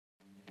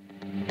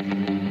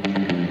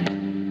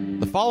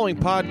following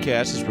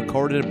podcast is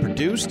recorded and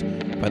produced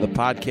by the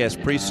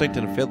Podcast Precinct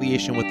in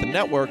affiliation with the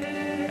network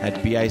at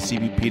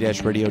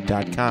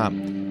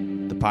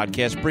bicbp-radio.com. The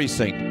Podcast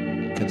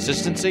Precinct.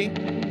 Consistency,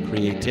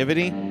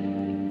 creativity,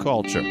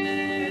 culture.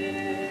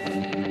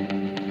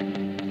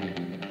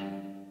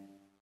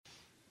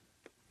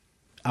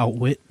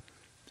 Outwit,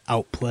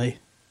 outplay,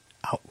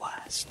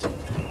 outlast.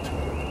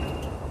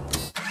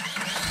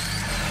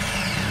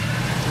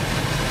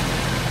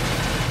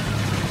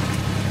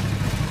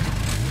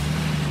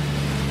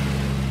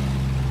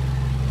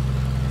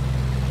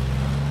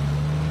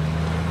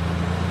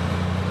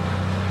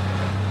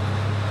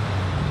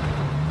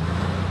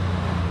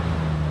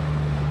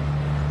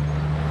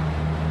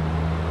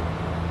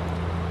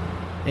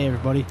 Hey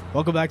everybody,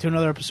 welcome back to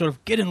another episode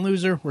of Get In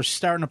Loser. We're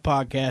starting a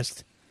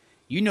podcast.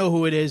 You know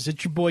who it is.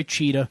 It's your boy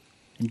Cheetah.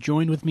 And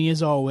joined with me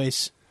as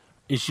always.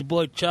 It's your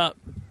boy Chop.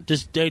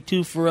 This is day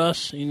 2 for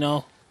us, you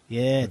know.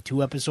 Yeah,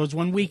 2 episodes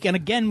 1 week. And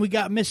again, we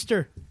got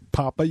Mr.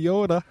 Papa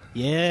Yoda.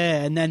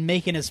 Yeah, and then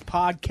making his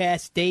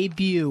podcast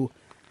debut.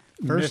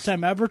 First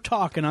time ever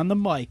talking on the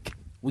mic.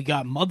 We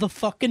got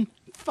motherfucking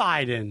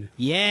Fiden.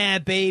 Yeah,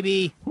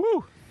 baby.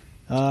 Woo.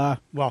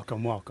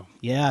 Welcome.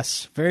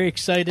 Yes, very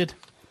excited.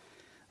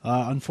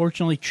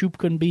 Unfortunately, Choop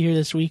couldn't be here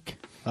this week.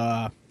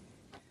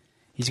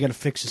 He's got to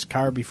fix his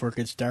car before it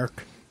gets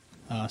dark,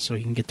 so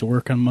he can get to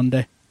work on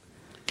Monday.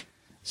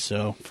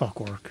 So Fuck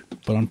work.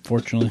 But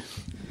unfortunately.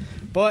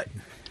 But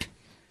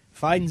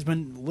Fiden's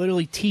been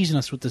literally teasing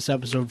us with this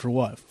episode for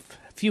what?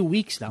 A few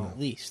weeks now, at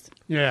least.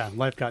 Yeah,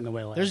 life got in the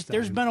way last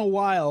There's been a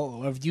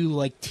while of you,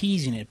 like,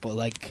 teasing it, but,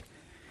 like,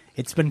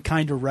 it's been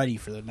kind of ready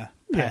for the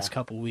past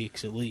couple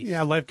weeks, at least.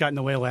 Yeah, life got in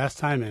the way last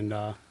time, and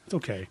it's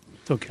okay.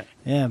 It's okay.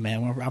 Yeah,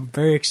 man, I'm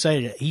very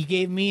excited. He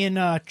gave me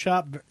and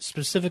Chop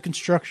specific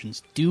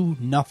instructions. Do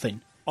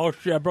nothing. Oh,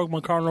 shit, I broke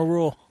my cardinal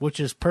rule. Which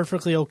is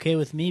perfectly okay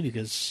with me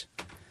because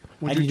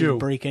What'd I you needed do? a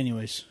break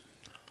anyways.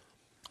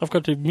 I've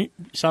got to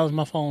silence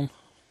my phone.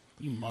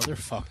 You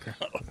motherfucker.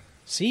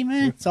 See,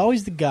 man? It's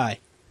always the guy.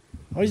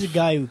 Always the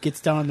guy who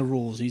gets down on the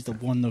rules. He's the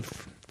one to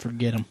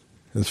forget him.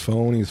 His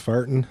phone, he's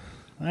farting.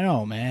 I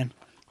know, man.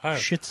 Hey.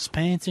 Shits his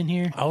pants in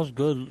here. I was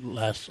good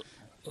like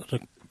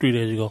 3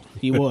 days ago.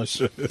 He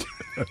was. But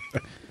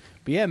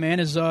yeah, man,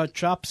 as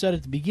Chop said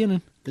at the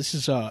beginning, this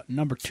is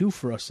number 2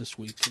 for us this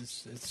week.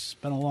 It's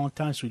been a long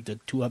time since we did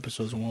 2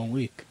 episodes in 1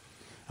 week.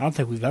 I don't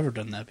think we've ever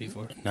done that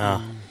before.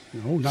 Nah.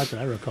 No, not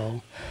that I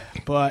recall.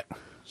 But,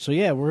 so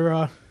yeah,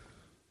 we're,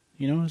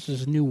 this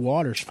is new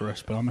waters for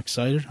us, but I'm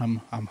excited.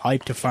 I'm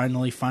hyped to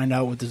finally find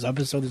out what this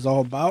episode is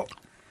all about.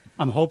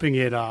 I'm hoping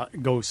it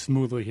goes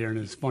smoothly here and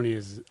as funny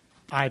as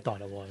I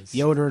thought it was.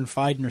 Yoda and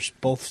Fiden are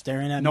both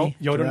staring at me.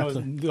 Yoda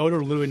directly.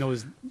 Yoda literally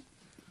knows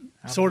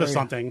sort of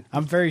something.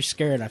 I'm very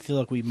scared. I feel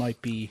like we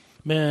might be...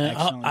 Man,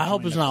 accidentally I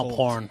hope joining it's a not cult.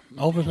 porn.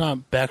 I hope it's not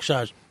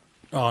Backshot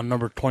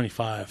number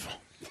 25.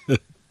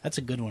 That's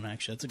a good one,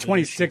 actually. That's a good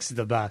 26 is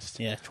the best.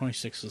 Yeah,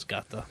 26 has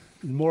got the...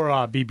 More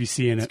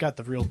BBC in It's it. got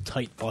the real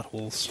tight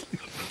buttholes.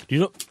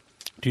 Do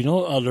you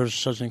know there's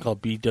such thing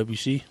called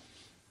BWC?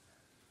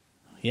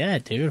 Yeah,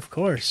 dude, of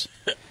course.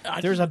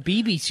 If there's a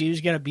BBC,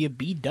 there's got to be a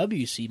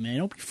BWC, man.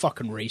 Don't be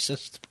fucking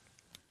racist.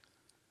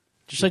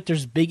 Just like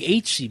there's big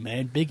HC,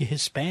 man. Big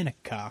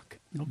Hispanic cock.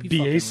 Don't be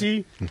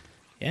fucking BAC?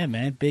 Yeah,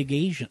 man. Big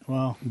Asian.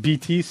 Well,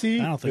 BTC?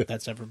 I don't think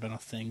that's ever been a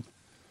thing.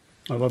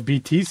 What about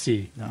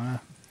BTC? Nah.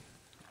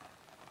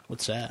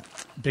 What's that?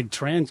 Big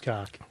trans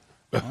cock.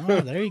 Oh,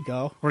 there you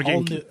go. We're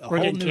Whole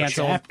getting new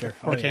canceled. chapter.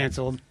 We're Oh, yeah.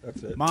 canceled.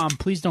 That's it. Mom,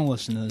 please don't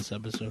listen to this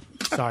episode.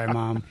 Sorry,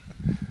 Mom.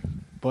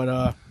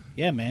 But,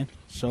 yeah, man.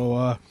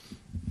 So,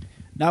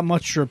 not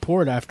much to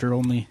report after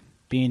only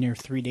being here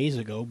 3 days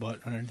ago, but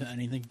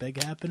anything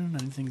big happening?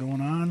 Anything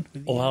going on?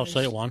 with you Ohio guys?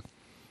 State won.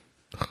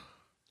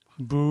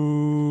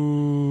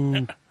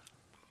 Boo.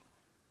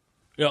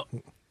 Yep.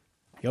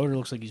 Yoder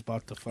looks like he's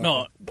about to fucking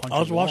No, punch I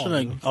was a wall, watching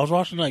that. dude. I was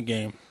watching that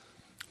game.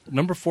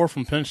 Number 4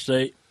 from Penn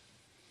State.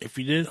 If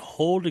you didn't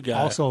hold the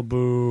guy, Also,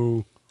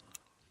 boo.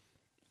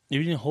 if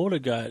you didn't hold the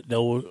guy,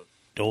 they'll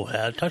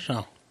have a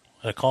touchdown.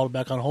 I called it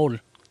back on holding.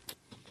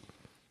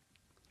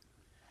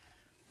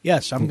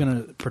 Yes, I'm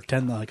going to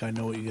pretend like I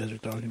know what you guys are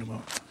talking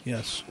about.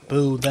 Yes.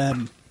 Boo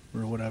them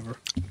or whatever.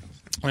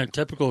 And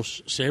typical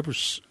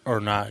Sabres are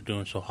not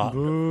doing so hot.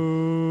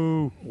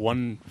 Boo.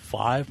 1-5,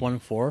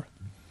 1-4.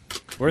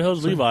 Where the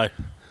hell's Levi?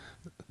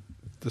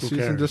 The Who season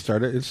cares? just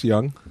started. It's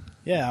young.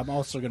 Yeah, I'm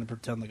also going to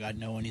pretend like I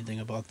know anything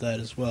about that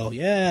as well.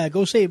 Yeah,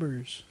 go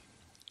Sabres.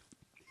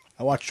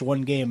 I watched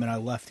one game and I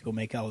left to go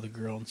make out with a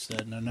girl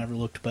instead, and I never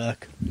looked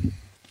back.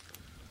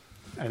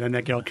 And then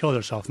that girl killed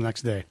herself the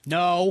next day.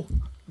 No.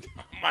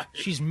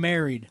 She's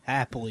married,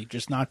 happily,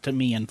 just not to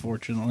me,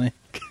 unfortunately.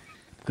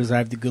 Because I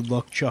have the good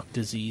luck Chuck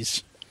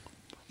disease.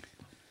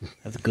 I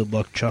have the good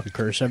luck Chuck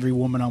curse. Every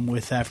woman I'm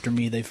with after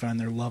me, they find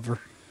their lover.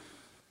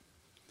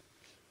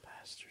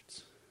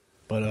 Bastards.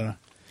 But,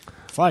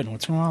 Fiden,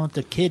 what's going on with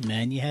the kid,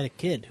 man? You had a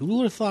kid. Who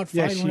would have thought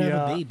Yeah, Fiden would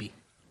have a baby?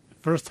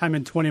 First time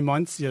in 20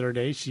 months the other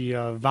day, she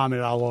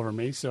vomited all over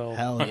me. So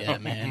Hell yeah,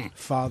 man.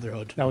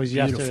 Fatherhood. that was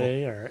Beautiful.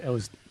 yesterday, or it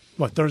was,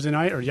 what, Thursday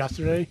night or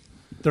yesterday?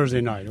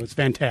 Thursday night. It was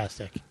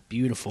fantastic.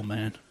 Beautiful,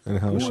 man. And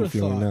how is Who she would've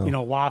feeling thought? now? You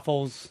know,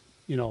 waffles,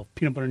 peanut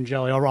butter and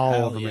jelly are all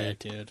Hell over yeah, me.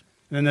 dude.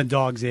 And then the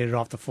dogs ate it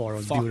off the floor. It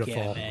was Fuck beautiful.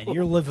 yeah, man.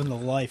 You're living the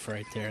life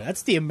right there.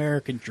 That's the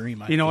American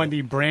dream. I You know, feel. and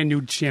the brand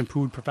new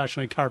shampooed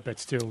professionally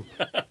carpets, too.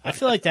 I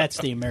feel like that's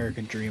the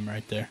American dream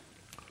right there.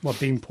 What,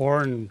 being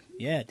poor and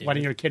Yeah, dude.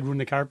 letting your kid ruin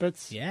the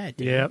carpets? Yeah,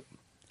 dude. Yep.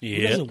 Who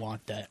Yeah. doesn't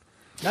want that?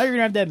 Now you're going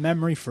to have that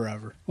memory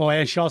forever. Well,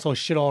 and she also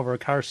shit all over her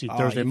car seat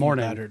Thursday even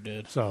morning. better,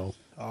 dude. So,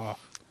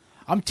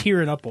 I'm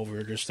tearing up over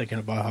here just thinking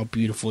about how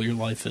beautiful your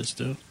life is,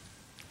 dude.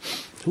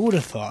 Who would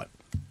have thought?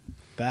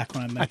 Back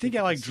when I met I think you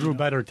I at like the Drew casino.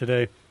 better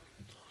today.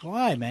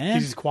 Why, man?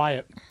 He's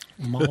quiet.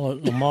 I'm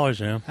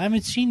always am. I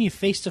haven't seen you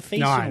face to face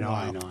No, in I a know,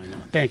 while. I know.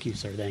 Thank you,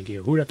 sir. Thank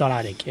you. Who'd have thought I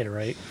had a kid,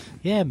 right?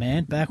 Yeah,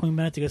 man. Back when we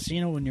met at the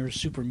casino when you were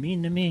super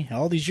mean to me,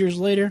 all these years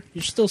later,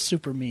 you're still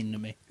super mean to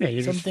me. Yeah,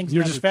 you're Some just, things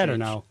you're never just fatter change.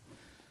 now.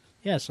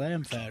 Yes, I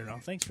am fatter now.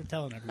 Thanks for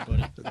telling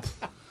everybody.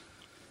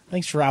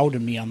 Thanks for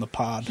outing me on the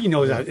pod. He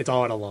knows that it's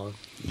all out of love.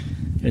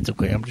 It's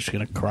okay. I'm just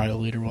going to cry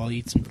later while I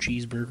eat some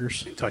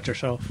cheeseburgers. Touch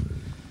yourself.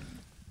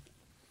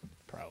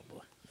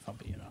 Probably, if I'm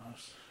being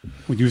honest.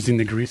 With using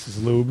the grease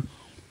as lube.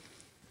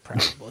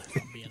 Probably, if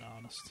I'm being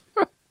honest.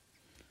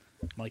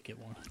 Might get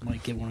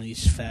one of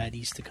these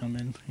fatties to come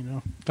in, you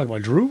know? Talk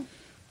about Drew?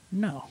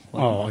 No.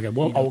 Oh, okay.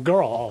 Well, You know,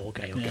 girl. Oh,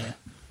 okay. yeah.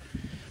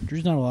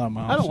 Drew's not allowed in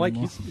my house I don't like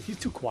anymore. he's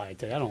too quiet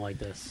today. I don't like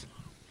this.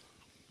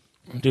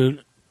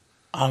 Dude,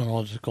 I don't know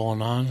what's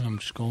going on. I'm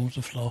just going with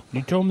the flow.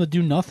 You told him to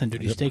do nothing,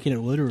 dude. He's taking it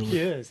literally. He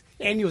is.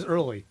 And he was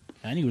early.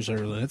 And he was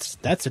early.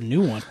 That's a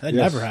new one. That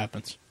Yes. never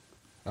happens.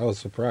 I was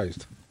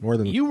surprised. More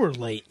than You were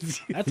late.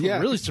 That's Yeah.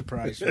 what really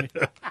surprised me.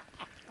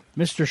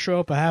 Mr. Show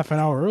up a half an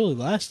hour early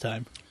last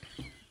time.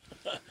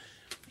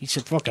 He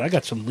said, fuck it, I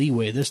got some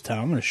leeway this time.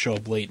 I'm going to show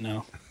up late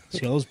now. See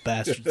how those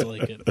bastards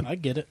like it. I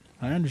get it.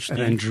 I And then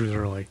understand. Drew's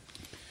early.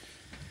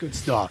 Good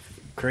stuff.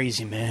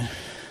 Crazy, man.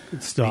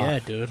 Good stuff. Yeah,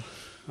 dude.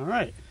 All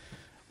right.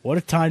 What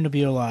a time to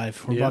be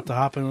alive. We're Yep. about to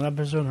hop in an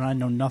episode, and I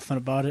know nothing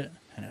about it,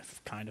 and it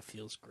kind of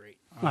feels great.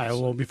 All right.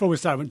 honestly. Well, before we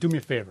start, do me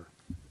a favor.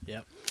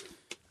 Yep.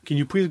 Can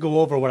you please go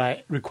over what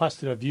I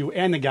requested of you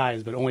and the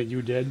guys, but only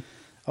you did?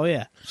 Oh,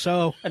 yeah.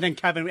 So... And then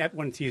Kevin,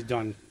 once he's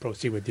done,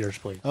 proceed with yours,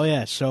 please. Oh,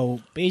 yeah.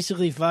 So,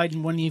 basically,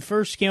 Fiden, when he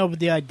first came up with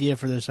the idea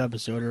for this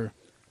episode, or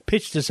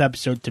pitched this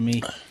episode to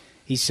me,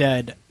 he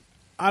said,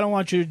 I don't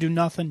want you to do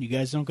nothing. You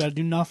guys don't got to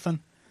do nothing.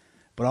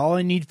 But all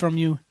I need from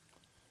you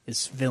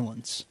is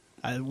villains.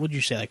 What'd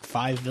you say, like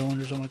 5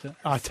 villains or something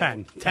like that?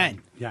 10.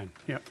 10. 10.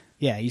 Yep.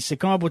 Yeah, he said,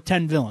 come up with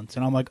 10 villains.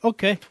 And I'm like,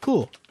 okay,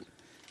 cool.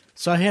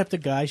 So I hit up the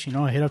guys,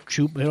 I hit up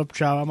Troop, hit up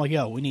Chow. I'm like,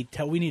 yo, we need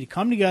to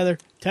come together,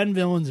 10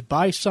 villains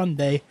by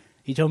Sunday.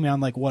 He told me on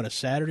like, what, a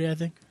Saturday, I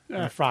think?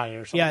 Friday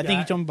or something. Yeah, I think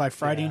he told me by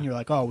Friday, Yeah. and you're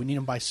like, oh, we need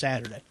them by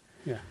Saturday.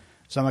 Yeah.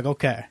 So I'm like,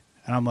 okay.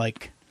 And I'm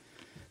like,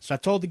 so I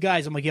told the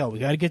guys, I'm like, yo, we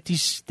got to get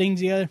these things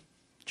together.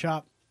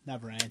 Chop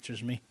never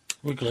answers me.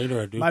 A week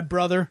later, I do. My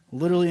brother,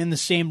 literally in the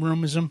same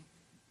room as him,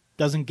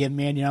 doesn't give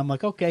me any. I'm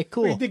like, okay,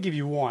 cool. Well, he did give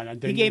you one.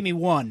 He gave me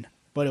one,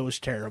 but it was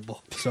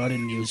terrible, so I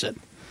didn't use it.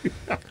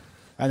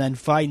 And then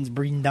Fiden's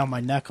breathing down my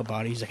neck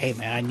about it. He's like, hey,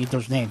 man, I need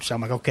those names. So I'm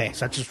like, okay.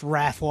 So I just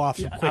raffle off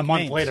some quick a month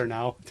names. later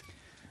now.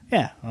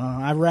 Yeah,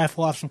 I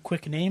raffle off some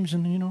quick names,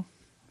 and,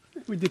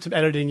 We did some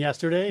editing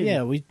yesterday.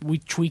 yeah, we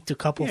tweaked a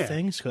couple Yeah.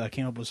 things because I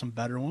came up with some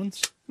better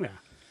ones. Yeah.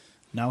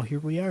 Now here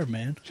we are,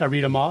 man. Should I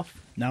read them off?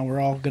 Now we're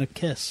all going to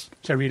kiss.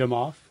 Should I read them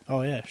off?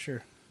 Oh, yeah,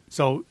 sure.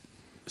 So,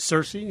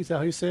 Cersei, is that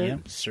how you say Yeah,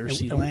 it?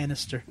 Cersei And-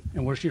 Lannister.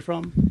 And where's she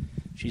from?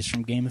 She's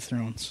from Game of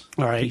Thrones.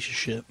 All right. Piece of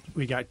shit.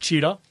 We got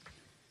Cheetah,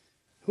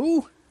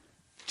 Who?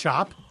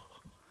 Chop,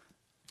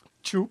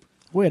 Choop,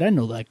 Wait, I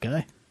know that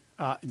guy.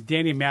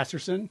 Danny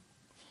Masterson,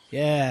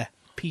 Yeah,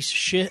 piece of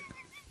shit.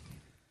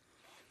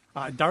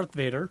 Darth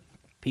Vader,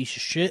 Piece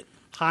of shit.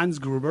 Hans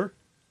Gruber,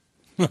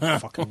 I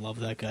fucking love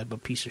that guy,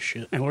 but piece of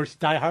shit. and where's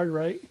Die Hard,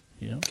 right?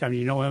 Yeah. Kevin,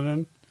 you know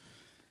him?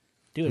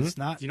 Dude, it's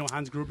not. Do you know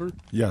Hans Gruber?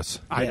 yes.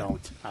 I Yeah.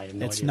 don't. I have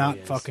no It's idea not who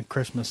he is. fucking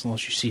Christmas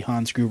unless you see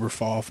Hans Gruber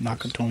fall off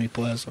Nakatomi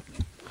Plaza.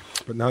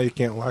 But now you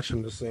can't watch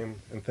them the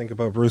same and think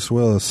about Bruce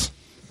Willis.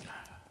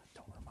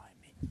 Don't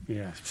remind me.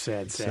 Yeah,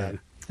 sad. Sad.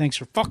 Thanks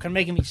for fucking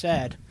making me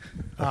sad.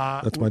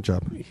 That's my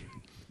job.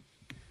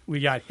 We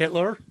got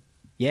Hitler.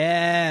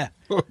 Yeah.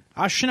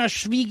 Aschna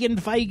Schwiegen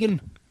Feigen.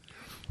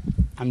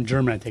 I'm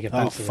German. I take Oh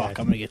offense to fuck! that.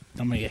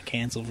 I'm gonna get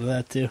canceled for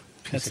that too.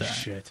 Piece of all right.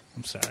 shit.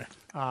 I'm sorry.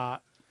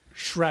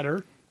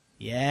 Shredder.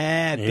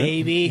 Yeah, Yeah,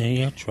 baby.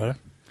 Yeah, try.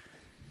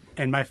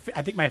 And I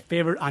think my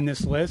favorite on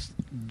this list,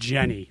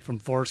 Jenny from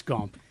Forrest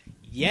Gump.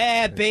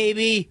 Yeah,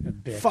 baby.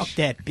 bitch. Fuck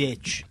that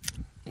bitch.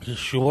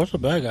 She was a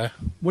bad guy.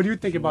 What do you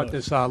think about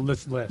this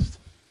list?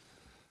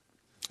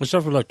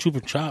 Except for like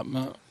Chupa Chop,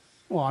 man.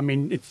 Well, I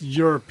mean, it's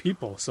your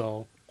people,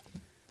 so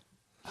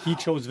he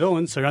chose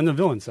villains, so you're on the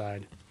villain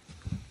side.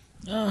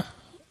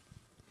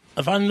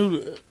 If I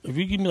knew, if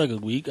you give me like a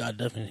week, I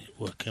definitely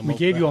would come We up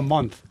gave with you a that.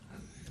 month.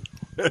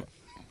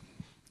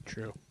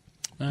 True.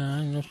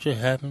 I know shit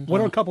happens. What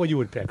are a couple you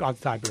would pick off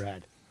the top of your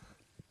head?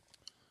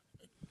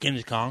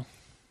 Genghis Khan.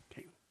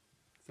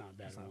 It's not a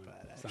bad.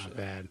 It's not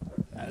bad.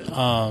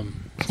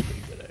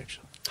 Pretty good,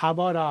 actually.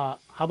 How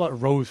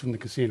about Rose from the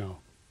casino?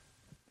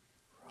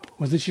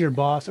 Wasn't she your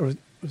boss? Or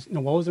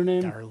what was her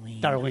name?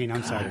 Darlene.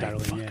 I'm sorry, I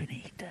Darlene. fucking Yeah.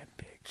 hate that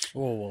bitch.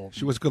 Whoa.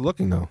 She was good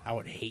looking though. I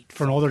would hate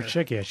For an fuck older her.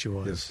 chick, yeah, she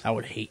was. Yes. I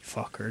would hate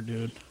fuck her,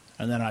 dude.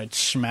 And then I'd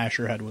smash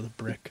her head with a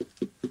brick.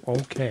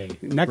 Okay.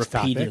 Next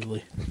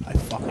Repeatedly. I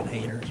fucking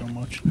hate her so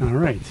much. topic. All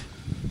right.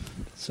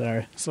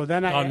 Sorry. So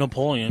then I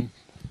Napoleon.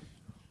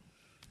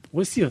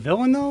 was he a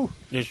villain though?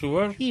 Yes, you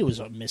were. He was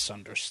a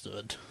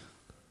misunderstood.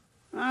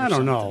 I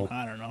don't know.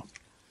 I don't know.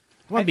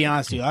 I'm gonna be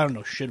honest with you. I don't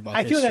know shit about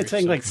I feel that history,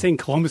 saying so- like St.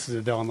 Columbus is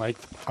a villain. Like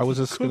I was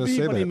just could going to be,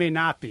 say but he that. may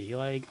not be.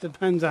 Like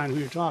depends on who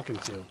you're talking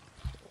to.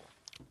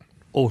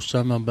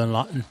 Osama bin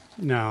Laden.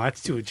 No,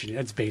 that's too.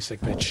 That's basic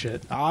bitch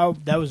shit.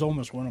 That was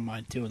almost one of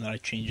mine too, and then I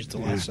changed it to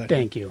last second.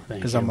 Thank you.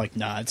 Because I'm like,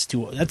 nah, that's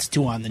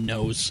too on the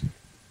nose.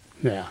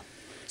 Yeah.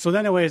 So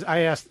then, anyways, I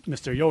asked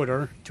Mr.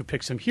 Yoder to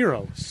pick some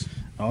heroes.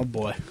 Oh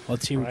boy,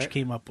 let's hear what you Right.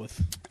 came up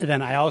with. And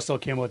then I also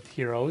came up with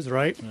heroes,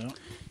 right? Yeah.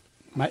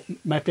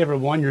 My favorite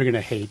one you're going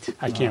to hate.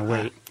 I can't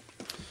wait.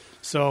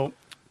 So,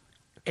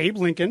 Abe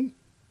Lincoln,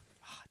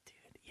 Oh,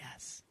 dude,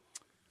 yes.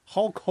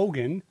 Hulk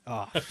Hogan.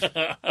 Oh,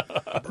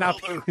 Now,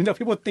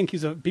 people think a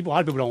lot of people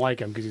don't like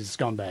him because he's a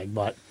scumbag,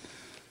 but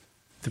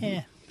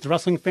yeah. the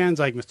wrestling fans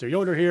like Mr.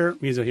 Yoder here,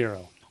 he's a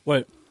hero.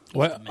 Wait,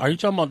 what? Are you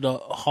talking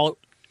about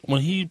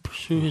when he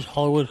pursued his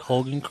Hollywood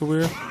Hogan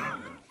career?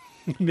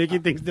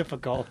 Making things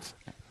difficult.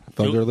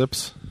 Thunder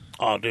Lips.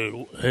 Oh,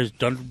 dude, his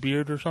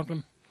Thunderbeard or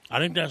something. I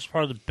think that's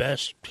probably the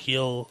best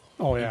heel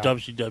Oh, yeah. in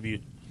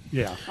WCW.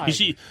 Yeah.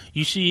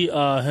 You see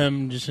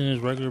him just in his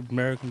regular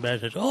American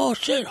badge. Says, "Oh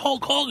shit,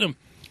 Hulk Hogan!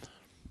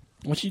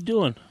 What's he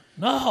doing?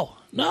 No.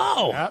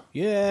 Yep.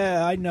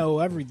 Yeah, I know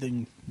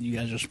everything you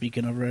guys are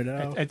speaking of right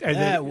now.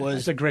 That was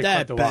it's a great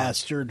that clip to watch.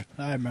 bastard.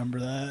 I remember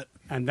that.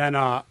 And then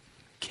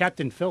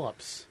Captain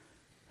Phillips.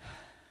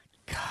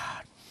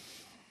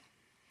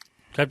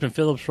 Captain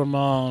Phillips from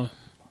Fucker.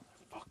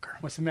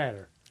 What's the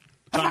matter?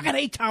 I fucking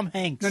hate Tom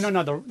Hanks.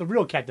 No, the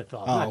real Captain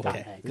Phillips. Oh, not Tom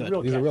okay, Hanks. good. The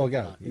real He's a Captain real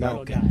guy. Phillips. Not- The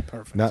real Okay, guy.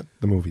 perfect. Not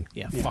the movie.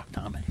 Yeah, fuck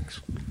Tom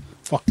Hanks.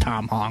 Fuck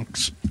Tom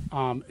Hanks.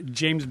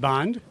 James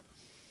Bond.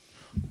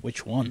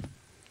 Which one?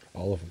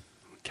 All of them.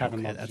 Kevin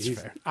Okay, loved that's it.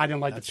 fair. I didn't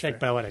like That's the chick, fair.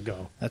 but I let it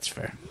go. That's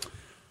fair.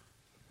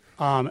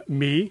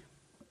 Me,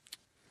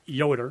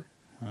 Yoder,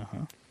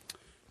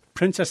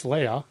 Princess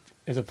Leia,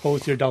 as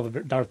opposed to your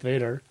Darth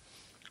Vader.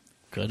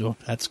 Good one.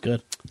 That's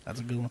good. That's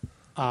a good one.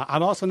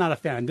 I'm also not a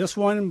fan of this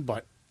one,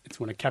 but it's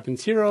one of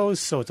Kevin's heroes,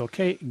 so it's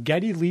okay.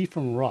 Geddy Lee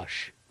from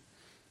Rush,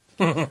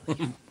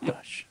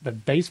 Gosh, the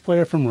bass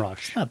player from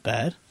Rush. not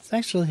bad.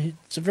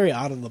 It's a very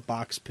out of the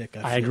box pick.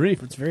 I feel. agree.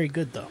 It's very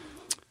good though.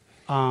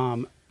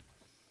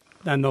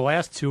 Then the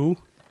last two,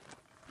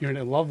 you're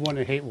going to love one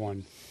and hate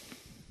one.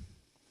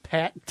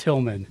 Pat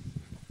Tillman.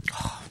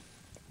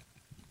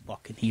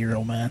 Fucking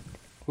hero, man.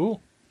 who?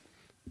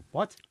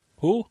 What?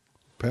 Who?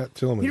 Pat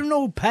Tillman. You don't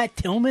know who Pat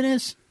Tillman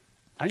is?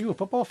 Are you a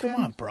football fan?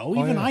 Come on, bro.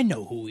 Even yeah. I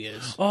know who he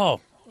is. Oh,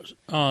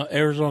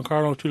 Arizona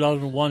Cardinal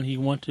 2001. He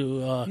went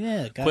to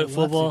Yeah, guy quit who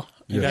football. left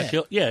He got Yeah.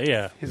 killed.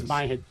 Yeah. His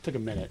mind took a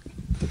minute.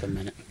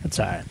 That's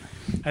all right.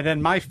 And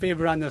then my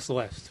favorite on this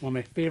list, one of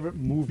my favorite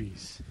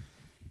movies,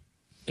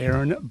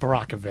 Erin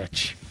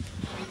Brokovich.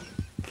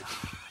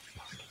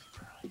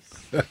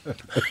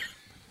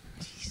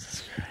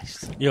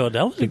 Yo,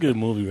 that was a good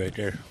movie right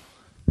there.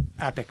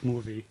 Epic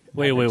movie.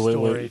 Wait. Epic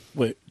story.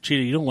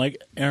 Cheetah, you don't like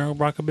Aaron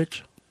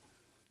Brockovich?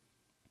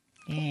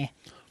 Eh.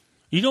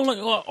 You don't like,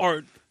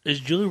 or is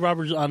Julie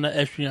Roberts on the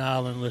Epstein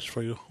Island list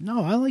for you?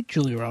 No, I like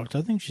Julia Roberts.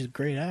 I think she's a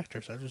great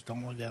actress. I just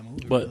don't like that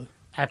movie. But really.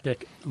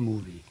 Epic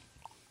movie.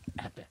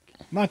 Epic.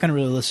 I'm not going to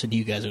really listen to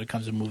you guys when it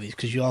comes to movies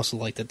because you also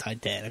like the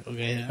Titanic,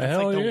 okay? It's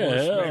Hell like the yeah,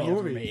 worst yeah. movie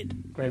ever Movie.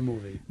 made. Great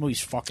movie. The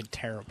movie's fucking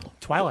terrible.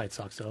 Twilight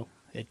sucks, though.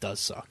 It does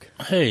suck.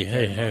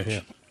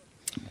 hey.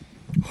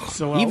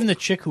 So Even the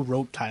chick who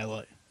wrote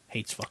Twilight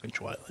hates fucking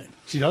Twilight.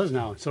 she does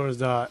now. So does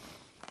the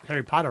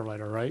Harry Potter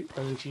writer, right?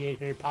 Doesn't she hate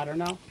Harry Potter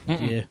now?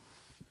 Yeah.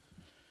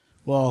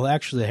 Well,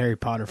 actually, the Harry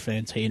Potter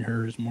fans hate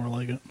her is more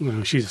like it.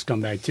 No, she's a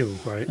scumbag too,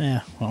 right?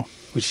 Yeah, well,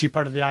 Was she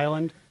part of the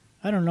island?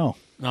 I don't know.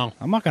 No.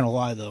 I'm not going to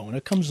lie, though. When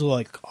it comes to,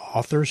 like,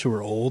 authors who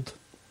are old,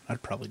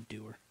 I'd probably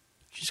do her.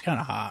 She's kind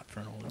of hot for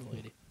an older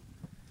lady.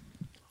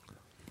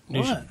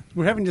 You What? We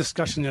were having a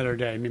discussion the other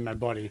day, me and my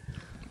buddy.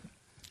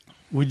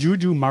 Would you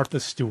do Martha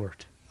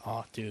Stewart?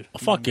 Oh, dude.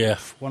 Fuck yeah.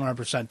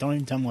 100%. Don't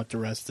even tell me what the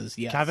rest is.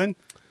 Yes. Kevin?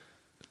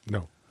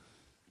 No.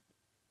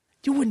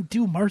 You wouldn't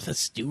do Martha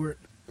Stewart.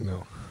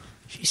 No.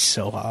 She's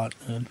so hot,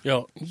 man.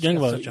 Yo, think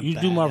got about such it. a You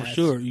do Martha badass.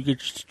 Stewart, you get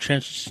a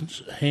chance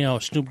to hang out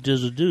with Snoop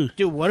Dizzle Dude.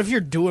 Dude, what if you're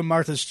doing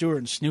Martha Stewart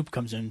and Snoop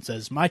comes in and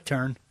says, my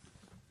turn?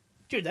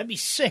 Dude, that'd be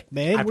sick,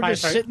 man. I'd We're probably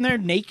just start- sitting there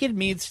naked,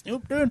 me and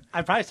Snoop, dude.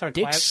 I'd probably start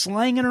Dick crying.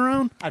 slanging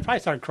around. I'd probably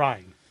start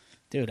crying.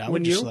 Dude, I Wouldn't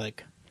would just, you?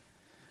 like...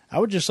 I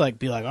would just, like,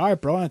 be like, all right,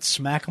 bro, I'd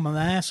smack him on the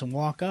ass and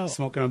walk out.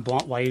 Smoking a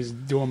blunt while he's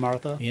doing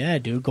Martha. Yeah,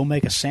 dude, go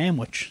make a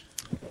sandwich.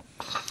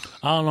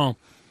 I don't know.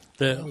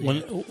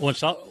 When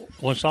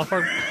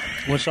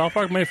South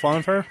Park made fun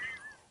of her,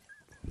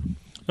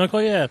 like, oh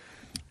yeah,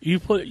 You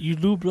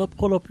lube up,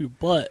 pull up your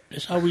butt.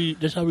 That's how we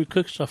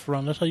cook stuff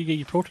around. That's how you get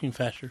your protein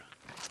faster.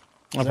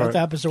 Is that the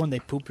episode when they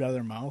pooped out of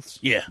their mouths?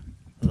 Yeah.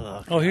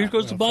 Ugh, Oh, here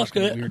goes the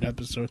basket. Weird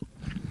episode.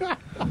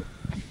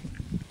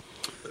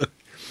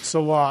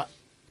 So what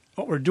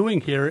we're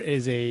doing here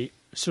is a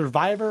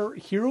Survivor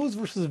Heroes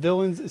versus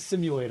Villains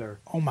simulator.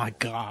 Oh my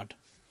god.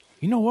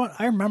 You know what?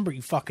 I remember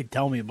you fucking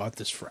telling me about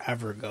this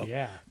forever ago.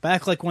 Yeah.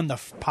 Back like when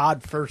the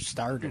pod first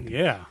started.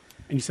 Yeah.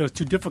 And you said it's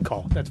too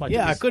difficult. That's why.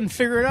 Yeah, I couldn't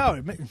figure it out.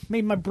 It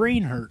made my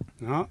brain hurt.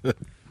 No,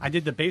 I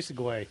did the basic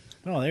way.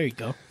 Oh, there you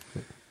go.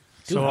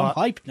 Dude, So I'm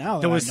hyped now.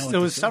 There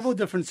was several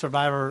different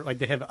Survivor, like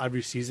they have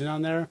every season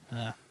on there.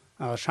 I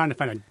was trying to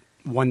find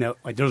one that,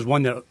 like, there was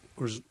one that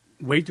was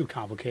way too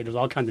complicated. There was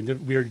all kinds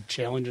of weird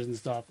challenges and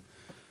stuff.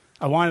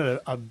 I wanted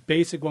a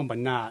basic one, but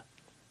not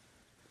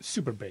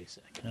super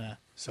basic.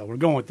 So we're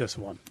going with this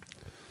one.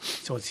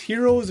 So it's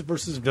Heroes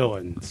versus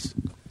Villains.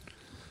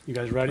 You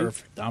guys ready?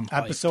 Perfect. I'm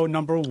hyped. Episode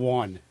number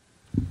 1.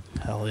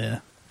 Hell yeah.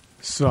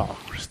 So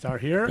we'll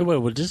start here. Wait,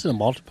 was this a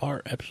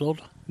multi-part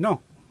episode?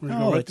 No, we're gonna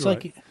No, go right it's through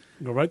like... it.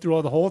 Go right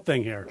through the whole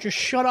thing here. Just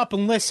shut up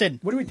and listen.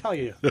 What do we tell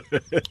you?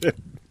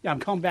 Yeah, I'm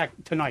coming back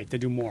tonight to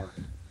do more.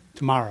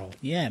 Tomorrow.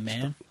 Yeah,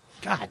 man.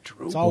 God,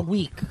 Drew. It's all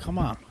week. Come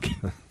on.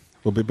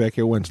 We'll be back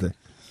here Wednesday.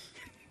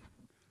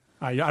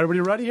 Are you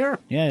everybody ready here?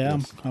 Yeah,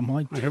 I'm hyped.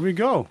 All right, here we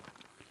go.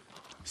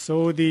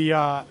 So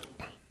there's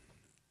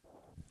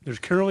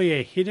currently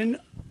a hidden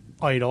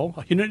idol,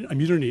 a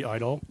immunity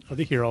idol of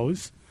the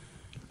heroes.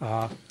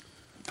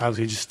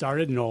 Obviously, just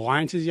started. No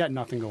alliances yet.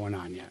 Nothing going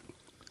on yet.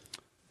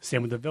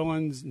 Same with the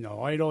villains.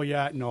 No idol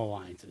yet. No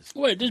alliances.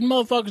 Wait, this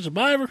motherfucker's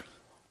Survivor?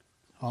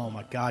 Oh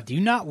my god. Do you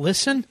not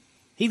listen?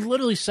 He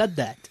literally said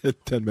that.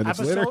 10 minutes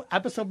later.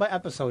 Episode by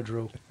episode,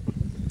 Drew.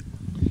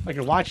 Like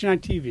you're watching on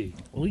TV.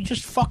 Will you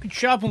just fucking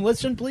shut up and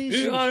listen,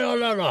 please?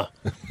 No.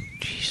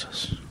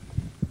 Jesus.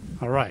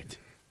 All right.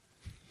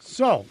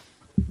 So,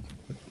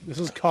 this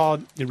is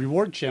called the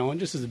Reward Challenge.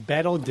 This is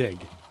Battle Dig.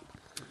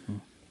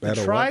 Battle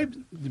The tribe,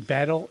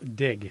 Battle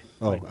Dig.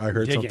 Oh, Like I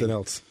heard digging. something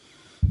else.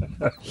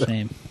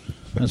 Same.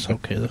 That's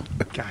okay, though.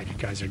 God, you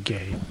guys are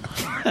gay.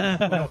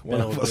 One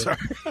of us are.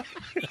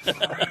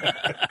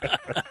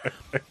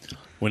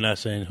 We're not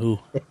saying who.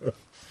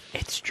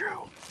 It's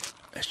true.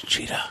 It's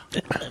Cheetah.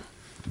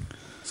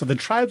 So the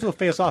tribes will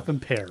face off in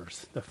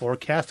pairs. The 4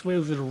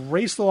 castaways will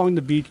race along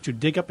the beach to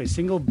dig up a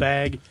single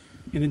bag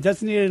in the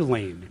designated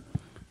lane.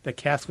 The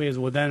castaways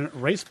will then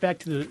race back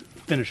to the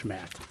finish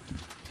mat.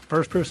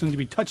 First person to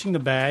be touching the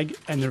bag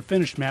and their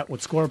finish mat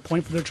would score a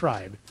point for their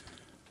tribe.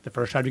 The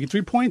first tribe to get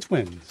 3 points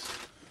wins.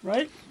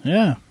 Right?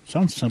 Yeah.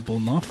 Sounds simple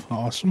enough.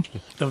 Awesome.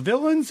 The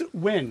villains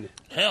win.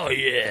 Hell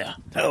yeah.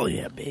 Hell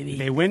yeah, baby.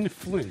 They win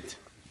Flint.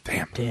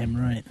 Damn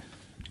right.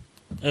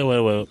 Hey,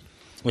 wait.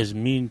 Is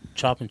me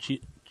chopping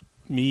Cheetah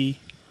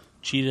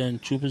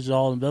and Troopers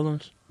all the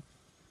villains?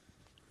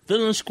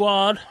 Villain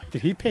squad.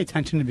 Did he pay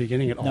attention in the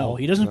beginning at all? No,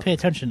 he doesn't pay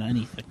attention to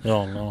anything.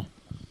 Oh, no.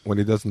 When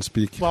he doesn't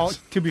speak. Well,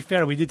 to be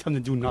fair, we did tell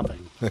him to do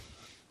nothing. All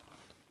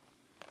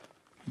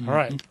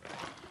right.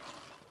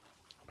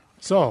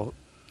 So,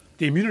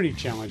 the immunity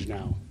challenge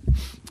now.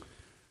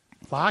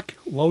 Lock,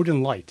 load,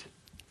 and light.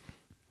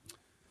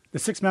 The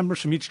 6 members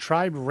from each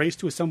tribe race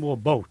to assemble a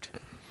boat.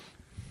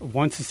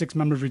 Once the 6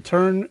 members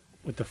return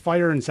with the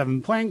fire and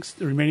 7 planks,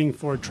 the remaining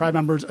 4 tribe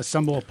members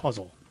assemble a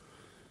puzzle.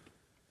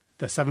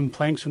 The 7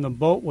 planks from the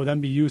boat will then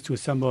be used to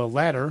assemble a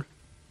ladder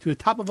to the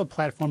top of a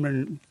platform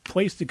and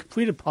place the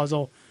completed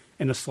puzzle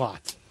in a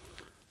slot.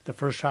 The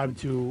first tribe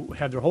to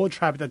have their whole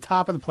tribe at the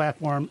top of the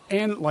platform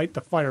and light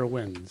the fire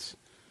wins.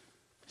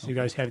 So you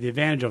guys have the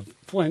advantage of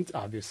Flint,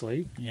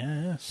 obviously.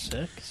 Yeah,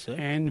 sick.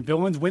 And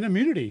villains win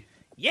immunity.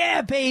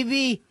 Yeah,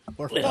 baby.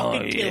 We're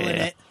fucking killing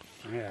it.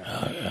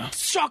 Yeah.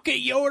 Suck it,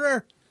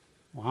 Yoder.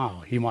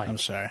 Wow, he might. I'm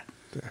sorry.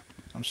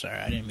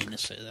 I didn't mean to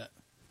say that.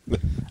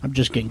 I'm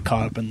just getting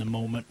caught up in the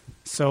moment.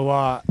 So,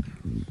 I'm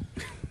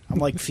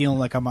like feeling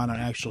like I'm on an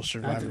actual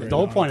Survivor. the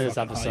whole point of this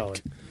episode.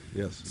 Hyped.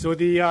 Yes. So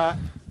the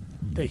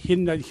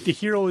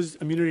hero's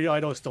immunity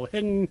idol is still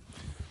hidden.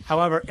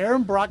 However,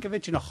 Erin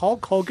Brokovich and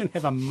Hulk Hogan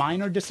have a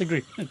minor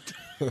disagreement.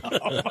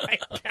 Oh my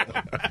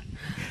god!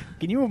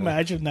 Can you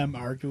imagine them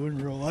arguing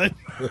in real life?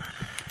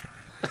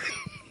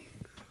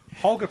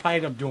 Hulk could probably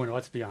end up doing it.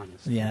 Let's be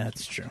honest. Yeah,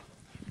 that's true.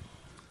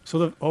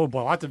 So oh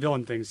boy, lots of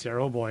villain things here.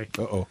 Oh boy.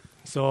 Uh-oh.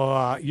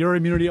 So your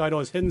immunity idol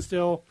is hidden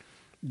still.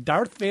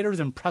 Darth Vader is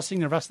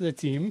impressing the rest of the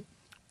team.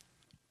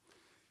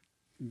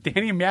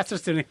 Danny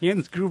Masterson and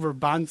Hans Gruber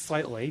bond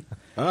slightly.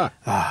 Damn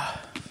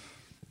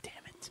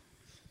it!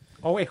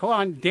 Oh wait, hold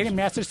on. Danny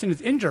Masterson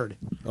is injured,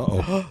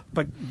 Uh-oh.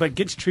 but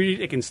gets treated.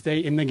 It can stay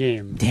in the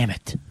game. Damn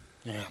it!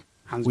 Yeah.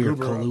 Hans We were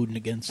Gruber. colluding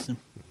against him.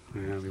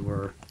 Yeah, we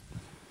were.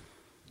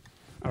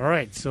 All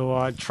right,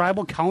 so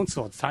tribal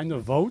council. It's time to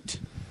vote.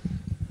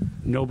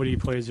 Nobody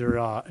plays their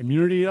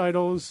immunity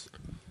idols.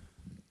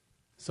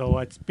 So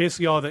it's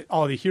basically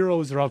all the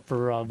heroes are up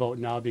for vote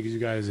now because you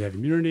guys have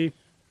immunity.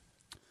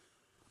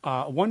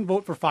 1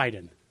 vote for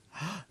Fiden.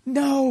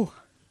 No.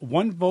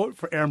 1 vote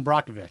for Erin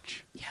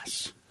Brokovich.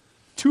 Yes.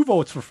 2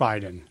 votes for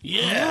Fiden.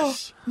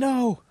 Yes.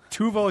 No.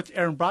 2 votes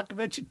Erin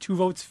Brokovich, 2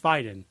 votes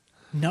Fiden.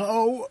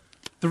 No.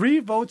 3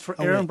 votes for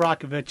Erin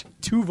Brokovich,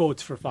 2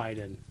 votes for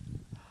Fiden.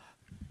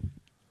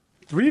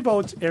 3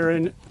 votes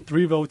Erin,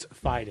 3 votes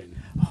Fiden.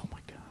 Oh, my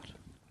God.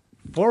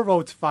 4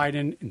 votes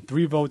Fiden, and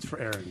 3 votes for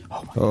Erin.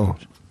 Oh, my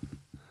God.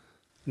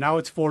 Now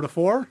it's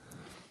 4-4.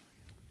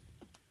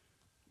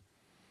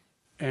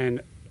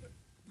 And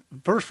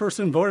first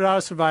person voted out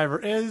of Survivor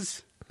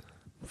is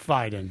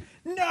Fiden.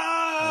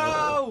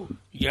 No!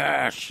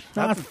 Yes.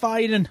 Not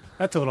fighting.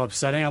 That's a little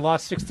upsetting. I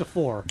lost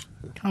 6-4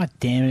 God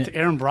damn it. to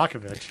Erin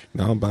Brokovich.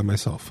 Now I'm by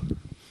myself.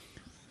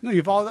 No,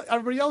 you've all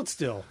everybody else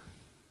still.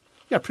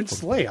 Yeah,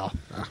 Princess Leia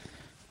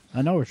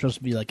I know we're supposed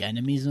to be like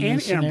enemies in and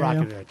this Erin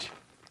scenario. Brokovich.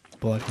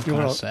 But like, I'm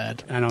kind of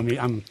sad. I know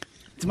me.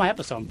 It's my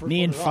episode. I'm first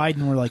Me and voted off.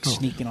 Fiden were like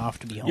sneaking off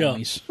to be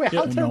homies. Wait,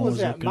 how When no terrible one was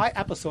that? looking. My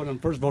episode. I'm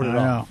first I voted know.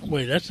 off.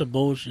 Wait, that's the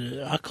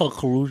bullshit. I call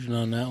collusion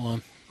on that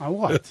one. On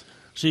what?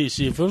 See, if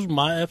it was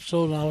my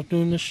episode and I was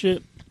doing this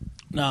shit,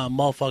 nah,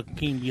 motherfucking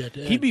King be at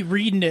the end. He'd be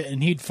reading it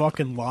and he'd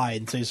fucking lie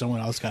and say someone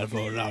else got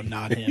voted out,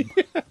 not him.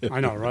 I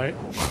know, right?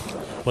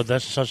 But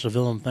that's such a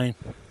villain thing.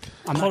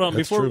 I'm Hold not- on,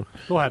 That's before true.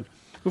 Go ahead.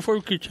 before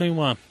we continue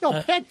on.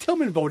 No, Pat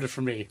Tillman voted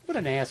for me. What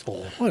an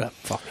asshole. What a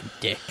fucking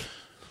dick.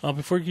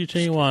 Before we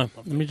continue on,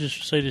 let me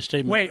just say this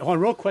statement. Wait, hold on,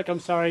 real quick. I'm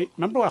sorry.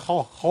 Remember when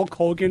Hulk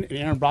Hogan and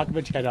Erin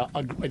Brokovich had a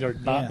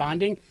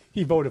bonding?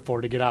 He voted for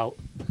it to get out.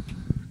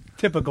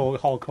 Typical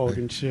Hulk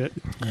Hogan shit.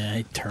 Yeah,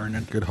 he'd turn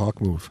it. Good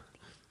hawk move.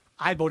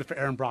 I voted for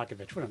Erin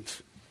Brokovich. I'm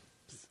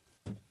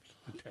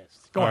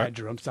pissed. Go All ahead, right.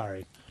 Drew. I'm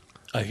sorry.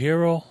 A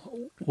hero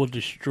will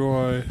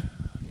destroy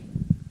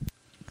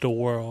the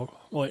world.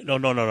 Wait, no.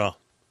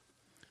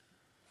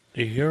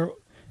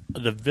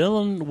 The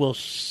villain will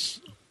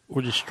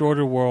destroy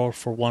the world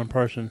for one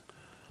person.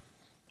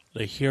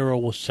 The hero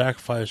will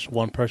sacrifice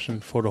one person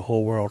for the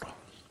whole world.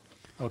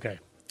 Okay.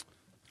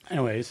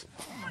 Anyways,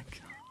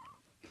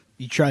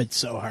 You tried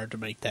so hard to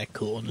make that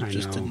cool and it I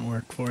just know. didn't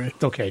work for you.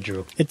 it's okay,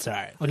 Drew. It's all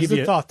right. I'll It's give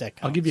you the thought that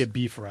counts. I'll give you a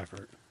B for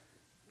effort.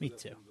 Me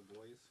too.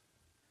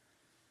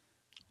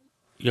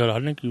 Yo,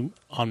 I think you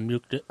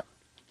unmuked it.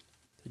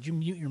 Did you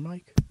mute your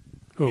mic?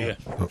 Who? Yeah.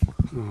 Oh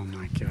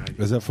my god.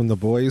 Is that from the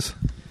boys?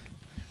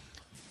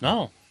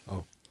 No.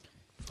 Oh.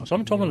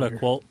 Someone told me that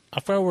quote. I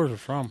forgot where it was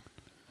from.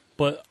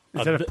 But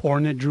Is that a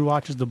porn that Drew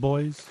watches The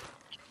Boys?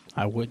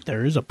 I would.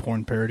 There is a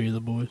porn parody of The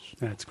Boys.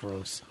 That's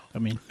gross. I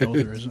mean, no,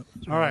 there isn't.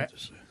 That's what All I right. meant to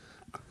say.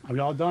 Are we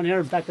all done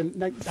here? Back to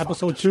next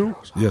episode 2?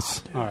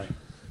 Yes. All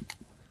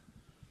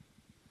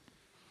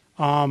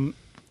right.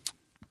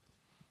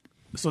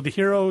 So the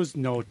heroes,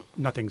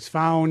 nothing's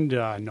found.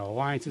 No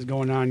alliances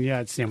going on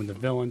yet. Same with the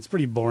villains.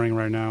 Pretty boring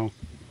right now.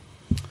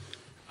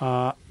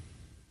 The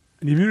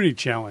immunity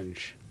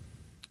challenge.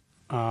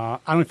 I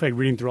don't feel like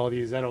reading through all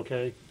these. Is that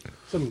okay?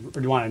 Or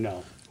do you want to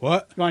know?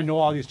 What? You want to know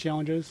all these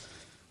challenges?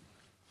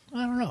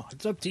 I don't know.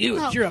 It's up to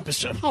you. It's your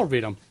episode. I'll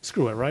read them.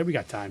 Screw it, right? We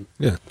got time.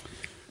 Yeah.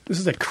 This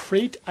is a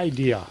crate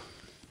idea.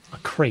 A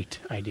crate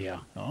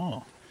idea.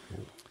 Oh.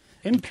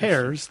 In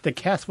pairs, the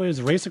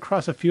castaways race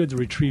across a field to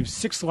retrieve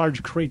 6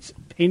 large crates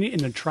painted in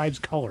the tribe's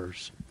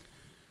colors.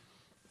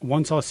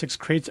 Once all 6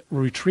 crates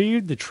were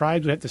retrieved, the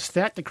tribes would have to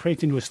stack the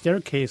crates into a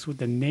staircase with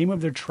the name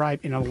of their tribe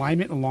in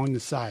alignment along the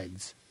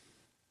sides.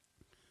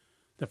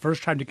 The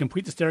first tribe to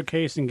complete the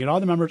staircase and get all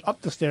the members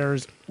up the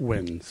stairs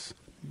wins.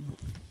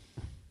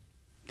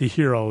 The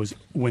heroes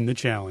win the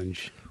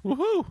challenge.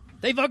 Woohoo!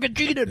 They fucking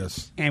cheated.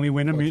 Yes. And we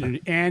win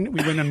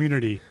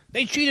immunity.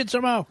 They cheated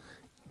somehow.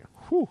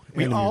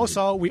 We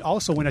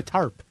also win a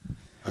tarp.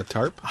 A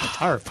tarp? A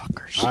tarp.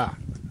 Fuckers.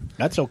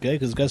 That's okay,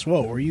 because guess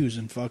what? We're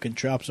using fucking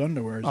Chop's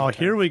underwear. as a Oh, tarp.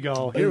 here we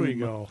go. Here we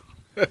go.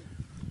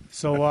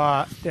 So,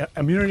 the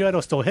immunity idol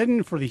is still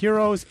hidden for the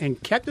heroes,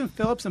 and Captain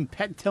Phillips and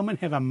Pat Tillman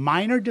have a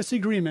minor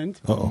disagreement.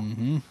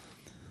 Uh-oh.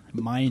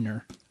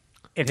 Minor.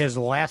 It has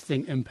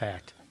lasting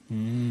impact.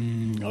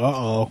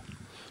 Uh-oh.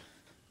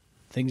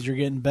 Things are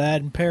getting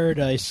bad in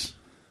paradise.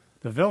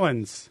 The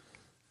villains.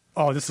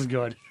 Oh, this is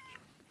good.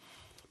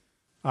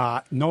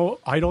 No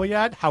idol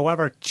yet.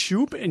 However,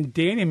 Choop and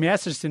Danny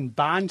Masterson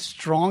bond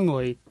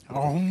strongly.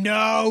 Oh,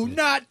 no.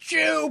 Not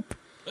Choop.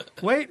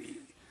 Wait.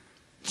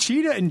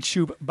 Cheetah and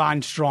Choop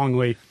bond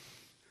strongly.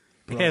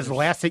 It has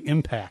lasting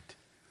impact.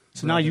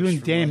 So now you Brothers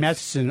and for Danny life.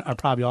 Masterson are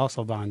probably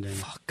also bonding.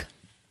 Fuck.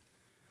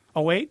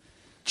 Oh, wait.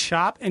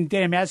 Chop and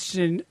Danny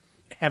Masterson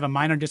have a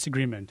minor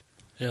disagreement.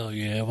 Hell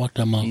yeah, fuck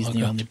that He's the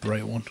motherfucker. only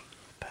bright one.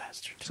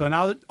 Bastard. So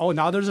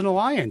now there's an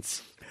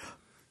alliance.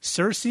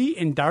 Cersei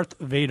and Darth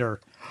Vader.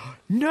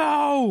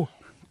 No!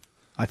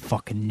 I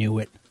fucking knew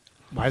it.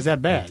 Why is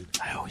that bad?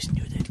 I always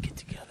knew they'd get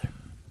together.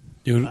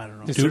 Dude, I don't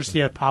know. Does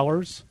Cersei have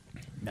powers?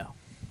 No.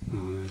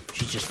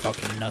 She's just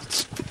fucking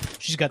nuts.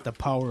 She's got the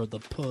power of the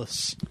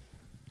puss.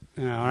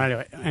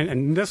 Anyway,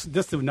 and this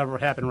would never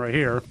happen right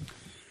here.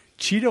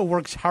 Cheetah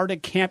works hard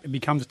at camp and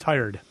becomes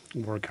tired.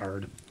 Work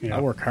hard. Yeah.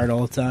 I work hard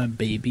all the time,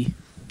 baby.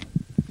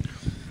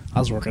 I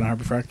was working hard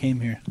before I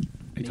came here.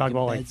 You talk Making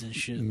about like beds and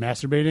shit.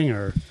 masturbating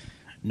or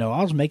No,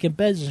 I was making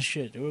beds and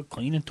shit. They were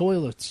cleaning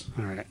toilets.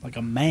 all right. Like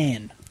a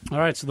man. All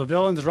right, so the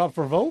villains are up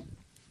for a vote.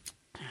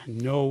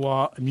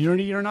 No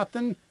immunity or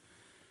nothing.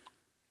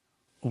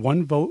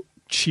 1 vote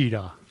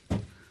Cheetah.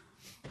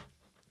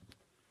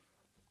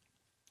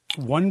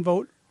 1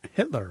 vote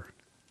Hitler.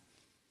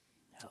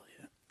 Hell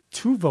yeah.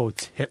 2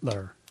 votes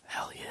Hitler.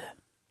 Hell yeah.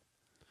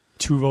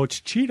 2 votes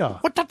Cheetah.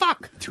 What the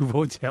fuck? 2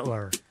 votes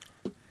Hitler.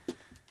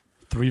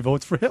 3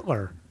 votes for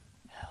Hitler.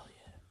 Hell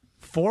yeah.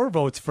 4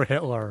 votes for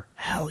Hitler.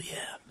 Hell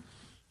yeah.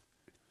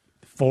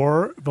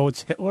 4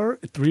 votes Hitler.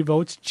 3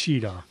 votes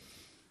Cheetah.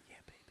 Yeah,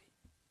 baby.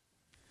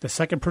 The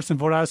second person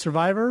voted out of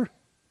Survivor,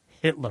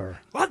 Hitler.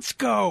 Let's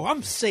go.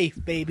 I'm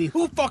safe, baby.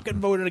 Who fucking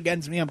voted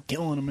against me? I'm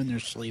killing them in their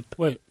sleep.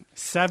 Wait.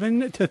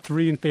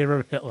 7-3 in favor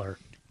of Hitler.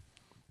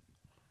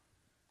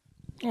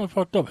 Oh,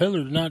 fucked up.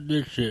 Hitler did not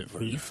do shit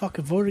for You you.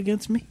 fucking voted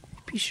against me?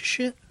 Piece of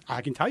shit.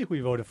 I can tell you who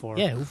he voted for.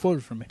 Yeah, who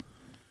voted for me?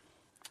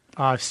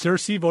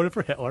 Cersei voted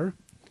for Hitler.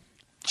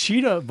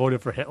 Cheetah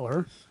voted for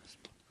Hitler.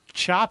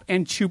 Chop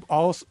and Choop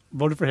all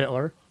voted for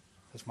Hitler.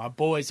 That's my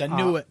boys. I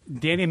knew it.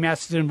 Danny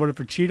Masterson voted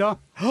for Cheetah.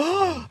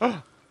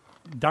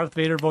 Darth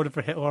Vader voted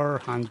for Hitler.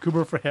 Hans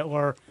Gruber for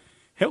Hitler.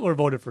 Hitler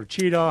voted for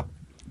Cheetah.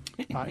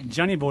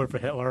 Jenny voted for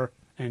Hitler.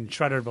 And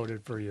Shredder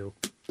voted for you.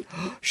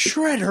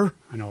 Shredder.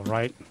 I know,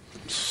 right?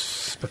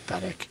 It's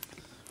pathetic.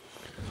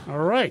 All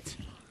right.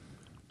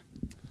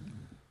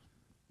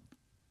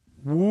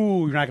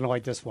 Woo, you're not going to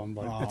like this one,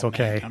 but it's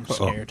okay. Man, I'm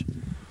scared.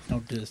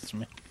 Don't do this to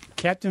me.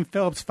 Captain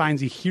Phillips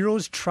finds a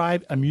hero's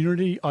tribe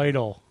immunity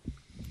idol.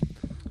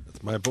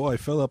 That's my boy,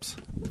 Phillips.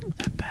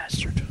 That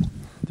bastard.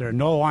 There are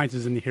no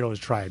alliances in the hero's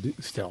tribe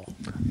still.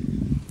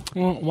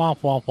 Womp,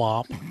 womp,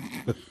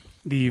 womp.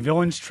 The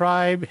villain's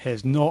tribe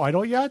has no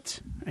idol yet,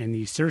 and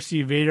the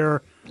Cersei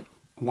Vader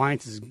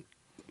alliance is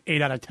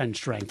 8 out of 10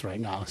 strength right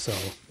now. So,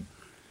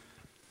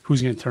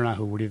 who's going to turn on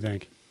who? What do you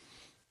think?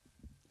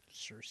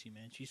 Cersei,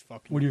 man. She's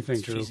fucking... What do you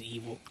think, Drew? She's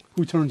evil.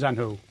 Who turns on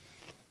who?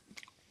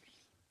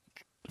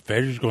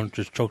 Vader's going to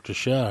just choke the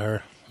shit out of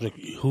her. Like,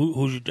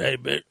 who's your daddy,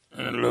 bitch?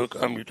 And look,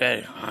 I'm your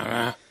daddy.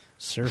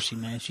 Cersei,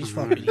 man. She's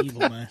fucking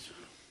evil, man.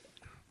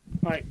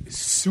 All right,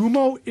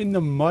 Sumo in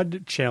the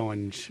Mud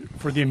challenge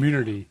for the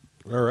immunity.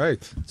 All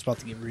right. It's about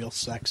to get real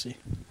sexy.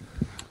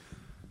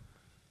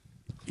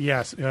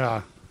 Yes,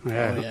 yeah. Oh,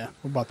 yeah.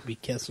 We're about to be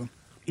kissing.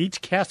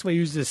 Each castaway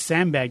uses a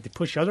sandbag to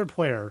push the other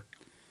player.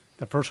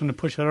 The first one to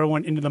push the other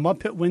one into the mud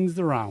pit wins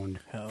the round.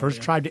 Hell First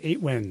yeah. tribe to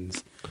 8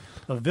 wins.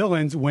 The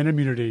villains win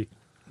immunity.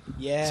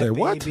 Yeah, Say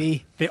what?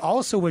 baby. They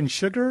also win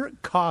sugar,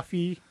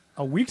 coffee,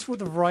 a week's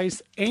worth of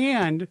rice,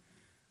 and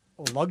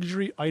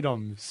luxury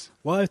items.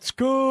 Let's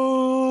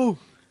go.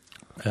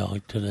 Hell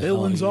to the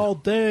Villains hell, yeah. all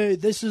day.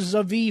 This is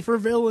a V for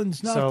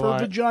villains, not So, for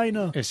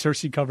vagina. Is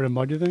Cersei covered in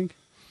mud, do you think?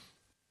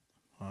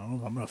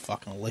 Oh, I'm going to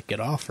fucking lick it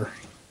off her.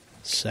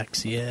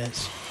 Sexy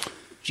ass.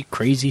 She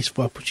crazy as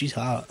fuck, but she's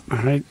hot. All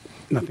right.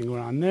 Nothing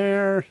going on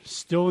there.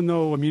 Still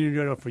no immunity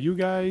idol for you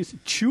guys.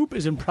 Choop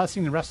is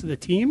impressing the rest of the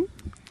team.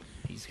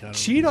 He's got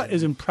Cheetah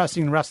is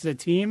impressing the rest of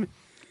the team.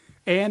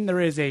 And there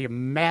is a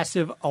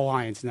massive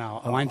alliance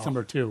now. Alliance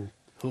number 2.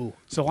 Who?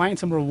 So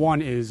alliance number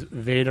 1 is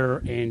Vader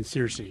and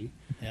Cersei.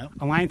 Yep.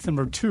 Alliance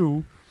number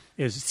 2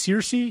 is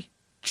Cersei,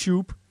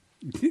 Choop,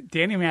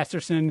 Danny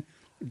Masterson,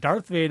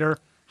 Darth Vader,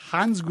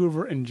 Hans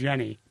Gruber, and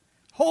Jenny.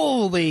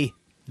 Holy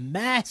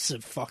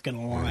massive fucking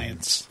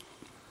alliance.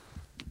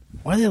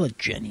 Why do they let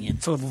Jenny in?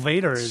 So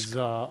Vader is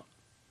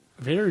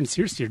Vader and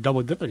Cersei are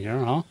double dipping here,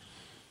 huh?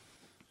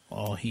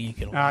 Oh, he ain't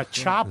gonna.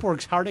 Chop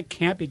works hard at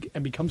camp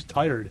and becomes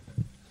tired.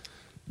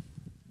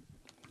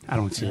 I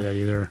don't see that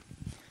either.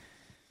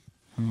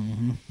 We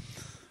gotta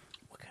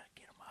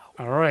get him out.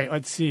 All right,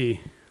 let's see.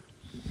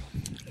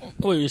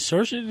 Wait, is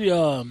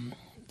Cersei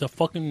the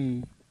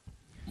fucking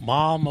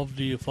mom of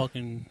the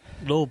fucking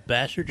little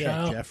bastard Yeah,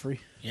 child?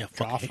 Jeffrey. Yeah,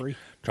 fuck Joffrey.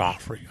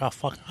 Joffrey. Oh,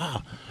 fuck.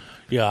 Ah.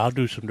 Yeah, I'll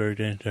do some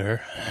dirty things to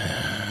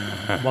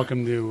her.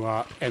 Welcome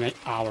to an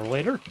hour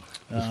later.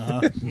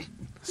 Uh-huh.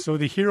 So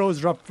the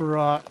heroes are up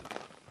for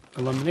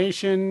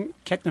elimination.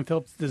 Captain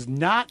Phillips does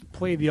not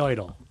play the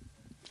idol,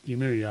 the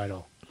immunity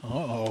idol.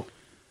 Uh-oh.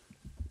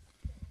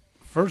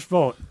 First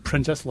vote,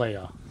 Princess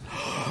Leia.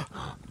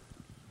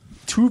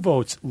 2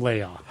 votes,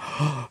 Leia.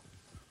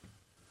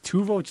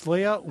 2 votes,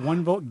 Leia.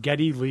 1 vote,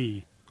 Getty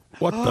Lee.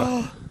 What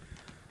the?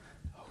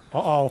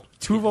 Uh-oh.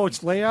 2 votes,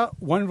 Leia.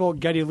 1 vote,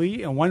 Getty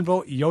Lee. And 1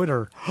 vote,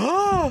 Yoder.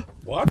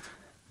 What?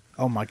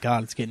 Oh my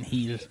god, it's getting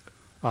heated.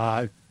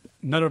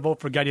 Another vote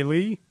for Getty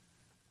Lee.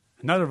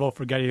 Another vote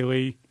for Getty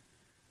Lee.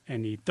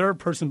 And the third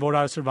person vote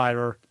out of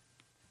Survivor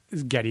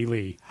is Getty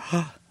Lee.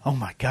 Oh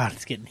my god,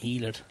 it's getting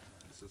heated.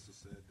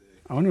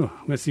 I wonder.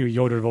 Let's see who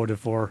Yoder voted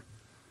for.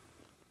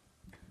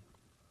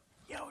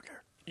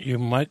 Yoder. Your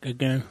mic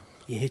again?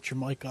 You hit your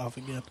mic off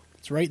again.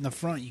 It's right in the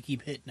front. You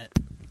keep hitting it.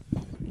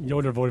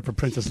 Yoder voted for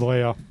Princess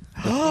Leia.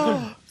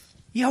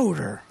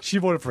 Yoder. She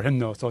voted for him,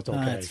 though, so it's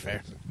okay. That's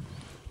fair.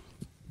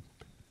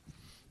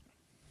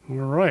 All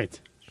right.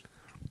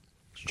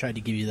 She tried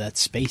to give you that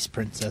Space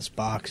Princess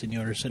box, and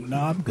Yoder said, no,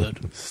 I'm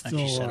good. And Still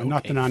she said, okay,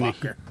 nothing on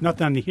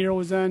nothing on the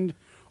hero's end.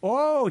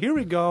 Oh, here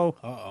we go.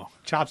 Uh-oh.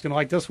 Chop's going to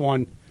like this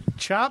one.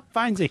 Chop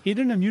finds a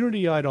hidden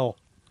immunity idol.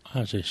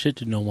 I say shit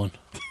to no one.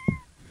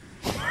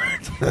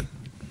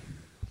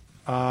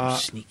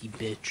 Sneaky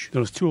bitch.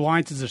 Those two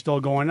alliances are still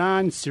going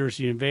on,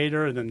 Cersei and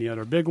Vader, and then the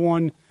other big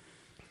one.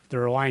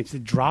 Their alliance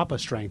did drop a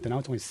strength, and now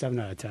it's only 7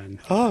 out of 10.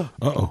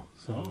 Uh-oh.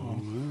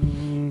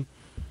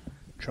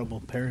 Trouble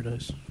in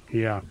paradise.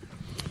 Yeah.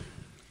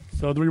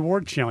 So the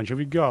reward challenge, here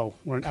we go.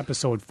 We're in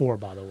episode 4,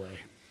 by the way.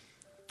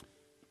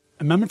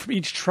 A member from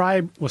each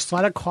tribe will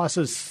slide across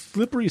a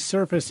slippery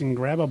surface and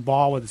grab a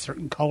ball with a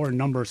certain color and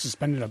number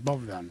suspended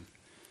above them.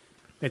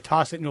 They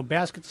toss it into a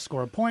basket to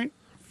score a point.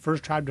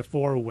 First tribe to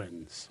 4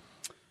 wins.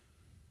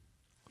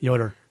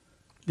 Yoder,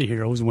 the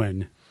heroes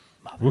win.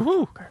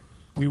 Woohoo!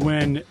 We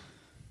win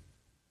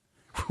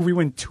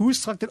 2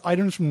 selected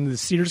items from the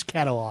Sears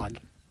catalog.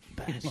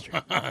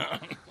 Bastard. I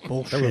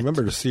Bullshit.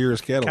 remember the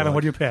Sears catalog. Kevin,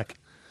 what do you pick?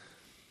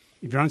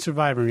 If you're on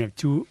Survivor and you have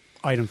 2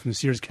 items from the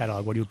Sears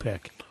catalog, what do you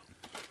pick?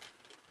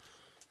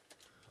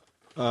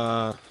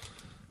 A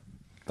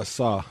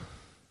saw.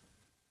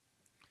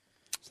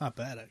 It's not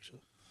bad, actually.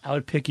 I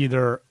would pick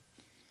either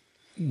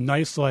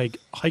nice, like,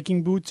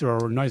 hiking boots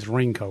or a nice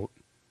raincoat.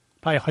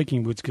 Probably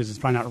hiking boots because it's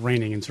probably not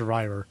raining in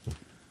Survivor.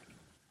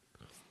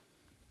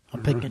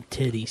 I'm picking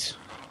titties.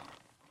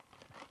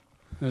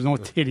 There's no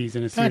titties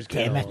in a Sears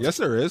damn catalog. it. Yes,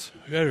 there is.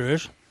 Yeah, there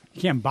is.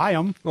 You can't buy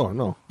them, Oh,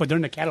 no. but they're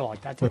in the catalog.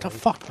 That's What the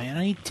fuck, man?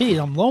 I need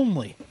titties. I'm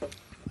lonely.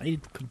 I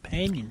need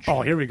companionship.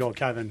 Oh, here we go,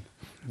 Kevin.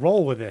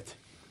 Roll with it.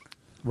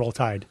 Roll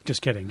Tide.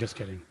 Just kidding. Just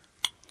kidding.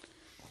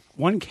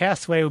 One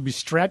castaway will be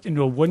strapped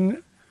into a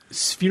wooden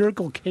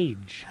spherical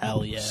cage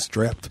Hell yeah.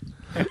 Strapped.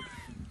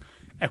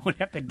 and would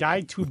have to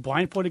guide 2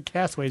 blindfolded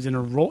castaways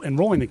in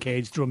rolling the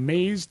cage through a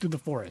maze through the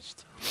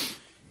forest.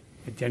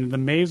 At the end of the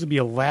maze will be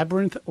a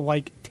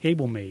labyrinth-like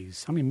table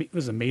maze. How many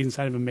was a maze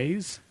inside of a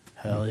maze?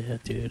 Hell yeah,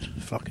 dude.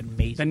 Fucking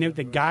amazing. Then they have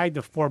to guide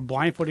the 4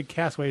 blindfolded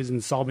castaways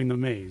in solving the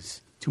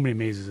maze. Too many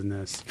mazes in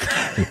this.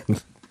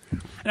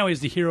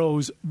 Anyways, the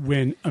heroes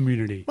win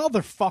immunity.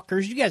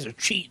 Motherfuckers, you guys are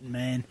cheating,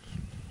 man.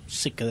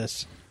 Sick of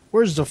this.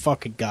 Where's the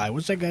fucking guy?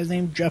 What's that guy's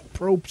name? Jeff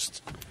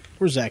Probst?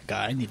 Where's that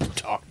guy? I need to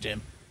talk to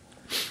him.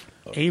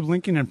 Abe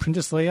Lincoln and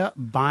Princess Leia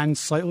bond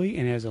slightly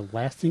and has a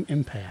lasting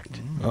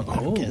impact.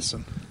 I'm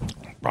guessing.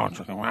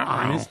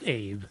 Honest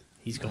Abe.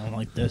 He's going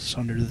like this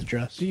under the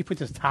dress. So he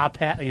puts his top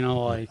hat, you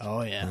know, like...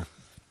 Oh, yeah.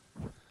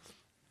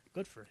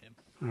 Good for him.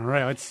 All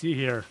right, let's see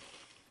here.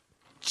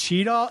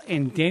 Cheetah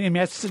and Danny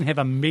Masterson have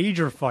a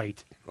major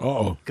fight.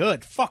 Uh-oh.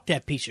 Good. Fuck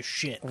that piece of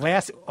shit.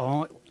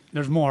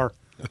 There's more.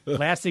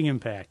 Lasting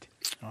impact.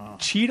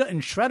 Cheetah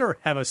and Shredder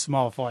have a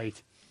small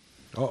fight.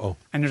 Uh-oh.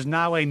 And there's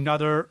now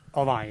another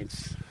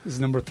alliance. This is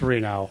number 3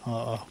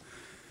 now.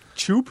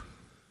 Choop,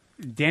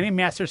 Danny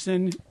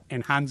Masterson,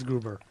 and Hans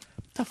Gruber.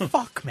 What the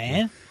fuck,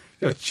 man?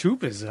 Yo,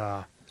 Choop is...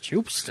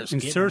 Choop's just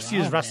and getting Cersei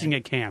is around, resting man.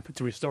 at camp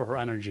to restore her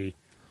energy.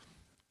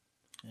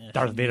 Yeah,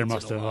 Darth she Vader needs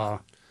must it a have...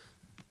 lot.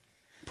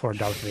 Poor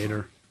Darth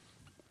Vader.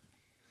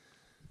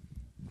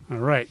 All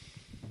right.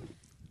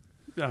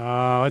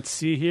 Let's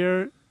see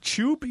here.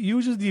 Choop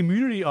uses the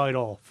immunity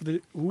idol for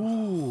the...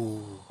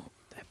 Ooh.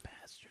 That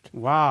bastard.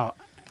 Wow.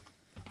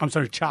 I'm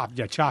sorry, Chop.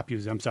 Yeah, Chop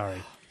uses it. I'm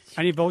sorry.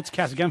 Any votes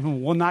cast against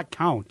him will not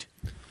count.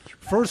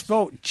 First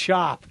vote,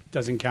 Chop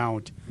doesn't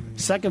count.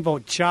 Second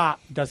vote, Chop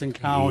doesn't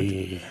count.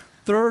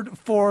 Third,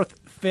 fourth,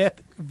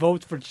 fifth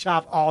votes for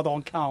Chop all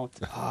don't count.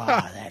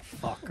 Ah, that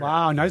fucker.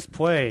 Wow, nice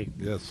play.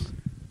 Yes.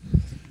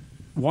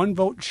 1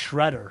 vote,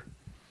 Shredder.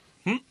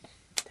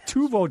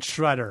 2 votes,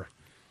 Shredder.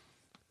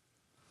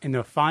 And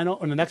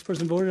the next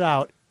person voted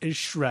out is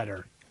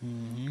Shredder.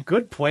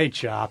 Good play,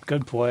 Chop.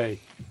 Good play.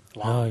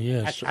 Oh,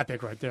 yeah. That's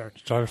epic right there.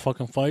 Start a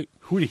fucking fight.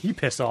 Who did he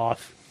piss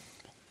off?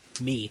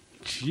 Me.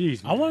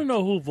 Jeez, I want to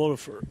know who voted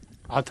for it.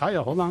 I'll tell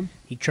you. Hold on.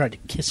 He tried to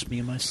kiss me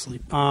in my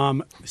sleep.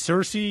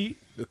 Cersei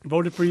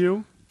voted for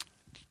you.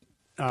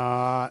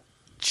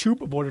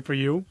 Choop voted for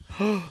you.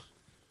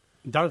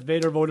 Darth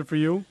Vader voted for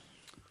you.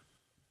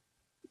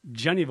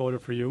 Jenny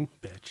voted for you,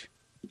 bitch.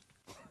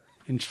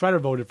 And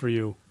Shredder voted for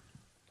you.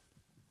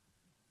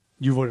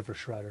 You voted for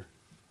Shredder.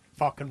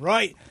 Fucking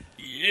right.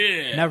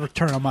 Yeah. Never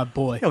turn on my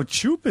boy. Yo,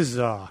 Choop is He's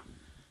sort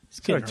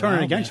getting of turning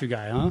around, against man. you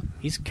guy, huh?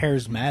 He's a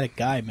charismatic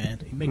guy,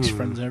 man. He makes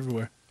friends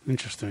everywhere.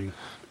 Interesting.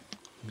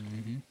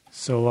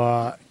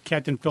 So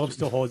Captain Phillips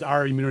still holds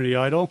our immunity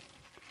idol.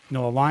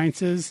 No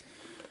alliances.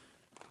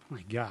 Oh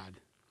my God.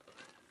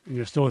 And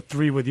there's still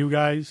 3 with you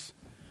guys.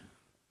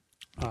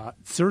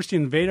 Cersei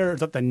and Vader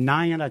is up to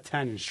 9 out of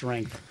 10 in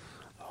strength.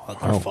 Oh,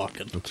 they're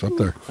fucking. It's up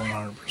there.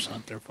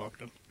 100% they're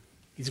fucking.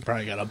 He's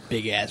probably got a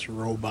big-ass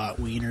robot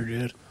wiener,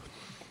 dude.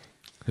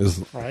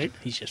 Right?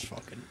 He's just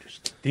fucking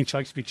just... Think she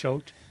likes to be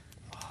choked?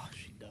 Oh,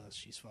 she does.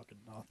 She's fucking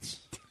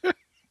nuts.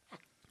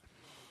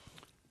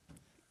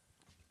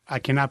 I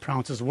cannot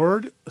pronounce this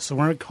word, so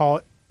we're going to call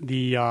it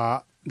the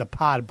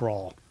pod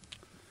brawl.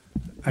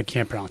 I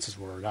can't pronounce this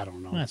word. I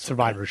don't know. That's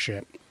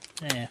Survivorship.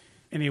 Yeah.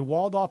 In a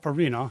walled-off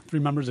arena, 3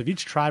 members of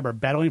each tribe are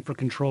battling for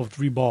control of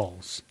 3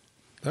 balls.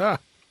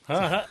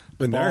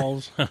 Been there.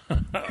 Balls.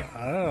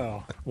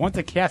 Once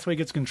a castaway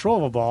gets control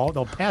of a ball,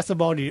 they'll pass the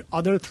ball to the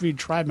other 3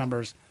 tribe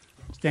members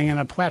standing on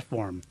a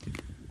platform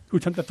who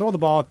attempt to throw the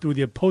ball through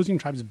the opposing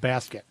tribe's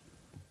basket.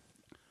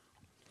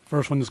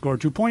 First one to score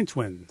 2 points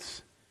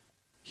wins.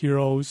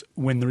 heroes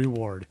win the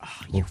reward.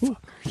 Oh, you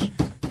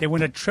fuckers. They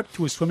win a trip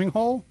to a swimming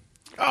hole,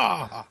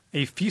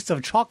 a feast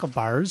of chocolate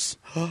bars,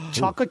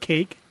 chocolate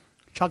cake,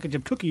 chocolate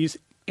chip cookies,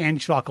 and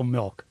chocolate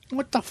milk.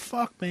 What the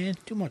fuck, man?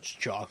 Too much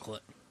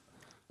chocolate.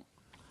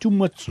 Too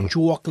much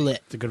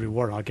chocolate. It's a good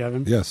reward, huh,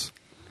 Kevin? Yes.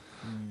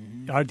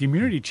 All right, the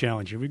immunity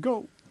challenge. Here we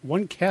go.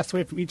 One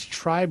castaway from each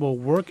tribe will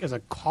work as a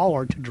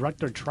caller to direct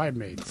their tribe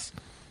mates.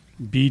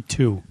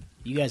 B2.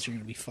 You guys are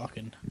going to be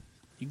fucking...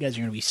 You guys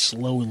are going to be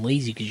slow and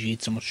lazy because you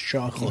eat so much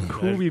chocolate.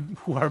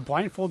 Who are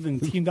blindfolded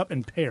and teamed up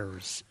in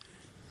pairs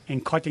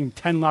and collecting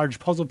 10 large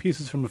puzzle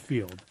pieces from a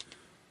field.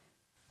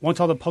 Once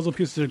all the puzzle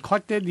pieces are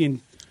collected, the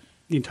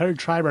entire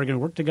tribe are going to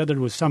work together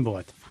to assemble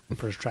it. The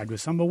first tribe to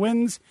assemble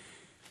wins,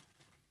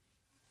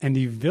 and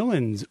the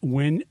villains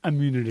win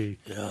immunity.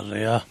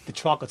 Yeah. The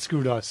chocolate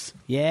screwed us.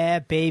 Yeah,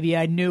 baby,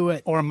 I knew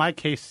it. Or in my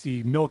case,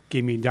 the milk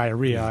gave me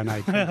diarrhea, and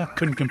I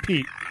couldn't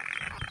compete.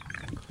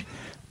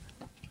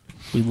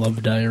 We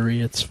love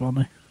diarrhea. It's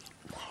funny.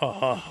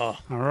 All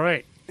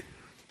right.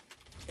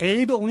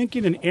 Abe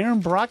Lincoln and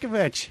Erin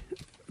Brokovich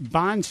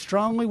bond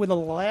strongly with a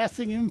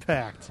lasting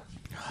impact.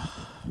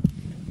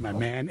 My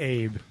man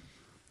Abe.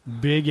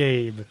 Big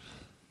Abe.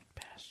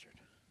 Bastard.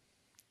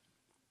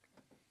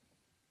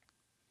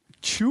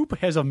 Choop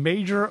has a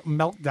major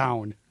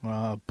meltdown.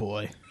 Oh,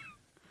 boy.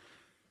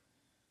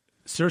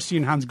 Cersei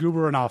and Hans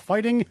Gruber are now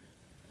fighting.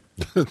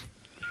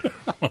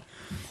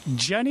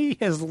 Jenny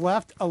has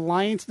left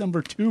Alliance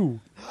number 2,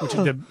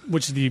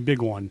 which is the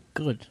big one.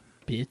 Good,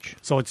 bitch.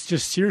 So it's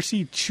just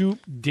Cersei, Choop,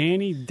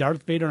 Danny,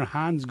 Darth Vader, and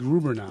Hans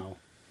Gruber now.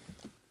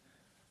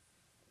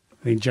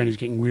 I think Jenny's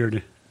getting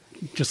weird.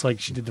 Just like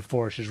she did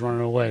before. She's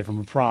running away from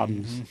her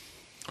problems.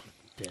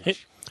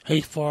 Bitch. Hey,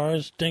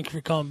 Forrest, thank you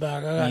for coming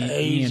back. I got Me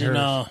AIDS and and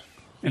her.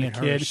 And a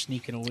her kid.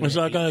 sneaking away.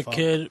 so I got a Fuck.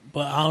 kid,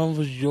 but I don't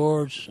know if it's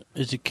yours.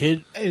 Is the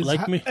kid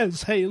like me?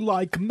 Is he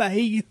like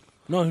me?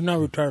 No, he's not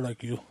retired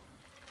like you.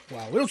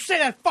 Wow, we don't say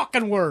that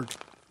fucking word.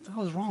 What the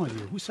hell is wrong with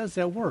you? Who says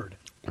that word?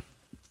 Come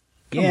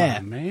Yeah,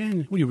 on,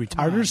 man. What are you,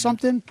 retarded or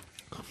something?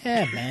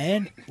 yeah,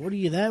 man. What are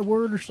you, that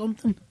word or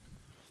something?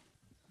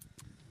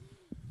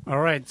 All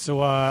right,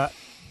 so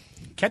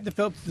Captain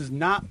Phillips does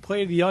not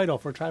play the idol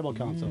for Tribal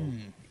Council.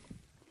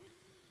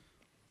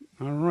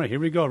 All right, here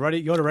we go. Ready,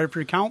 Yoder, ready for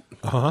your count?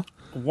 Uh-huh.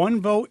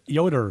 1 vote,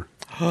 Yoder.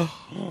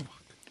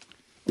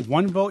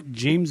 1 vote,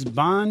 James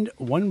Bond.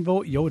 1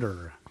 vote,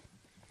 Yoder.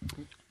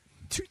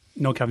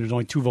 No, Kevin, there's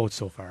only 2 votes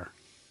so far.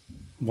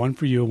 1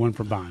 for you, 1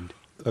 for Bond.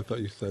 I thought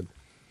you said.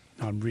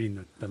 I'm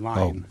reading the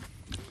line.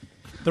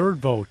 3rd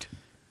vote.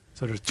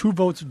 So there's 2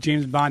 votes for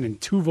James Bond and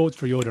 2 votes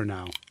for Yoder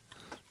now.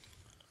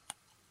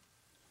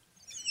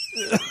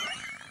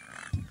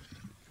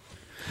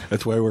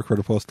 That's why I work for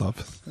the post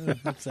office.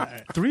 That's all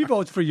right. 3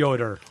 votes for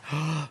Yoder.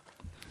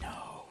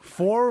 No.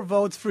 4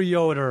 votes for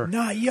Yoder.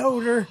 Not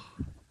Yoder.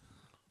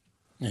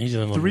 He's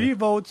in 3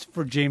 votes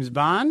for James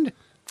Bond.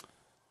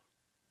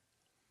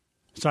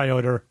 Sorry,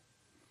 Yoder.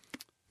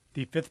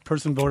 The 5th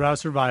person voted out of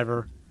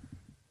Survivor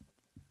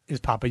is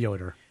Papa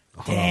Yoder.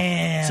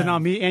 Damn. So now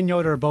me and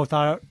Yoder are both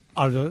out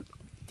of the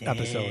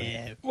episode.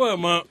 Damn.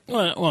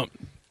 Well,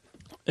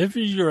 if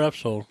it's your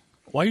episode,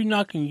 why are you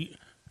knocking?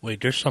 Wait,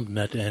 there's something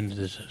at the end of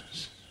this.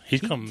 He's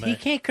coming back. He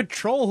can't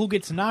control who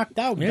gets knocked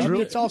out. Yeah, Drew,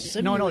 Drew- it's all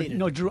simulated.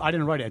 No, Drew, I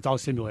didn't write it. It's all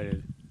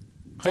simulated.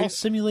 It's all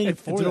simulated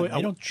It's for them. really-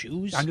 They don't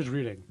choose. I'm just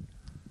reading.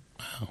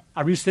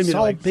 I It's re-simulated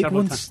all like big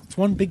several ones. times. It's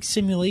one big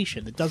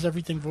simulation that does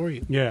everything for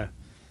you. Yeah.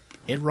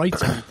 It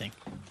writes everything.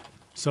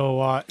 So, you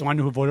want to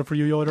know who voted for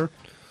you, Yoder?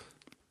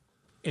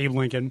 Abe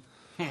Lincoln.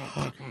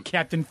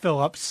 Captain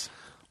Phillips.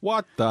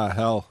 What the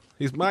hell?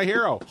 He's my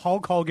hero.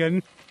 Hulk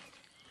Hogan.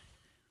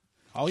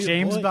 All your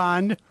James boys.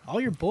 Bond.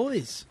 All your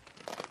boys.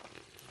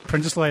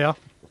 Princess Leia.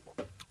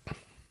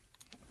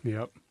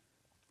 Yep.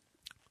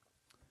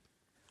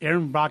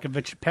 Erin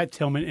Brokovich, Pat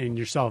Tillman, and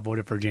yourself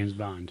voted for James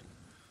Bond.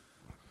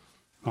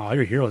 Oh,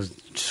 your heroes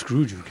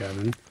screwed you,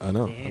 Kevin. I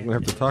know. I'm gonna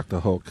have to talk to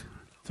Hulk.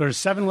 So there's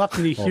 7 left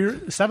in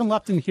the 7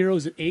 left in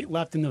heroes and 8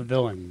 left in the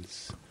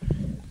villains.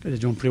 You guys are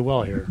doing pretty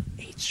well here.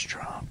 8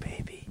 strong,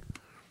 baby.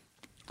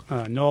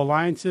 No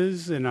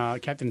alliances, and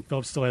Captain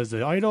Phillips still has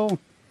the idol.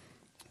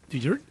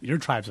 Dude, your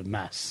tribe's a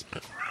mess.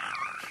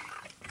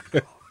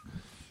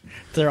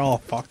 They're all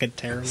fucking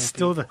terrible.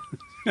 Still the,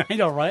 I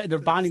know, right? They're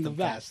bonding the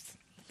best.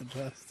 The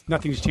best.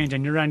 Nothing's changed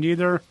on your end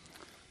either.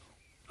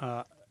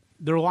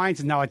 Their alliance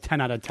is now a 10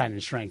 out of 10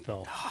 in strength,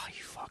 though. Oh,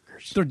 you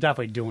fuckers. They're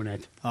definitely doing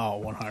it.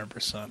 Oh,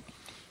 100%.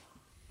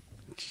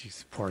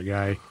 Jeez, poor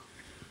guy.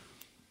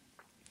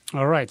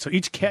 All right, so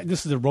each cat.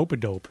 This is a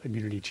rope-a-dope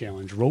immunity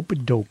challenge.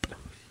 Rope-a-dope.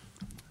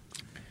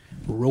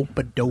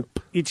 Rope-a-dope.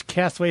 Each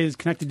castaway is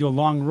connected to a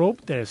long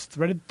rope that is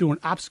threaded through an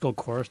obstacle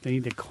course. They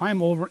need to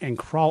climb over and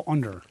crawl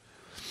under.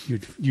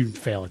 You'd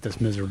fail at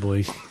this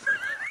miserably.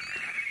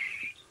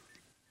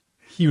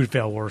 He would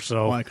fail worse,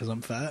 so Why? Because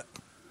I'm fat?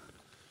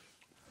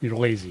 you're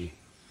lazy.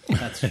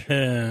 That's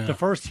The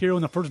first hero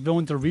and the first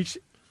villain to reach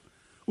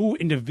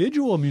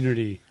individual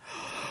immunity.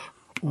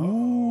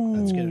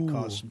 That's going to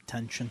cause some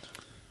tension.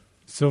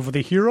 So for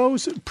the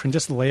heroes,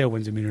 Princess Leia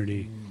wins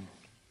immunity.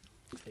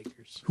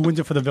 Figures. Who wins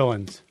it for the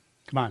villains?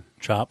 Come on.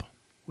 Chop.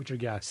 What's your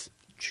guess?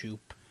 Choop.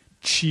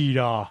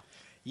 Cheetah.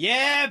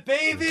 Yeah,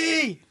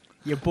 baby!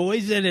 Your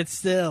boy's in it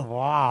still.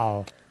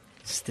 Wow.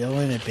 Still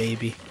in it,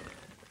 baby.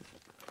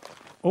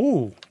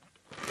 Oh.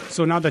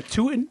 So now this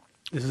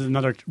is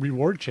another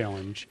reward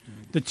challenge.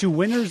 The 2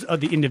 winners of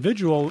the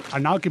individual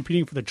are now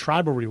competing for the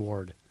tribal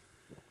reward.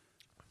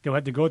 They'll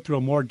have to go through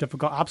a more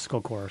difficult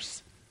obstacle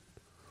course.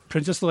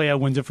 Princess Leia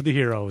wins it for the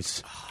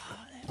heroes.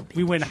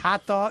 We win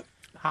hot dogs,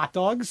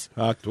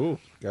 Got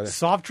it.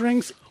 soft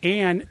drinks,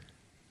 and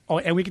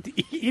we get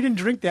to eat and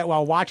drink that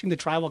while watching the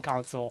tribal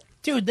council.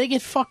 Dude, they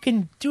get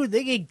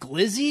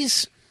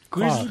glizzies?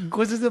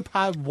 Quizzes the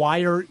pod, why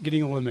are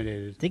getting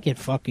eliminated? They get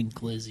fucking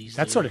glizzies.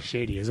 That's dude. sort of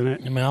shady, isn't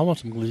it? I mean, I want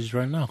some glizzies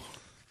right now.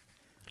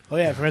 Oh,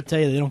 yeah, I forgot to tell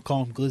you, they don't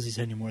call them glizzies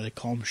anymore. They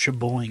call them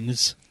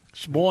shaboings.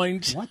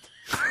 Spoings. What?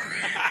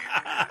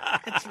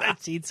 That's what I've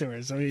seen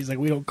somewhere. So he's like,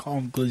 we don't call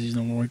them glizzies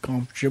no more. We call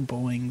them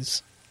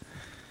shaboings.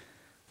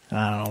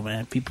 I don't know,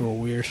 man. People are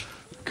weird.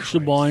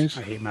 Spoings.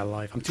 I hate my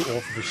life. I'm too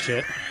old for this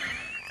shit.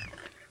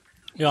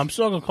 Yeah, I'm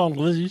still gonna call them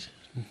glizzies.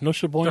 No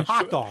They're shaboings.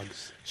 hot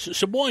dogs.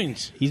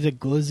 Shaboings. He's a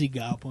glizzy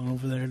goblin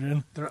over there,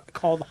 dude. They're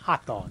called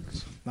hot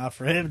dogs. Not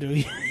for him,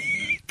 dude.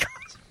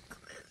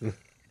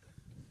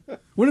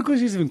 Where do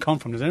glizzies even come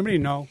from? Does anybody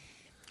know?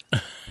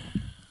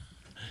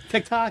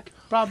 TikTok,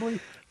 probably.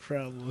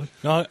 Probably.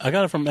 No, I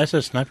got it from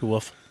SS Sniper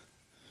Wolf.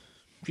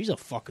 She's a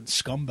fucking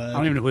scumbag. I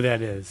don't even know who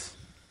that is.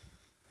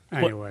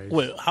 Anyways.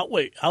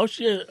 How's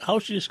she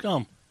a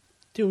scum?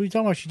 Dude, what are you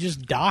talking about? She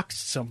just doxed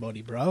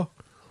somebody, bro.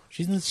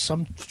 She's in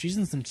some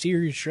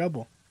serious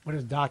trouble. What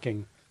is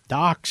docking?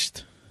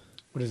 Doxed.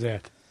 What is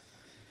that?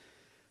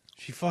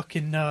 She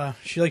fucking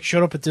she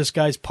showed up at this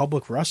guy's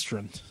public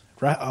restaurant,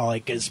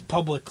 like his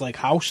public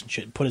house and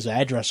shit. Put his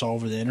address all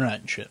over the internet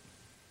and shit,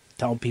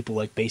 telling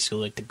people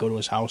basically to go to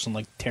his house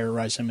and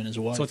terrorize him and his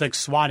wife. So it's like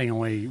swatting,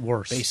 only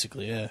worse.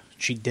 Basically, yeah.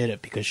 She did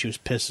it because she was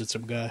pissed at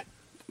some guy.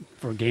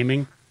 For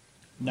gaming?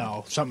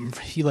 No,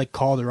 something. He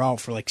called her out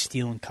for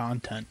stealing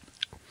content.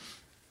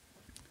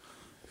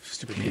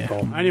 Stupid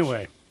people.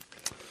 Anyway.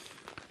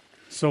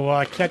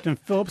 So Captain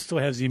Phillips still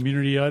has the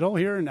immunity idol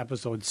here in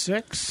episode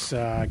 6.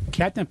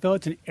 Captain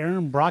Phillips and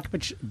Erin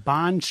Brokovich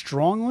bond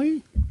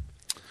strongly.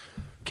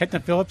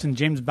 Captain Phillips and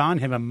James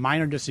Bond have a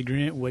minor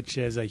disagreement, which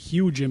has a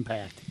huge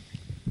impact.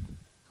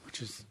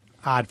 Which is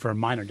odd for a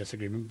minor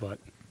disagreement, but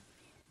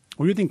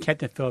what do you think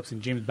Captain Phillips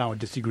and James Bond would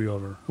disagree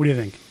over? What do you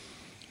think?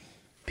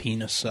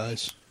 Penis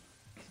size.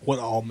 What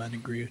all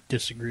men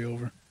disagree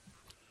over.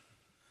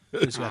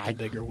 Who's got the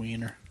bigger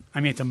wiener?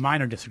 I mean, it's a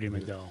minor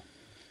disagreement, though.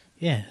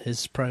 Yeah, his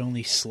is probably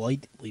only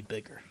slightly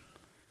bigger.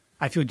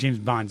 I feel James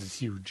Bond's is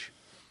huge.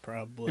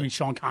 Probably. I mean,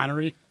 Sean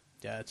Connery.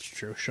 Yeah, that's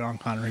true. Sean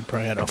Connery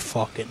probably had a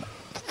fucking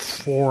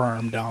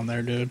forearm down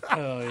there, dude.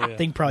 Oh yeah.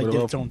 Thing probably What did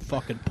about- its own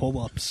fucking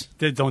pull-ups.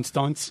 Did his own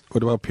stunts.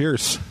 What about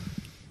Pierce?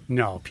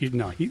 No,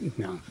 no, he's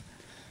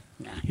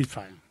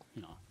probably,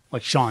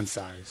 like Sean's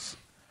size.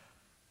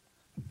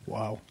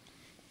 Wow.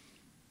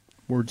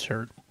 Words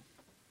hurt.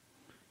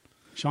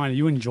 Sean, are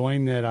you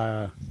enjoying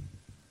that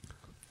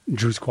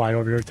Drew's quiet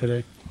over here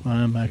today?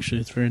 Actually,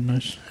 it's very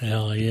nice.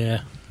 Hell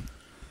yeah.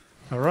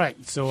 All right,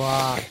 so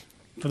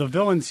for the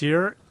villains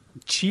here,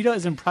 Cheetah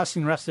is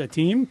impressing the rest of the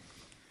team.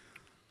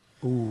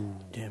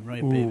 Damn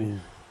right, baby.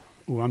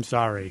 Ooh, I'm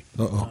sorry.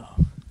 Uh-oh.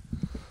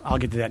 I'll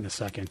get to that in a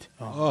second.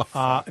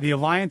 Oh. The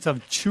alliance of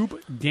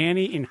Choop,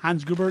 Danny, and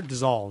Hans Gruber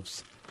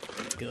dissolves.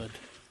 Good.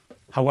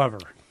 However,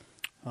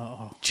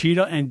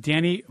 Cheetah and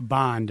Danny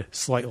bond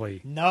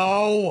slightly.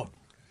 No!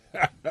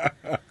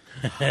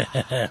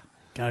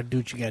 Gotta do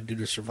what you gotta do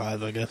to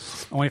survive, I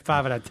guess. Only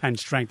 5 out of 10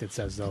 strength, it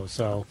says, though.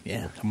 So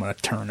Yeah, I'm gonna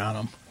turn on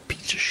him.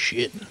 Piece of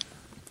shit.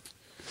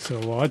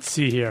 let's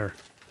see here.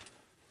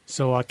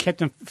 So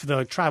Captain for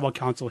the tribal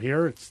council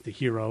here, it's the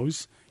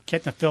heroes.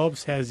 Captain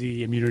Phillips has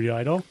the immunity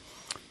idol.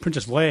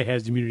 Princess Leia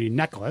has the immunity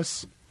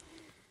necklace.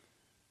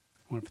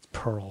 I wonder if it's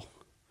pearl.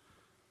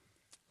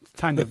 It's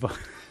time to vote.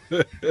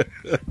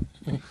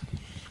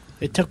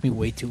 It took me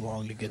way too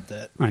long to get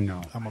that. I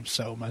know. I'm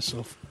upset with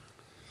myself.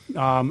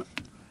 Captain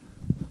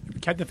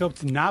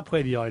Phillips did not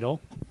play the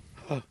idol.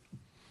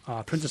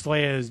 Princess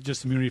Leia is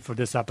just immunity for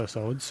this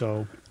episode.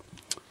 So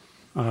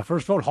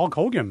first vote, Hulk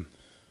Hogan.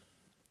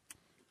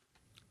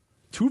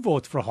 2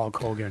 votes for Hulk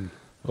Hogan.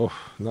 Oh,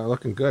 not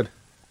looking good.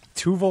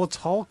 2 votes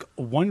Hulk,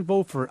 1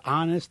 vote for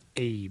Honest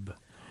Abe.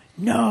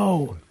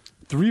 No!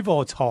 3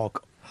 votes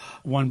Hulk,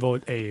 1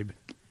 vote Abe.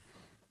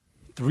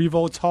 3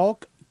 votes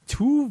Hulk,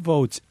 2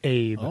 votes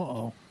Abe.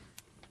 Uh-oh.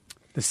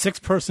 The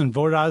 6th person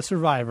voted out of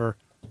Survivor,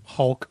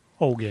 Hulk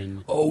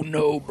Hogan. Oh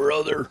no,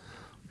 brother.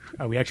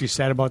 Are we actually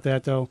sad about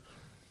that, though?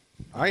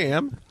 I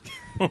am.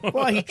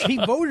 Well, he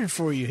voted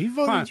for you. He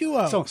voted you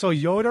out. So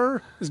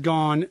Yoder is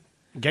gone,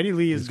 Geddy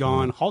Lee is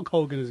gone, Hulk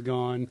Hogan is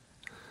gone.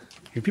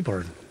 Here, people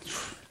are...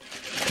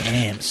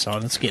 Damn,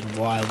 son, it's getting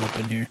wild up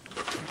in here.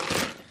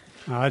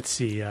 let's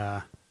see.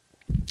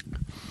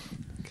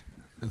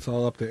 It's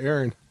all up to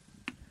Erin.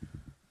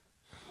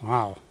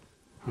 Wow.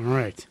 All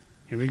right.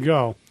 Here we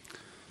go.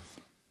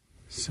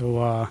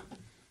 So,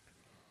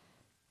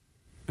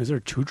 Is there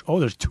two? Oh,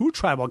 there's two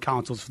tribal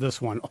councils for this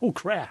one. Oh,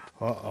 crap.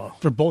 Uh-oh.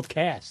 For both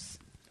casts.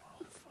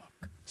 Oh,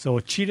 fuck. So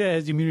Cheetah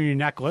has the immunity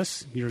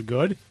necklace. You're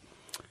good.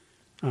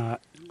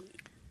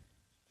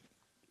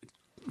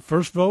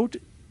 First vote,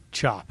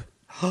 Chop.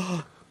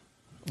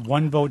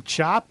 1 vote,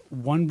 Chop.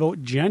 1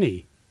 vote,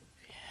 Jenny.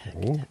 Yeah,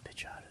 get that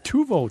bitch out of there.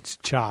 2 votes,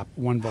 Chop.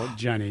 1 vote,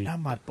 Jenny. Not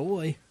my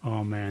boy.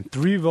 Oh, man.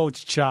 3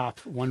 votes, Chop.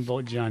 1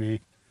 vote,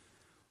 Jenny.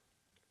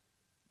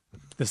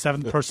 The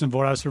 7th person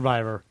vote out of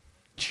Survivor,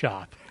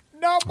 Chop.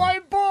 Not my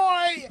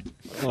boy!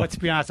 Let's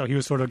be honest, though. He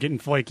was sort of getting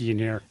flaky in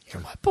here.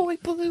 You're my boy,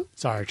 Baloo.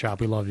 Sorry,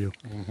 Chop. We love you.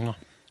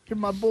 You're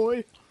my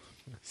boy.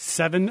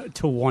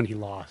 7-1 he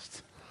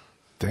lost.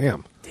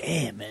 Damn.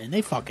 Damn, man.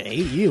 They fucking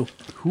hate you.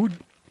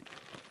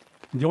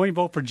 The only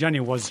vote for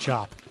Jenny was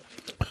Chop.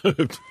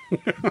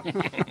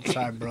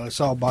 Sorry, bro. It's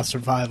all about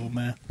survival,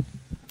 man.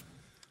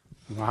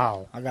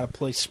 Wow. I gotta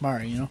play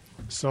smart, you know?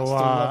 So, I still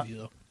love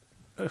you,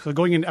 though. So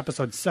going into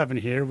episode 7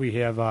 here, we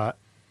have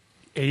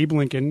Abe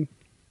Lincoln,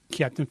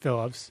 Captain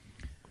Phillips,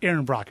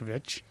 Erin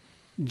Brokovich,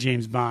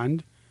 James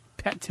Bond,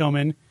 Pat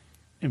Tillman,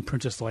 and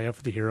Princess Leia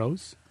for the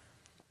heroes.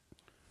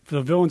 For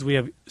the villains, we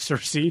have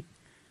Cersei,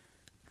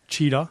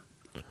 Cheetah,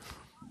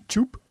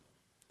 Choop,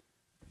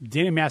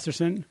 Danny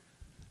Masterson,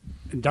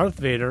 Darth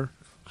Vader,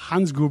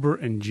 Hans Gruber,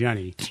 and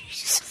Jenny.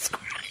 Jesus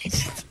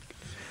Christ.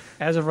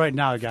 As of right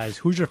now, guys,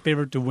 who's your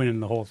favorite to win in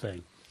the whole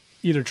thing?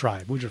 Either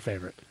tribe. Who's your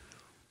favorite?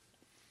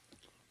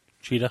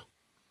 Cheetah.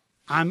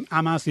 I'm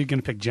honestly going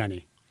to pick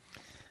Jenny.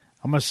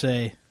 I'm gonna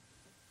say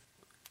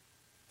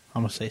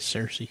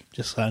Cersei.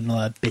 Just so I know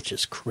that bitch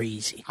is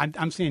crazy.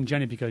 I'm saying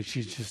Jenny because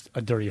she's just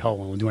a dirty hoe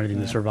and will do anything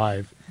to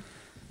survive.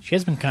 She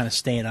has been kind of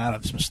staying out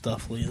of some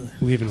stuff lately.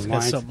 Leaving She's got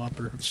lines. something up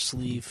her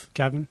sleeve.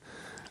 Kevin?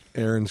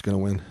 Erin's going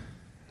to win.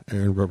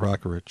 Erin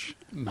Brokovich.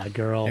 My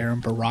girl.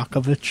 Erin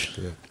Brokovich.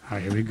 Yeah. All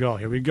right, here we go.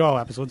 Here we go.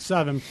 Episode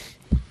 7.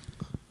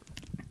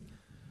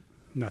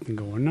 Nothing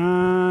going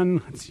on.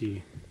 Let's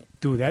see.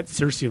 Dude, that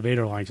Cersei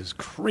Vader line is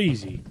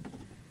crazy.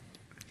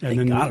 They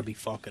gotta be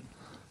fucking.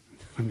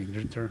 I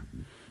mean,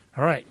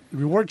 all right.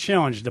 Reward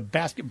challenge: the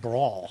basket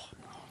brawl.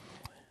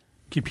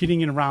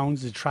 Competing in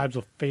rounds, the tribes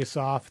will face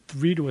off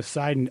 3 to a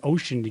side in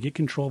ocean to get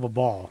control of a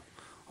ball.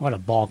 A lot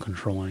of ball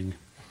controlling.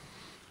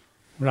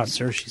 Not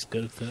Cersei's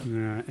good at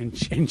that.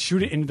 And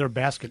shoot it into their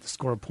basket to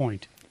score a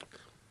point.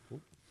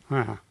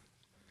 The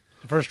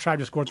first tribe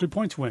to score 3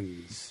 points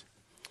wins.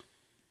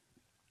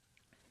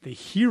 The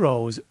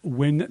heroes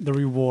win the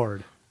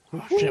reward.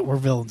 Oh, shit, we're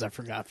villains. I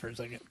forgot for a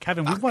second.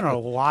 Kevin, we've won a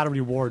lot of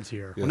rewards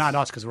here. Well, Yes. not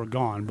us because we're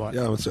gone, but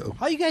Yeah,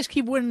 How you guys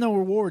keep winning the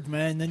rewards,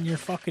 man? And then your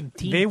fucking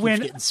team they keeps win.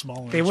 getting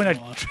smaller. They and win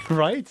smaller.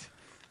 right.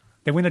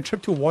 They win a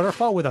trip to a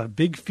waterfall with a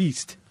big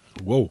feast.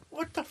 whoa.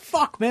 What the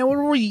fuck, man? What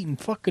are we eating?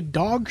 Fucking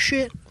dog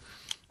shit?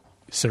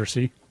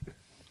 Cersei.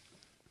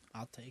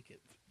 I'll take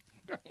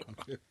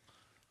it.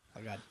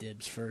 I got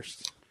dibs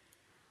first.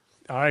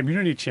 All right,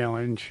 immunity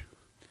challenge.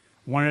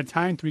 1 at a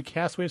time, 3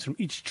 castaways from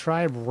each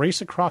tribe race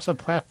across a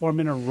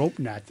platform in a rope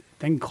net,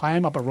 then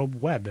climb up a rope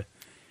web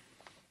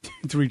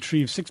to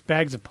retrieve 6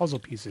 bags of puzzle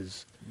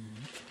pieces.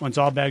 Once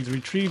all bags are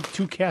retrieved,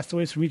 2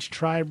 castaways from each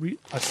tribe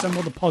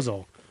assemble the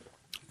puzzle.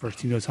 First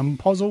team to assemble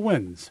the puzzle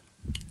wins.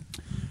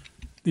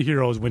 The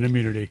heroes win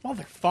immunity.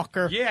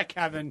 Motherfucker. Yeah,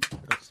 Kevin.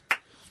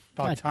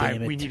 About God time.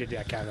 damn it. We needed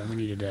that, Kevin. We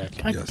needed that.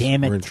 God Yes,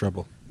 damn it. we're in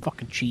trouble.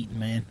 Fucking cheating,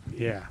 man.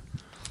 Yeah.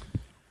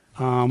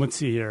 Let's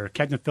see here.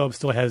 Captain Phillips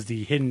still has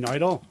the hidden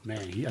idol.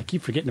 Man, I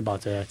keep forgetting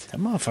about that. That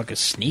motherfucker's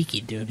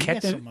sneaky, dude. He got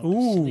Captain- something up his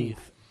ooh.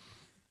 sleeve.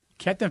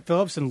 Captain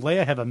Phillips and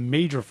Leia have a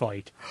major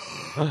fight.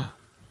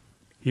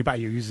 He about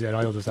to use that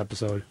idol this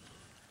episode.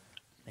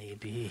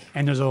 Maybe.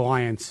 And there's an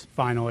alliance,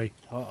 finally.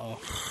 Uh-oh.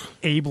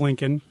 Abe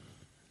Lincoln,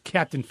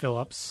 Captain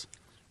Phillips,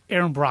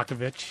 Erin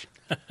Brokovich,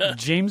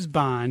 James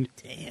Bond,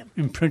 Damn.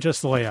 and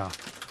Princess Leia.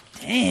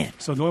 Damn.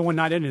 So the only one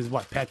not in is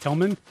what, Pat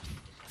Tillman?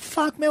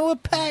 Fuck, man.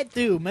 What Pat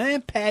do,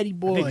 man? Patty I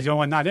boy. think he's the only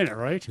one not in it,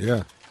 right?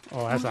 Yeah.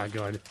 Oh, that's not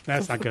good.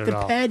 That's not good What at did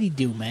all. Patty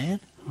do, man?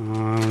 I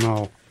don't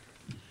know.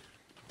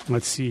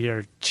 Let's see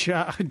here.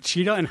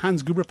 Cheetah and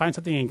Hans Gruber find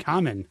something in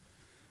common.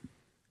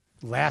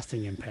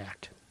 Lasting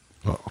impact.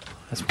 Oh.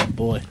 That's my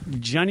boy.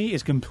 Jenny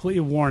is completely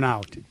worn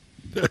out,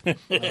 Oh,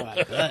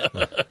 I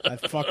bet. I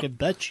fucking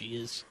bet she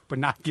is. but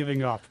not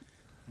giving up.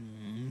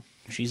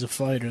 She's a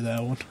fighter,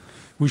 that one.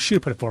 We should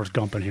have put Forrest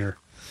Gump in here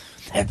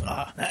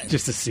That's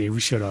just to see. We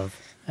should have.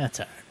 all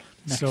right.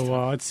 So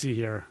let's see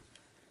here.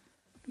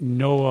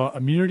 No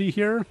immunity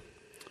here.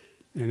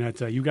 And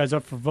that's you guys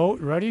up for vote.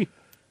 Ready?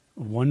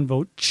 1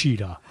 vote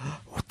Cheetah.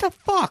 What the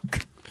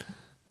fuck?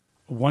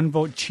 1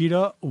 vote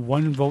Cheetah.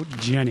 1 vote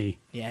Jenny.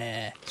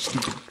 Yeah,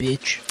 stupid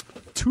bitch.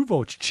 2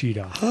 votes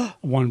Cheetah.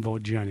 1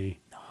 vote Jenny.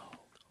 No.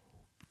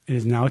 It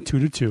is now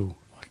 2-2.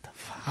 What the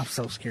fuck? I'm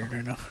so scared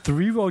right now.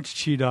 3 votes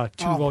Cheetah.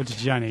 2 Oh.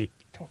 votes Jenny.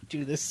 Don't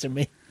do this to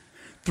me.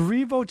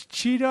 3 votes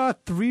Cheetah.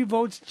 3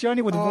 votes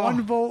Jenny with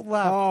 1 vote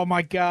left. Oh,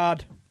 my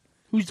God.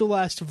 Who's the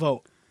last to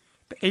vote?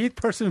 The 8th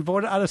person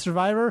voted out of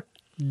Survivor,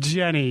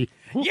 Jenny.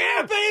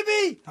 Yeah,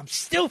 baby! I'm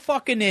still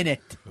fucking in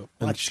it.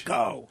 Let's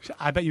go.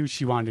 I bet you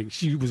she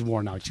was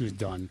worn out. She was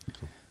done.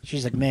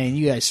 She's like, man,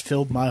 you guys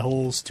filled my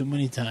holes too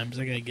many times.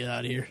 I gotta get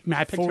out of here. Man,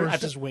 I picked her.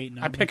 Forrest is waiting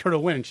on I me. pick her to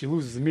win, and she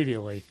loses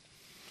immediately.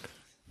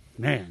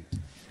 Man,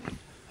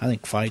 I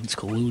think Fiden's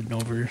colluding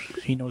over.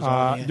 He knows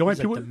all the only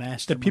people,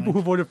 the people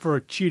who voted for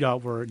Cheetah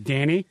were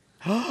Danny,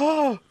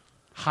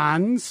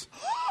 Hans,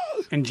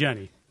 and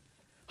Jenny.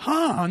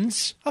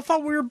 Hans? I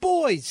thought we were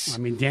boys. I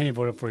mean, Danny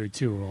voted for you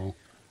too, Ro.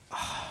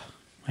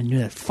 I knew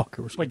that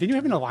fucker was. Wait, did you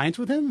have an alliance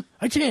with him?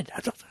 I did.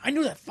 I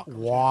knew that fucker.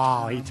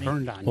 Wow, he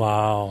turned on you.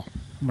 Wow.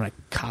 I'm gonna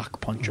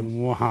cock punch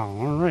him. Wow.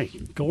 All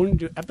right. Going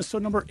to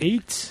episode number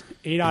 8.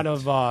 8 out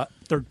of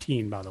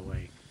 13, by the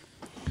way.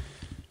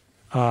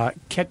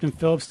 Captain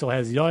Phillips still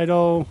has the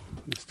idol.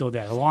 Still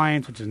that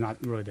alliance, which is not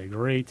really that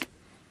great.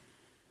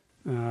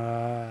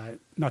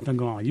 Nothing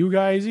going on with you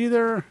guys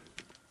either.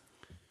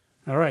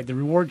 All right. The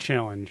reward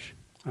challenge.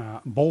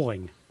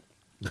 Bowling.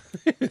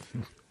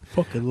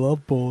 Fucking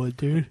love bowling,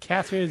 dude.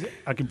 Castaways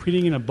are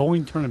competing in a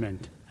bowling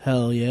tournament.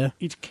 Hell yeah.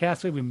 Each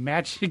castaway will be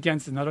matched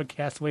against another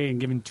castaway and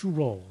given 2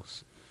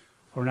 rolls.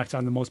 Or next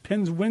on the most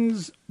pins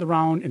wins the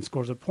round and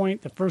scores a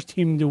point. The first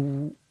team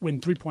to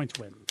win 3 points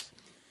wins.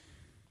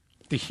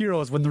 The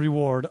heroes win the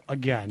reward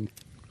again.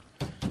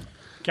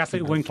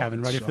 Castaway win,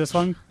 Kevin. Ready for this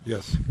one?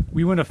 Yes.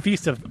 We win a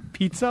feast of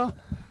pizza,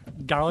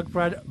 garlic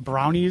bread,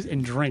 brownies,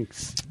 and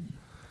drinks.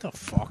 What the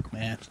fuck,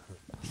 man?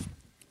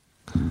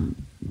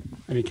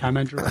 Any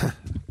comment, Drew?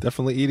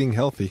 Definitely eating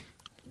healthy.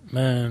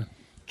 Man,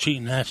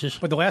 cheating asses.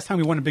 But the last time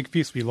we won a big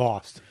feast, we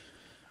lost.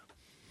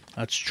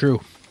 That's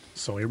true.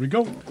 So here we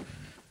go.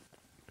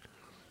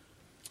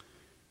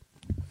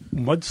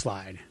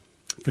 Mudslide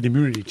for the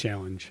immunity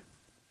challenge.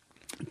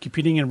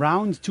 Competing in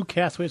rounds, 2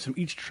 castaways from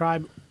each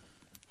tribe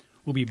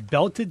will be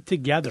belted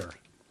together.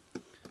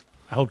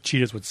 I hope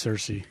Cheetah's with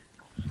Cersei.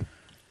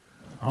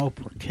 I hope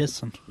we're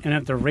kissing. And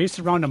have to race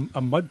around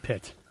a mud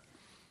pit.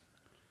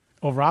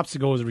 Over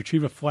obstacles,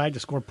 retrieve a flag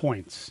to score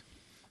points.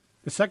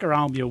 The second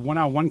round will be a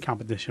 1-on-1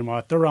 competition, while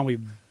the third round will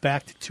be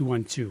back to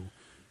 2-on-2.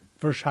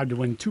 First tribe to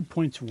win 2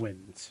 points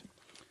wins.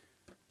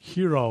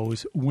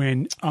 Heroes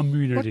win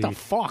immunity. What the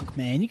fuck,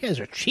 man? You guys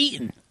are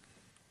cheating.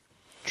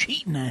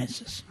 Cheating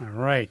asses. All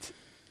right.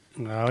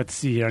 Let's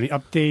see here. Any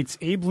updates?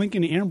 Abe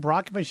Lincoln and Aaron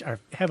Brokovich are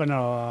having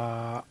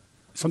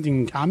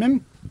something in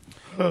common.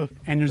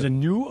 And there's a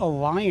new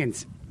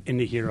alliance in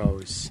the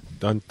heroes.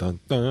 Dun, dun,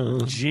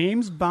 dun.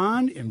 James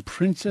Bond and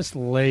Princess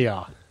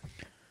Leia.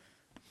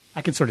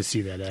 I can sort of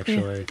see that,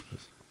 actually.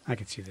 I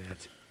can see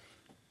that.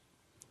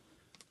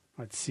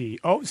 Let's see.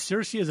 Oh,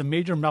 Cersei has a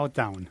major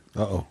meltdown.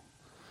 Uh-oh.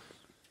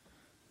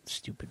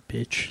 Stupid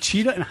bitch.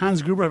 Cheetah and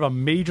Hans Gruber have a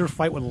major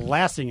fight with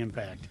lasting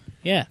impact.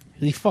 Yeah,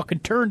 he fucking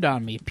turned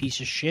on me, piece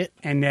of shit.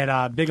 And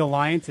that big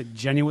alliance that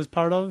Jenny was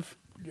part of,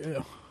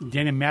 Yeah.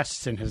 Danny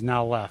Masterson has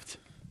now left.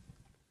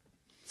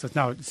 So it's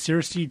now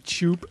Cersei,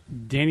 Choop,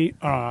 Danny,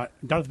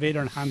 Darth Vader,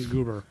 and Hans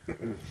Gruber. I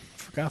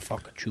forgot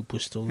fucking Troop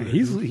was still there.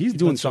 He's He's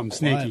doing been so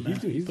something quiet, sneaky.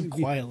 man. He's been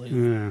quiet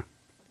lately. Yeah.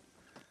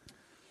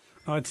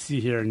 Let's see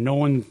here. No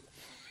one.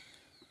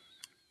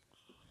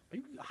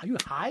 Are you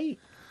high?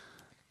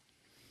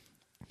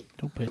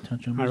 Don't pay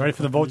attention. All right, ready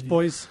for the votes,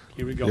 boys?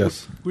 Here we go.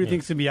 Yes. Who do you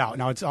think's gonna be out?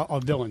 Now it's all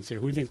villains here.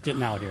 Who do you think's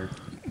getting out here?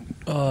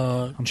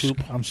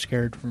 I'm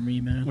scared for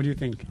me, man. What do you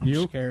think? I'm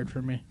You, scared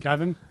for me.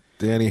 Kevin?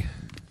 Danny.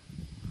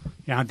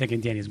 Yeah, I'm thinking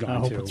Danny's I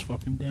gone hope too. it's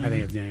fucking Danny. I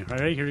think it's Danny. All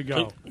right, here we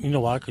go. You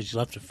know why? Because you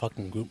left the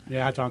fucking group.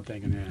 Yeah, that's what I'm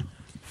thinking. Yeah.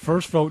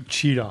 First vote,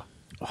 Cheetah.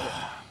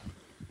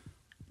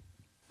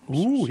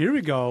 Ooh, here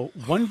we go.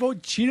 1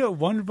 vote Cheetah,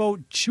 1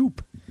 vote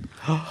Choop.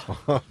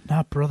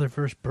 Not brother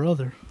versus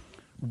brother.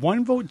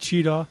 1 vote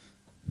Cheetah,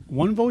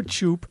 1 vote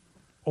Choop,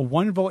 or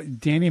 1 vote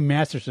Danny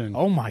Masterson.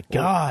 Oh my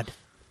god.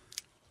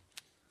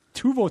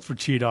 2 votes for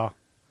Cheetah,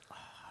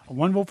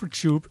 1 vote for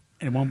Choop,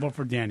 and 1 vote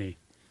for Danny.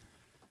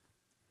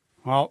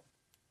 Well,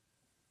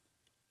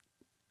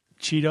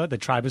 Cheetah, the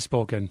tribe has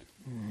spoken.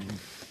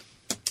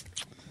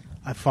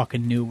 I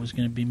fucking knew it was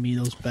gonna be me,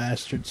 those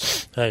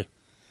bastards. Hey,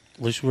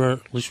 at least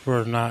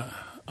we're not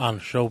on the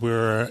show.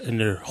 We're in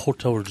their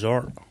hotel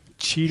resort.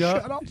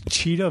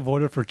 Cheetah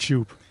voted for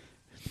Choop.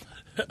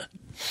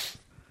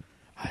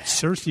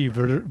 Cersei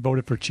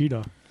voted for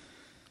Cheetah.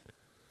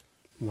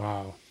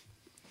 Wow.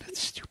 That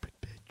stupid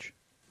bitch.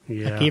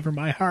 Yeah. I gave her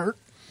my heart.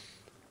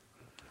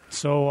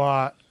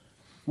 So,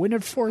 Win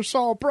it for us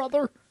all,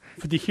 brother.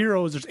 for the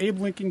heroes, there's Abe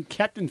Lincoln,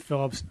 Captain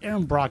Phillips,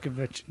 Erin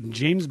Brokovich,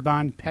 James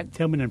Bond, Pat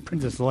Tillman, and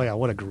Princess Leia.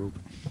 What a group.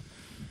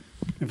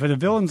 And for the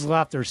villains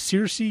left, there's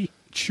Cersei,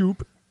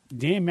 Choop,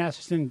 Dan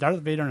Masterson,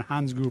 Darth Vader, and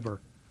Hans Gruber.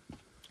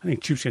 I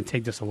think Choop's going to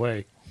take this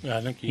away. Yeah,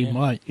 I think He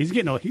might. He's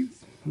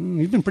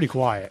been pretty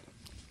quiet.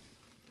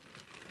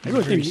 I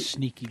really Very think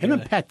sneaky him guy.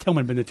 and Pat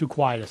Tillman have been the two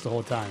quietest the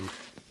whole time.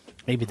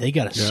 Maybe they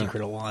got a Yeah.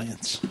 secret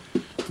alliance.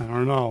 I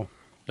don't know.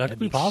 That could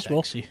be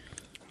possible. Sexy.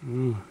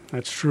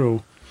 That's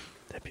true.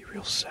 That'd be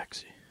real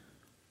sexy.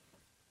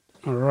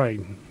 All right.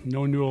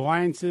 No new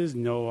alliances.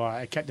 No,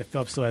 Captain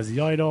Phillips still has the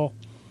idol.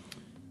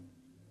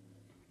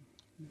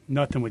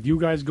 Nothing with you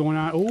guys going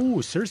on. Oh,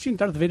 Cersei and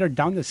Darth Vader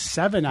down to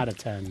 7 out of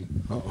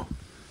 10. Uh-oh.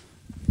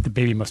 The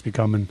baby must be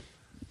coming.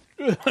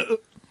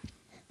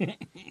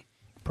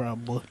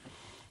 Probably.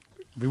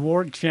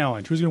 Reward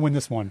challenge. Who's going to win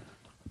this one?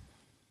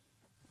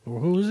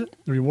 Who is it?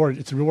 The reward.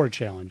 It's a reward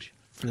challenge.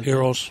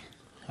 Heroes.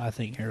 I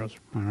think Heroes.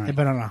 All right. They've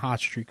been on a hot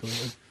streak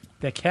lately.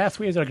 The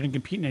castaways are going to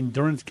compete in an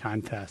endurance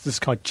contest. This is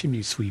called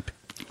chimney sweep.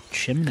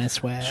 Chimney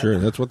swag. Sure,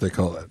 that's what they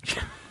call it.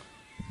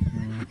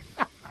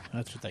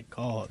 That's what they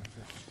call it.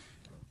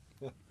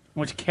 In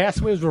which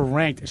castaways were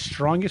ranked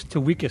strongest to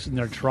weakest in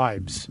their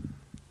tribes.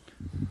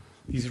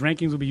 These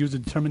rankings will be used to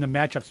determine the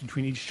matchups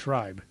between each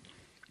tribe.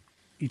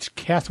 Each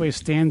castaway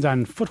stands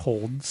on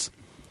footholds.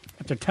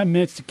 After 10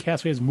 minutes, the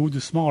castaways move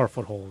to smaller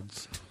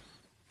footholds.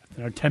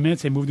 After 10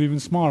 minutes, they move to even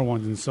smaller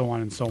ones, and so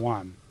on and so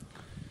on.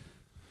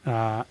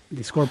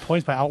 They score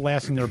points by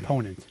outlasting their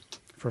opponent.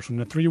 First one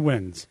to 3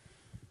 wins.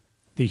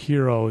 The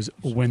heroes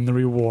win the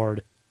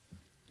reward.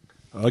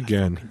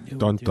 Again.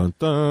 Dun, dun,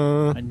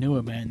 dun. I knew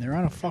it, man. They're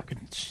on a hot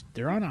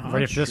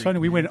Ready for this streak, one?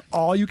 We dude. win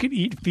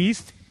all-you-can-eat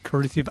feast,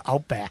 courtesy of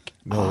Outback.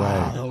 No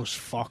way. Those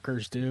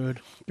fuckers, dude.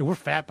 Dude, we're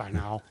fat by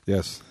now.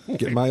 Yes.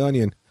 Get my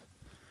onion.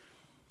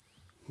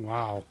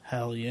 Wow.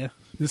 Hell yeah.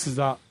 This is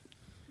all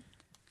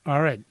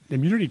right. The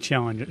immunity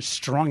challenge is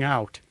strung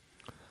out.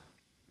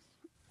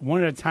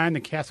 One at a time, the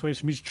castaways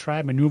from each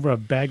tribe maneuver a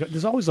bag.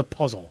 There's always a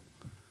puzzle.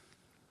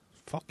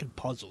 Fucking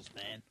puzzles,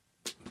 man.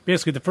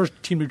 Basically, the first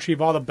team to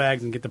retrieve all the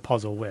bags and get the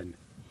puzzle win.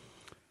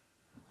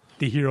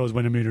 The heroes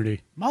win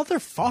immunity.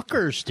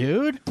 Motherfuckers,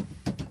 dude.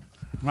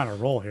 I'm on a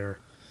roll here.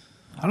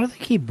 How do they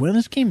keep winning?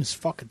 This game is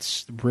fucking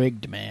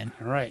rigged, man.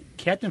 All right.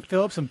 Captain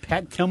Phillips and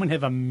Pat Tillman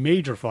have a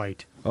major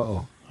fight.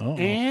 Uh-oh. Uh-oh.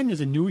 And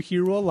there's a new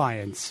hero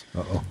alliance.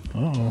 Uh-oh.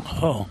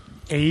 Oh.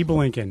 Abe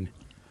Lincoln,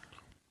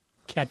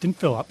 Captain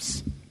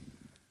Phillips,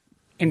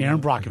 and Erin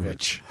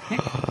Brokovich.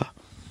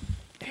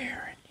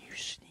 Erin, you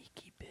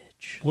sneaky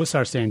bitch. We'll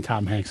start saying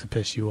Tom Hanks to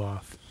piss you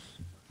off.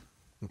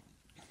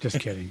 Just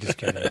kidding, just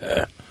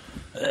kidding.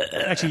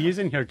 Actually, he's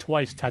in here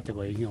twice,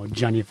 technically. You know,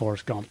 Johnny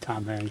Forrest Gump,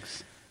 Tom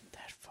Hanks.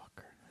 That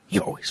fucker. He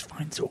always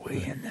finds a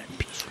way in, that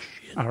piece of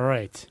shit. All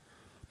right.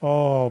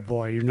 Oh,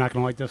 boy, you're not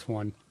going to like this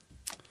one.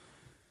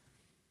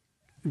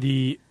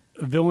 The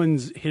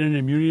villain's hidden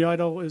immunity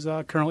idol is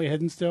currently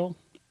hidden still.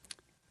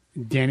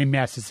 Danny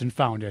Masterson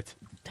found it.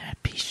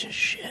 That piece of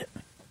shit.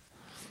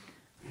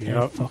 That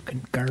Yep.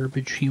 fucking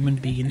garbage human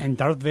being. And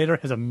Darth Vader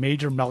has a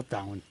major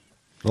meltdown.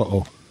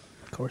 Uh-oh.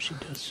 Of course he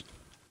does.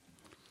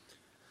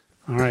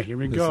 All right, here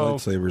we This go.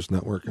 lightsaber's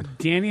not working.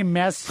 Danny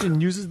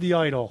Masterson uses the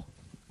idol.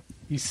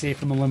 He's safe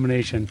from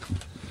elimination.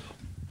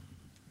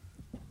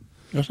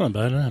 That's not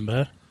bad. Not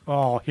bad.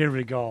 Oh, here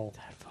we go.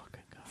 That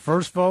fucking guy.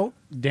 First vote,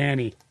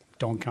 Danny.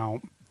 Don't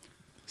count.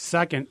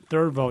 Second,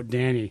 third vote,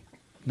 Danny.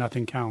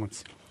 Nothing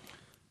counts.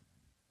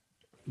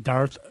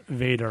 Darth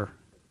Vader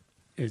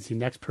is the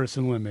next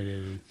person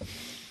eliminated.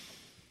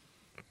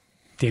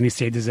 Danny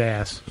saved his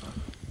ass.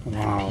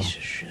 Wow. Piece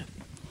of shit.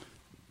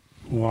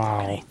 I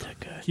Wow. hate that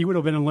guy. He would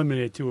have been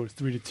eliminated too. It was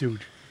 3-2.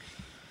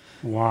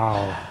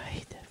 Wow. I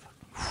hate that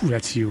fucking. Whew,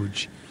 that's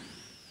huge.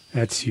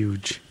 That's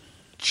huge.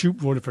 Choop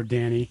voted for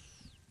Danny.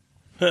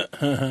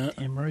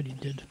 Damn right he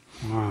did.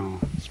 Wow.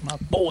 It's my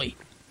boy.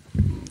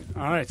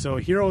 All right, so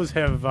heroes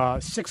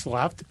have 6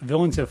 left.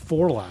 Villains have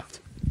 4 left.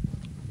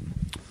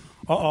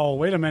 Uh-oh,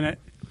 wait a minute.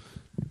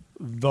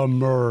 The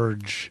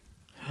merge.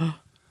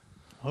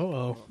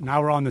 Uh-oh.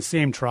 Now we're on the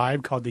same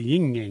tribe called the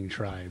Yin Yang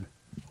tribe.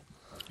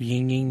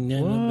 Ying ying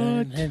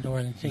What?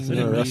 Is it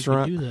a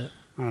restaurant? Do that.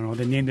 I don't know,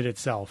 they named it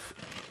itself.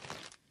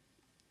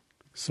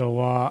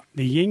 So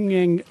the Yin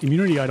Yang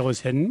immunity idol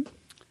is hidden,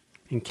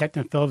 and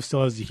Captain Phillips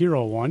still has the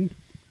hero one.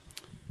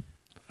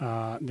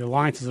 The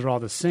alliances are all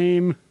the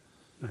same.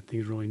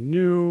 Nothing's really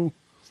new.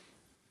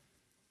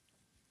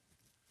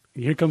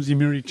 And here comes the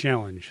immunity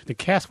challenge. The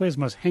castaways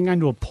must hang on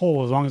to a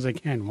pole as long as they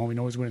can. Well, we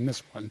know who's winning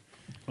this one.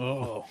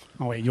 Oh.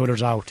 Oh, wait,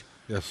 Yoder's out.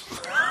 Yes.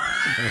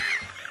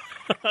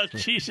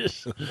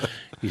 Jesus.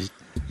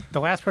 The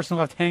last person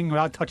left hanging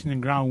without touching the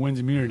ground wins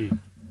immunity.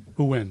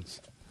 Who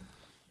wins?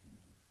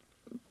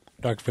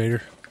 Darth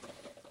Vader.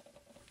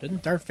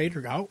 Didn't Darth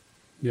Vader out?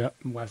 Yep,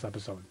 last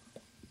episode.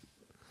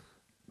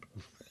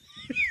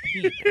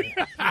 He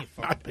ain't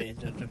fucking paying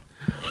attention.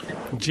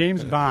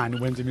 James Bond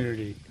wins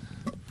immunity.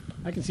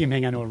 I can see him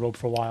hang on to a rope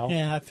for a while.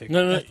 Yeah, I figured.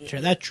 No,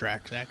 That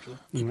tracks, actually.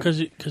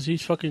 Because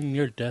he's fucking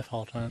near death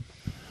all the time.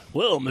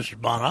 Well, Mr.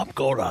 Bond, I'm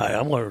going to high.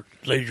 I'm going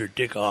to laser your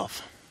dick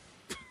off.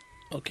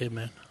 Okay,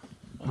 man.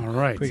 All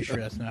right. Pretty sure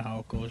that's not how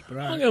it goes, but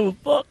I all don't right.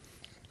 give a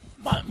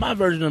fuck. My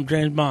version of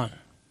James Bond.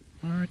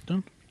 All right,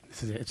 then.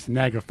 This is it. It's the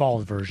Niagara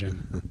Falls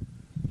version.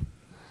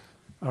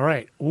 All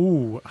right.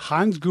 Ooh,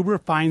 Hans Gruber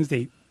finds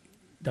the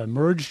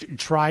merged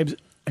tribe's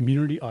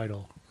immunity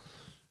idol.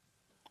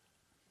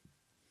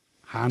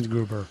 Hans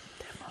Gruber.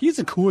 He's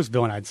the coolest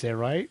villain, I'd say,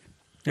 right?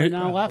 Right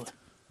now left?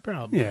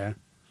 Probably. Yeah.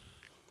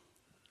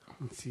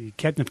 Let's see.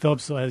 Captain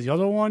Phillips still has the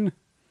other one.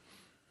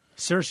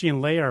 Cersei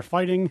and Leia are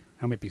fighting.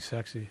 That might be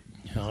sexy.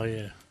 Oh,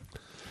 yeah.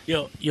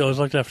 Yo, it's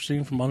like that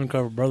scene from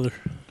Undercover Brother.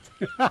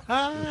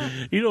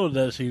 You know what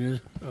that scene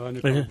is?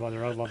 Undercover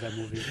Brother. I love that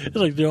movie. It's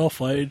like they're all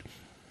fighting,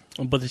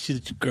 but they see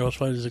the two girls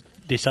fight. It's like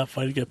they stop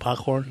fighting, get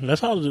popcorn.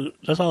 That's how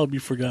it'll be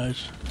for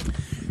guys.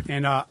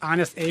 And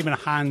Honest Abe and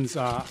Hans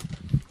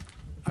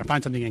I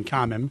find something in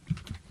common.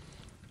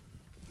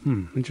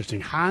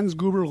 Interesting. Hans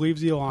Gruber leaves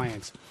the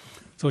alliance.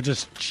 So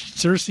just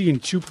Cersei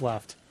and Choop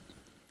left.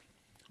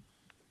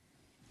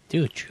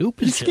 Dude,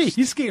 Choop is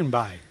He's skating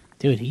by.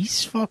 Dude,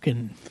 he's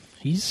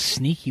a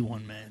sneaky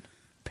one, man.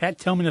 Pat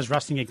Tillman is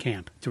resting at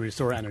camp to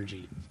restore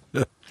energy.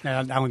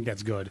 I don't think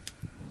that's good.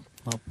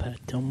 Well, Pat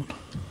Tillman.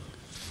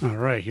 All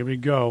right, here we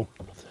go.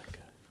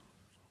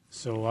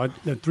 So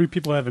the three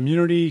people have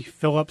immunity.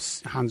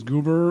 Phillips, Hans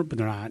Gruber, but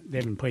they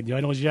haven't played the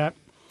idols yet.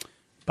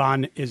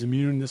 Bond is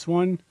immune in this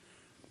one.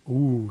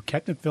 Ooh,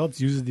 Captain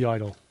Phillips uses the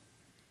idol.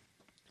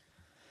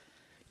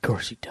 Of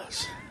course he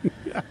does.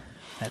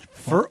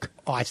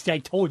 I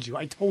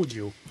told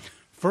you.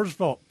 First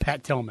vote,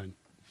 Pat Tillman.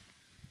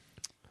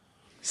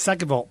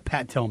 Second vote,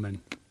 Pat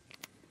Tillman.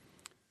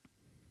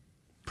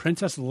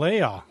 Princess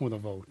Leia with a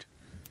vote.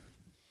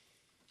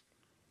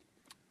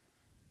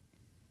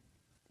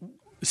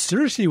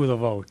 Cersei with a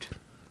vote.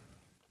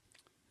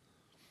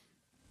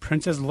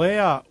 Princess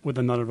Leia with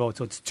another vote.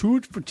 So it's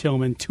 2 for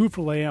Tillman, 2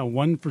 for Leia, and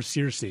 1 for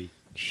Cersei.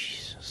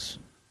 Jesus.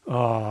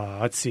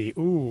 Let's see.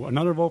 Ooh,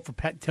 another vote for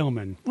Pat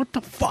Tillman. What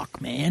the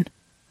fuck, man?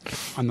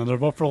 Another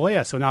vote for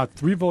Leia. So now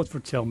 3 votes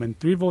for Tillman,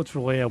 3 votes for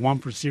Leia, 1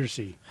 for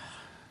Cersei.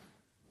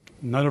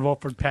 Another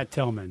vote for Pat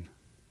Tillman.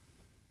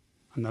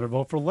 Another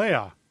vote for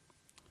Leia.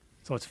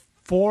 So it's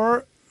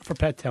 4 for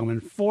Pat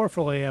Tillman, 4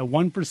 for Leia,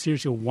 1 for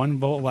Cersei, 1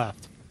 vote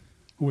left.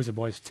 Who is it,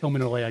 boys?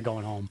 Tillman or Leia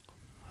going home?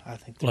 I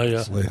think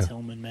Leia.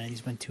 Tillman, man.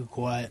 He's been too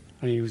quiet.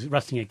 I mean, he was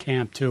resting at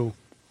camp, too.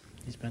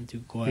 He's been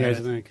too What do you quiet.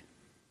 guys think?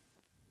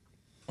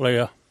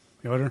 Leia.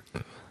 Yoder?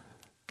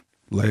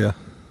 Leia.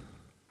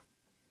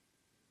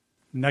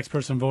 Next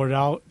person voted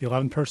out, the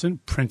 11th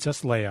person,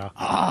 Princess Leia.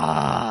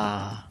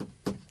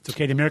 It's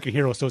okay, the American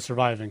hero is still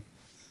surviving.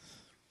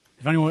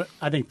 If anyone,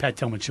 I think Pat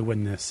Tillman should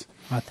win this.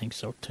 I think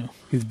so, too.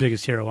 He's the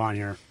biggest hero on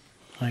here.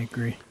 I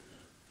agree.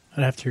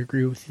 I'd have to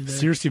agree with you there.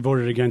 Cersei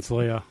voted against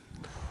Leia.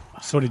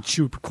 So did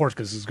Choop, of course,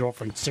 because his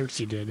girlfriend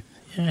Cersei did.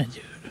 Yeah,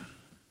 dude.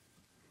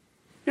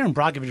 Erin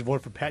Brokovich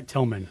voted for Pat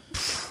Tillman.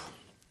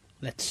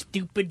 That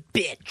stupid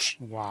bitch.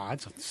 Wow,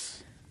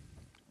 that's...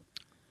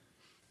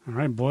 All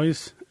right,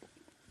 boys.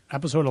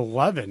 Episode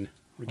 11.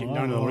 We're getting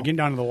down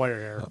to the wire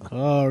here.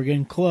 Oh, we're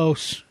getting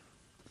close.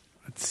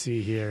 Let's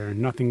see here.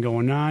 Nothing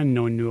going on.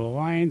 No new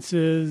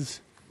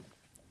alliances.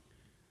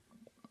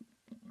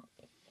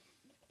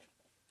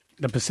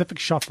 The Pacific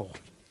Shuffle.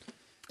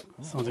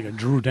 Sounds like a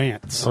Drew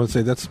dance. I would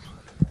say that's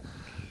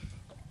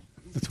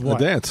That's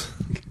what? a dance.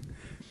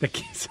 The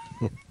kids.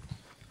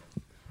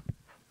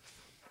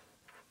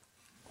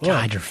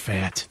 God, you're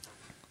fat.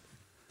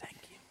 Thank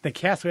you. The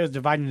castaway is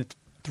divided into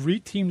 3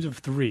 teams of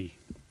 3.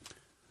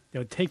 They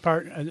would take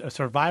part in a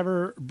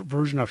survivor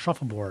version of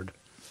shuffleboard.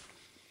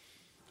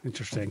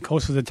 Interesting.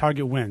 Closest to the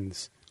target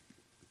wins.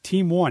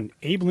 Team 1,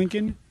 Abe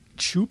Lincoln,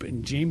 Choop,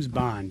 and James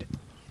Bond.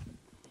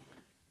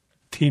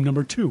 Team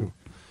number 2,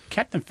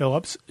 Captain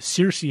Phillips,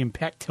 Cersei, and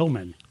Pat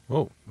Tillman.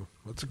 Oh,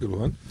 that's a good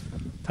one.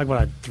 Talk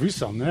about a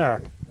threesome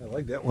there. I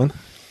like that one.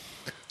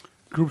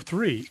 Group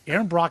 3,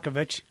 Erin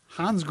Brokovich,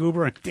 Hans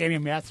Gruber, and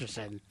Daniel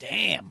Masterson.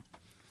 Damn.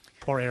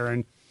 Poor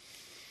Erin.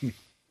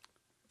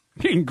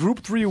 In Group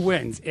 3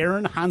 wins,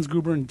 Erin, Hans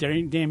Gruber, and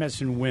Daniel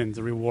Masterson wins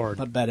the reward.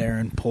 I bet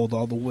Erin pulled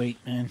all the weight,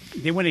 man.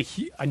 They win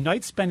a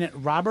night spent at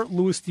Robert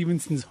Louis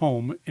Stevenson's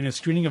home in a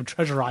screening of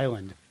Treasure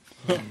Island.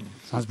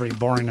 Sounds pretty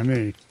boring to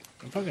me.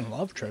 I fucking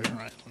love Treasure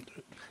Island,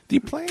 dude. The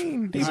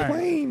plane. The All right.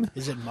 plane.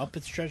 Is it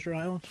Muppets Treasure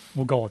Island?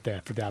 We'll go with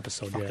that for the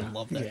episode. Fucking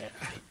love that. Yeah.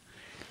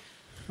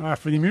 All right,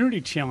 for the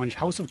immunity challenge,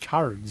 House of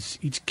Cards.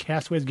 Each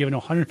castaway is given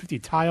 150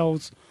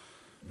 tiles.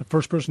 The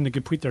first person to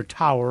complete their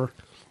tower,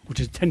 which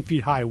is 10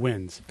 feet high,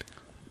 wins.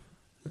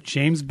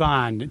 James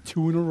Bond,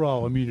 2 in a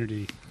row,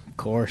 immunity. Of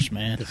course,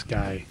 man. This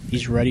guy.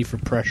 He's ready for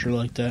pressure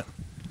like that.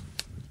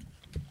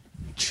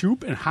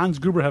 Choop and Hans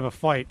Gruber have a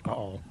fight.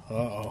 Uh-oh.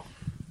 Uh-oh.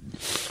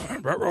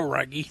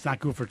 Raggy. It's not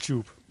good for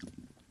Choop.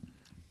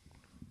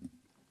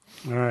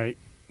 All right.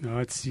 Now,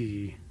 let's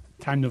see.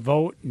 Time to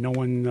vote. No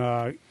one...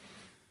 let's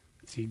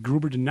see.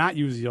 Gruber did not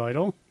use the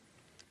idol.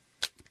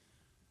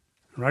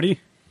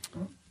 Ready?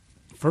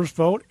 First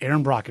vote,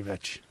 Erin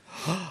Brokovich.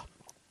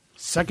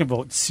 Second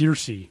vote,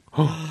 Cersei.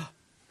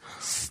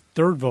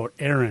 Third vote,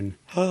 Erin.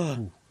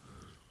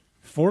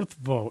 Fourth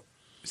vote,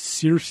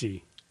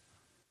 Cersei.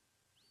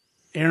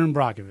 Erin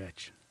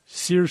Brokovich.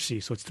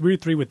 Cersei. So it's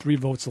 3-3 with 3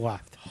 votes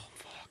left. Oh,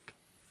 fuck.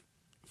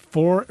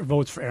 4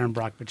 votes for Erin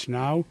Brokovich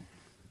now.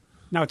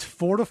 Now it's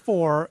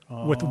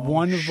 4-4 with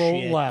 1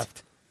 vote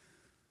left.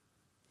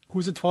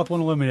 Who's the 12th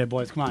one eliminated,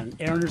 boys? Come on.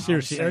 Erin or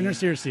Cersei? Erin or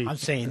Cersei? I'm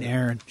saying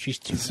Erin. She's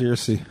too...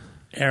 Cersei.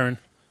 Erin.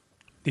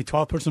 The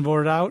 12th person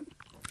voted out?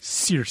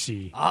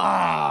 Cersei.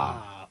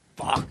 Ah,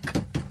 fuck.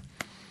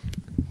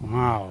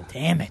 Wow.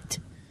 Damn it.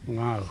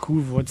 Wow.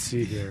 Let's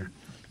see here.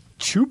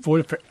 Choop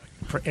voted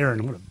for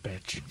Erin. What a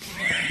bitch.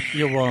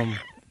 Yo,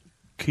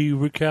 can you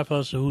recap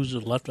us who's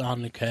left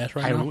on the cast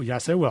right now?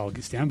 Yes, I will.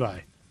 Stand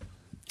by.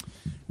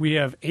 We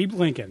have Abe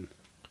Lincoln,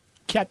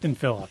 Captain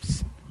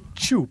Phillips,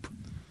 Choop,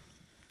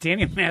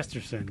 Daniel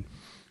Masterson,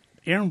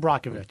 Erin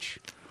Brokovich,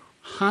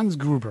 Hans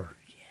Gruber,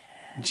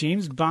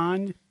 James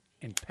Bond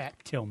and Pat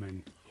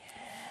Tillman.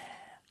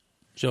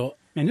 So,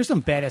 Man, there's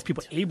some badass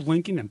people. Abe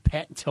Lincoln and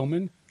Pat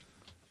Tillman.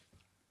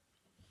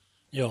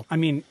 yo, I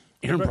mean,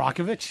 Erin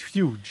Brokovich,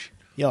 huge.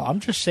 Yo, I'm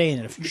just saying,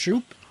 if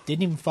Troop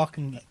didn't even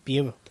fucking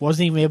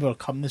wasn't even able to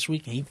come this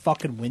week and he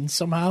fucking wins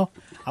somehow,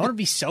 I want to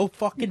be so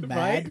fucking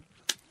mad.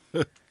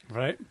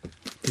 Right?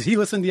 Does he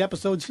listen to the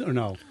episodes or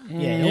no?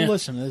 Yeah, he'll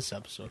listen to this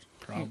episode,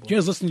 probably. Do you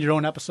guys listen to your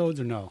own episodes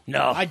or no?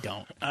 no, I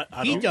don't.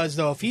 I He don't. does,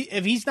 though.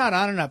 If he's not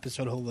on an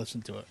episode, he'll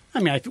listen to it. I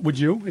mean, would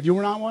you if you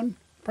were on one?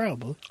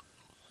 Probably.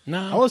 I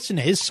No, listen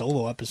to his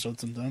solo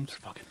episodes sometimes.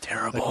 Fucking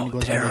Like when he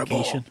goes on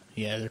vacation.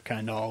 Yeah, they're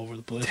kind of all over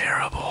the place.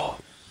 terrible.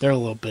 They're a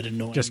little bit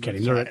annoying. Just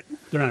kidding. They're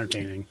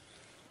entertaining.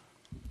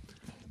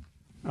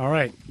 All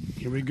right,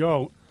 here we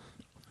go.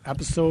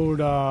 Episode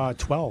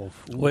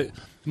 12. wait.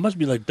 It must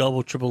be like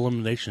double, triple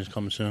eliminations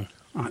coming soon.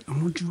 I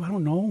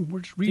don't know.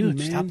 We're just reading,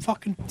 Dude, man.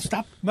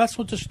 stop messing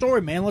with the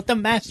story, man. Let the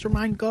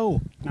mastermind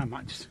go. Not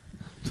much.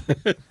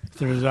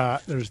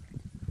 There's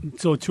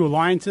so 2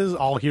 alliances,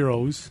 all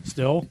heroes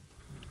still.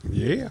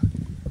 Yeah.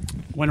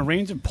 When it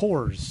rains, it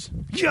pours.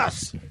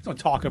 Yes! Don't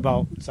talk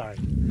about... Sorry,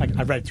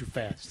 I read it too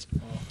fast.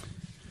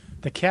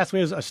 The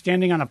castaways are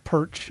standing on a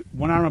perch,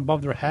 one arm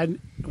above their head,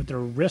 with their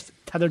wrist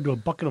tethered to a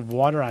bucket of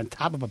water on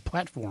top of a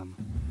platform.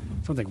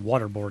 Sounds like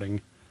waterboarding.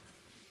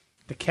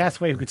 The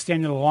castaway who could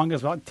stand there the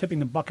longest without tipping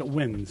the bucket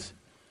wins.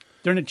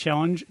 During the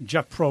challenge,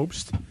 Jeff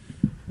Probst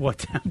will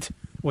attempt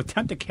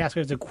the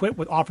castaways to quit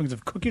with offerings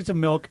of cookies and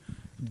milk,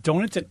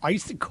 donuts and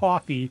iced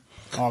coffee,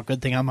 Oh,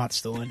 good thing I'm not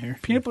still in here.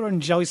 peanut butter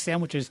and jelly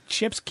sandwiches,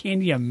 chips,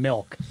 candy, and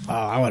milk. Oh,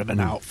 I would have been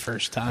out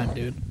first time,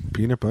 dude.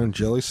 Peanut butter and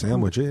jelly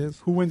sandwiches.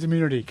 Who wins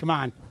immunity? Come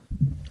on.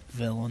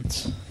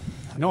 Villains.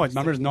 No,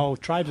 remember, there's no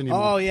tribes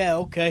anymore. Oh, yeah,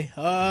 okay.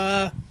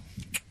 I'm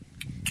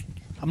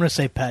going to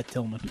say Pat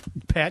Tillman.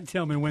 Pat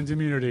Tillman wins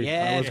immunity.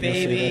 Yeah, was gonna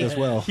say baby. that as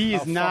well. He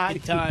is How not.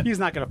 fucking time. He's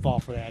not going to fall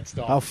for that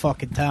stuff. How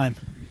fucking time.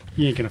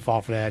 He ain't going to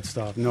fall for that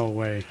stuff. No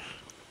way.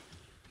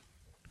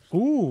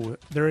 Ooh,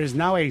 there is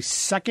now a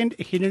second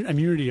hidden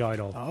immunity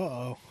idol.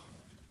 Uh-oh.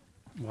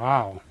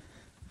 Wow.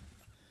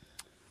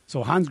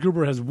 So Hans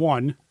Gruber has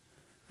won,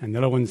 and the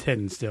other one's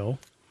hidden still.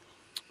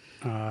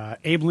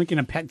 Abe Lincoln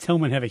and Pat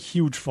Tillman have a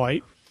huge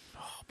fight,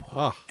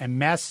 and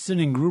Masterson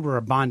and Gruber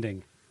are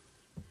bonding.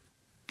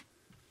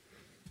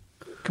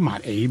 Come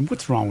on, Abe.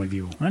 What's wrong with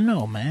you? I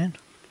know, man.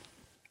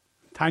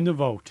 Time to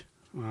vote.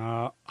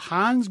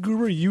 Hans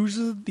Gruber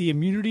uses the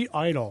immunity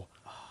idol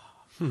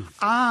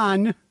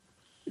on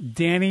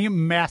Danny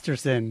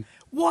Masterson.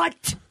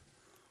 What?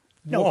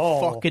 No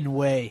Whoa. fucking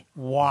way.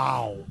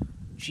 Wow.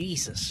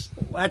 Jesus.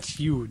 That's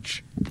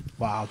huge.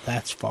 Wow,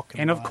 that's fucking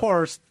And of wild.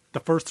 course,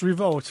 the first 3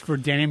 votes for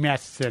Danny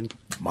Masterson.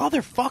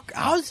 Motherfucker.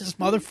 How's this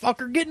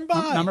motherfucker getting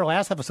by? Remember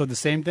last episode, the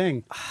same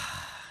thing.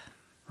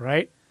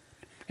 Right?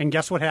 And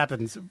guess what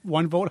happens?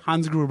 1 vote,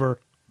 Hans Gruber.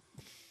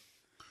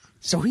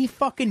 So he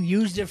fucking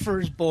used it for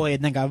his boy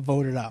and then got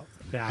voted out.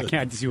 Yeah, I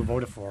can't see who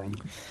voted for him.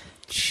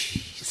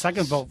 Jeez.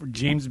 Second vote for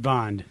James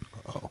Bond.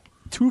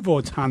 2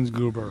 votes, Hans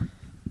Gruber.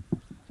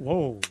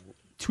 Whoa.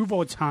 2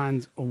 votes,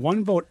 Hans.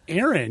 1 vote,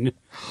 Erin.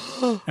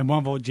 And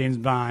 1 vote, James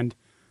Bond.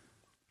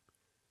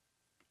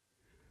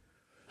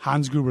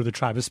 Hans Gruber, the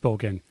tribe has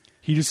spoken.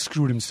 He just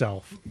screwed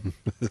himself.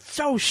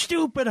 So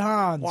stupid,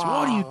 Hans. What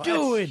are you Wow,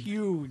 doing? that's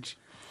huge.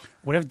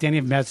 What if Danny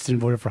Masterson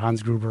voted for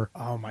Hans Gruber?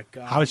 Oh, my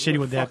God. How shitty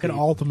would that fucking be?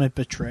 ultimate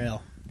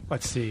betrayal.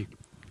 Let's see.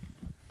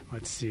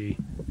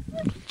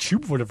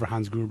 Choop voted for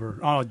Hans Gruber.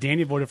 Oh,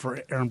 Danny voted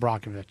for Erin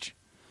Brokovich.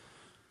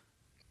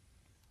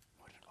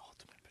 What an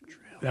ultimate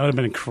betrayal. That would have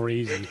been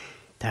crazy.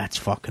 That's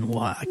fucking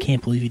wild. I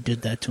can't believe he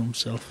did that to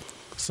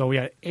himself. So we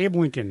had Abe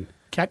Lincoln,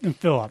 Captain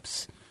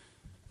Phillips,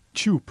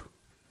 Choop,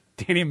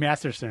 Danny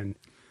Masterson.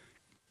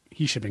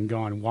 He should have been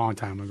gone a long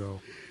time ago.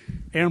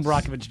 Erin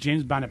Brokovich,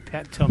 James Bond, and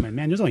Pat Tillman.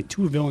 Man, there's only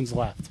 2 villains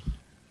left.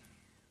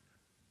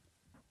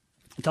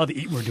 It's all the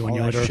eating we're doing,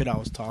 All that Yoder. shit I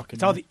was talking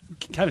It's all the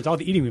Kevin, it's all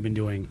the eating we've been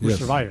doing. We're Yes.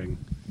 surviving.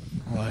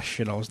 All that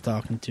shit I was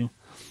talking to.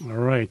 All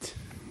right.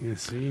 You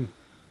see,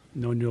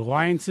 no new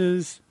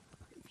alliances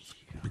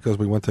Because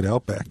we went to the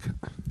Outback.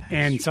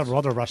 and several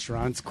other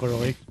restaurants.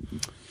 Clearly.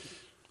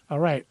 All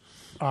right.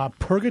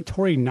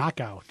 Purgatory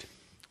Knockout.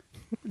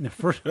 The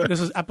first. This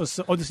is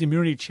episode. Oh, this is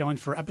immunity challenge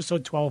for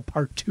episode 12,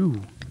 part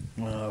 2.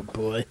 Oh,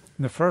 boy.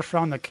 In the first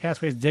round, the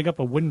castaways dig up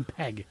a wooden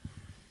peg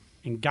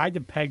and guide the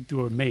peg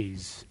through a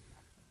maze.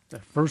 The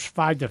first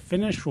 5 to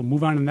finish will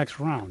move on to the next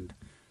round.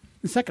 In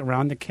the second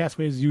round, the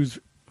castaways use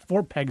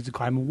 4 pegs to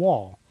climb a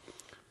wall.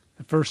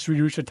 The first 3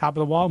 to reach the top of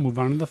the wall move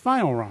on to the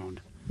final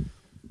round.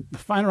 The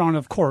final round,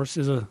 of course,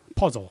 is a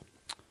puzzle.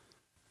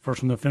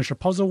 First one to finish a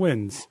puzzle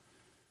wins.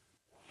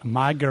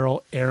 My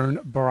girl, Erin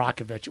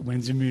Brokovich,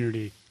 wins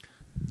immunity.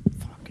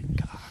 Fucking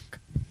cock.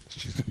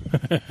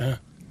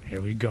 Here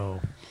we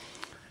go.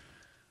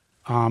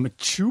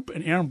 Choop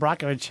and Erin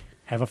Brokovich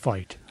have a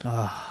fight.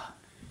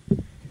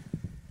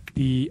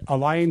 The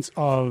alliance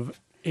of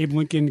Abe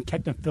Lincoln,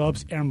 Captain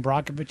Phillips, Erin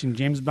Brokovich, and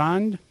James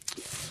Bond.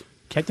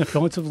 Captain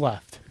Phillips have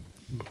left.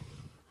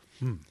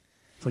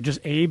 So just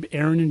Abe,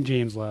 Erin, and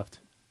James left.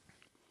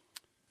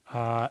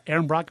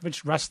 Erin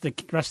Brokovich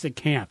rested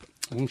camp.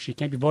 Well, she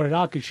can't be voted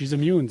out because she's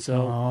immune.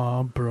 So,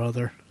 Oh,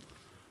 brother.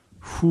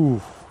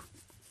 whew.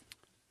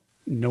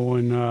 No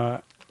one.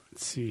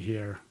 Let's see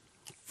here.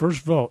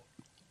 First vote,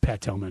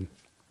 Pat Tillman.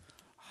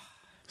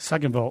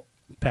 Second vote,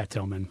 Pat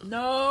Tillman.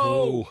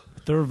 No.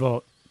 Third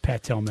vote,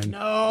 Pat Tillman.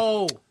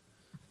 No.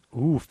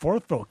 Ooh,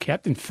 fourth vote,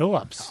 Captain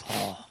Phillips.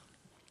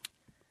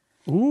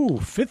 Ooh,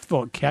 fifth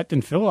vote,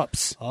 Captain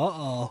Phillips.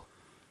 Uh-oh.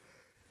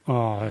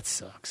 Oh, that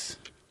sucks.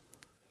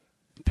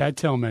 Pat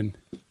Tillman.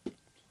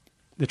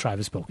 The tribe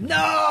has spoken.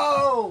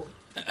 No.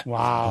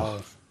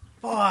 Wow.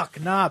 Fuck,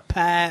 not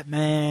Pat,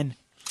 man.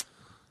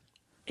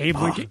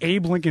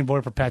 Abe Lincoln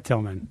voted for Pat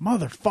Tillman.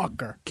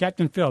 Motherfucker.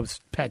 Captain Phillips,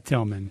 Pat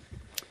Tillman.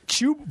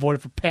 Choop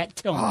voted for Pat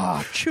Tillman.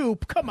 Oh,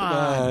 Choop, come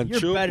on. You're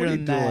Choop, better what are than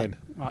you that. doing?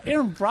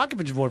 Aaron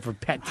Brokovich voted for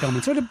Pat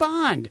Tillman. So did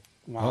Bond.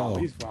 Wow.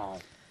 Oh. Wow.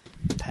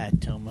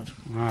 Pat Tillman.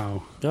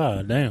 Wow.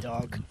 God damn.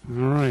 Dog. All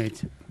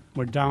right.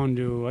 We're down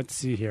to, let's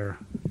see here.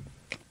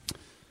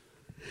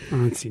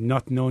 Let's see. No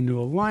new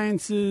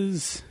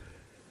alliances.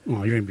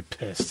 Oh, you're going to be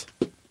pissed.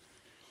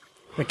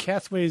 The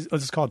Castaways, oh,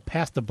 this is called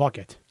Pass the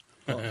Bucket.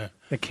 The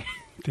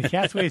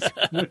Castaways,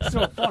 it's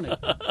so funny.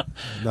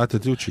 Not the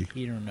Ducci.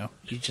 You don't know.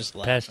 You just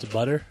laugh. Pass the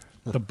butter.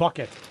 The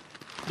bucket.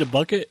 The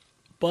bucket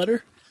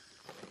butter.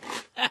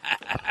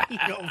 You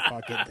don't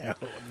fucking know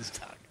what he's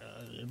talking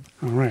about.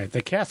 All right.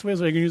 The Castaways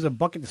are going to use a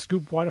bucket to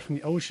scoop water from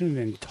the ocean and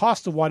then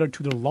toss the water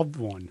to their loved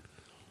one,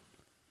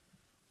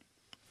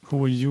 who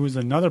will use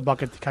another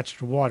bucket to catch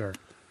the water.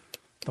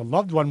 The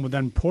loved one will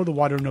then pour the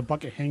water in a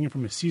bucket hanging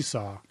from a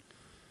seesaw.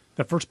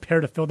 The first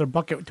pair to fill their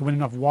bucket to win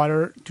enough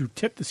water to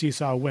tip the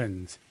seesaw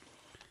wins.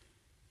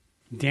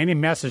 Danny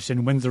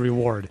Masterson wins the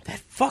reward. That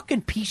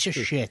fucking piece of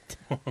shit.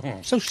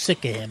 I'm so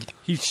sick of him.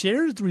 He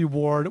shares the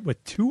reward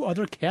with two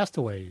other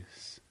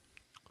castaways,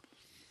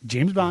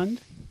 James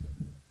Bond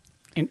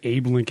and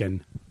Abe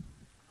Lincoln.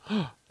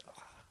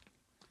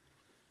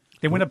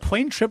 They went a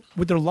plane trip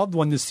with their loved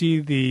one to see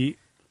the,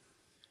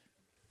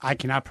 I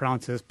cannot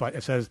pronounce this, but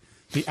it says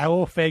the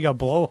Alofega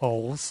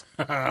blowholes,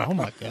 Oh,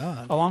 my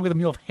God. along with a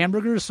meal of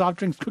hamburgers, soft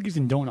drinks, cookies,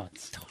 and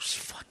donuts. Those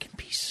fucking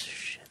pieces of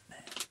shit, man.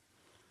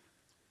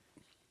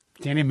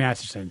 Danny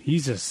Masterson,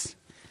 he's just,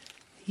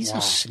 He's Wow.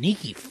 a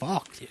sneaky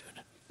fuck, dude.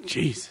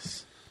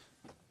 Jesus.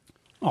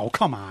 Oh,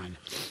 come on.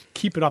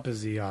 Keep it up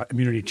as the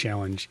immunity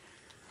challenge.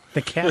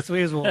 The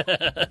castaways will.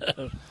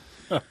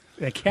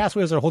 The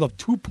castaways will hold up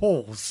two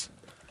poles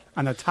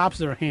on the tops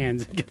of their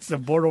hands against the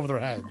board over their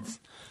heads.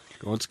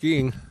 Going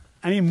skiing.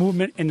 Any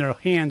movement in their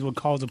hands will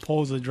cause the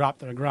poles to drop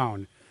to the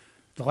ground.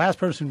 The last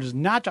person who does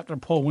not drop their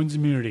pole wins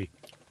immunity.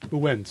 Who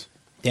wins?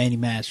 Danny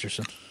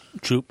Masterson.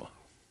 Troop.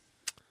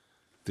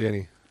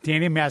 Danny.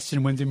 Danny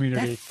Masterson wins That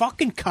immunity.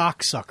 fucking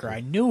cocksucker.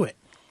 I knew it.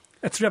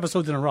 That's 3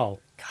 episodes in a row.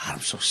 God, I'm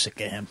so sick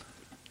of him.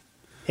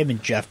 Him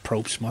and Jeff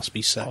Probst must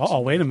be sex.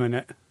 Oh, wait a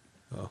minute.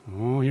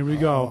 Oh, here we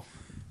go.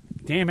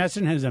 Danny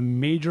Masterson has a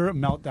major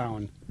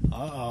meltdown.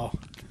 Uh-oh.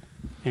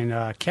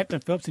 And Captain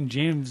Phillips and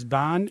James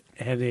Bond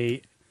had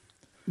a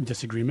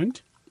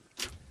disagreement.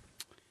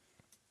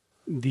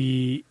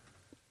 The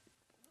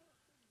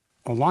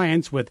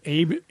alliance with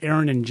Abe,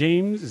 Erin, and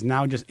James is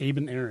now just Abe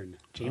and Erin.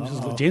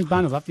 James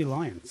Bond has left the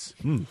alliance.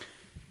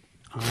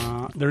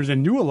 There's a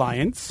new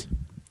alliance.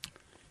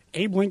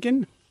 Abe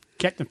Lincoln,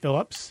 Captain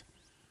Phillips,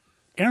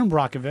 Erin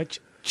Brokovich,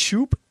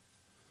 Choop,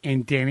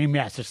 and Danny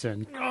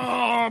Masterson.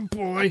 Oh,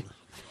 boy.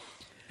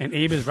 And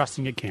Abe is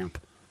resting at camp.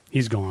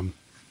 He's gone.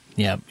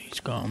 Yep, he's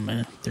gone,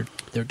 man.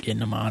 They're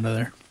getting him out of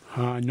there.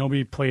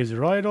 Nobody plays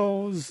their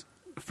idols.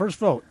 First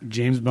vote,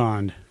 James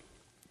Bond.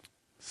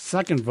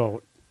 Second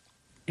vote,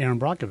 Erin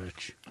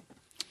Brokovich.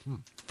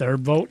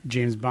 Third vote,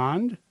 James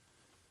Bond.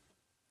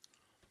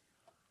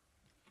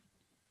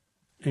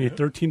 And a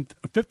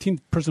 15th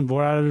person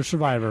vote out of the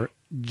survivor,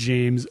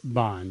 James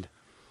Bond.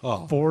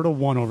 Oh.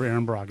 4-1 over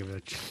Erin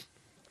Brokovich.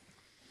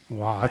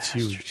 Wow, that's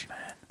huge. Man.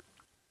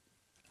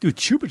 Dude,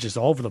 Chupich is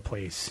all over the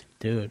place.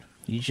 Dude,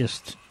 he's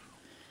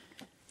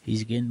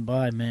getting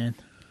by, man.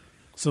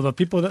 So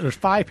there's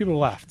 5 people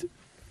left.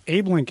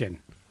 Abe Lincoln,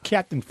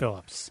 Captain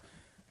Phillips,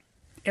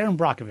 Erin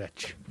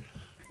Brokovich,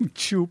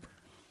 Choop,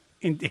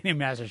 and Danny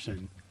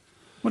Masterson.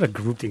 What a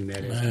grouping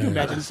that is. Can you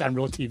imagine this on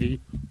real TV?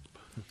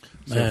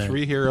 So Man.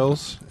 3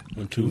 heroes.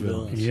 And 2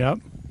 villains. Yep.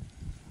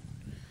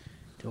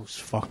 Those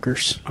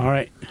fuckers. All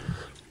right.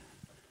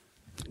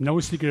 No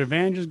secret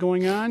advantages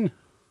going on.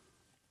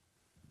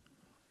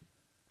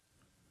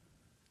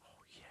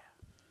 Oh, yeah.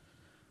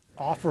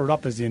 Offer It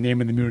Up is the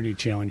name of the immunity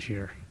challenge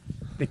here.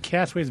 The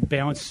castaways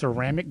balance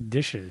ceramic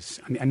dishes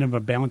on the end of a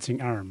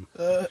balancing arm.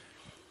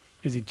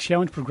 As the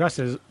challenge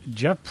progresses,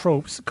 Jeff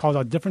Probst calls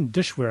out different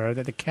dishware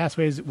that the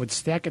castaways would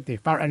stack at the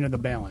far end of the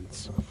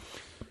balance.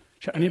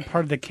 Should any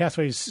part of the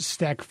castaways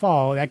stack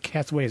fall, that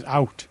castaway is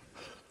out.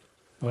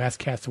 The last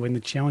castaway in the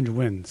challenge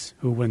wins.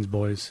 Who wins,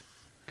 boys?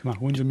 Come on,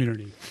 who wins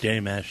immunity? Danny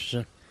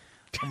Masterson.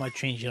 I might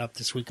change it up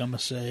this week. I'm going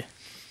to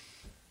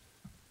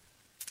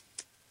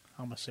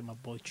say my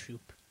boy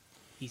Troop.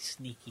 He's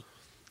sneaky.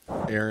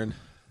 Aaron.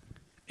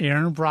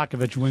 Erin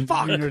Brokovich wins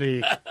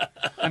immunity.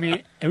 I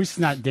mean, at least it's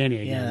not Danny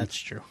again. Yeah, that's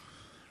true.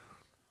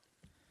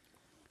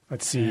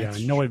 Let's see.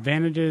 No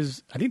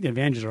advantages. I think the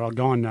advantages are all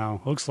gone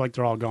now. Looks like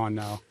they're all gone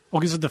now. Oh,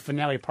 this is the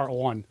finale, part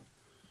 1.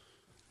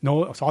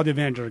 No, so all the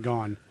advantages are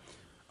gone.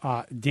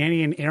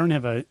 Danny and Erin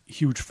have a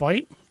huge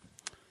fight.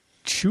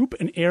 Choop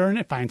and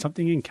Erin find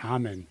something in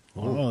common.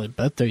 Oh, I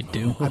bet they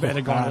do. I bet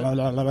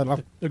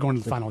they're going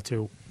to the final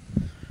 2.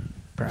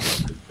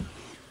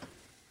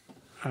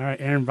 All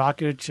right, Erin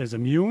Brokovich is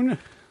immune.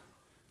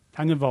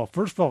 Time to vote.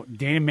 First vote,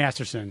 Danny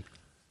Masterson.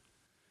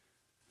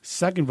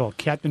 Second vote,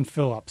 Captain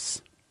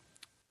Phillips.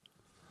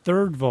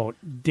 Third vote,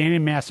 Danny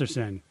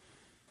Masterson.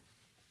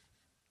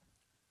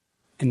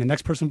 And the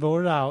next person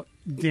voted out,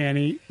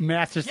 Danny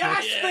Masterson.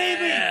 Yes,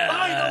 baby!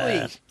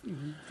 Finally!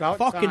 About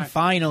Fucking time.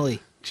 finally.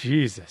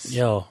 Jesus.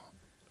 Yo,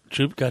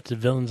 Troop got the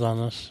villains on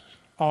us.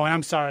 Oh, and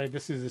I'm sorry.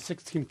 This is the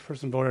 16th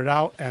person voted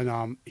out,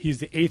 and he's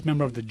the 8th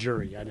member of the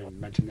jury. I didn't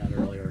mention that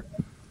earlier.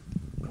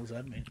 What does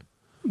that mean?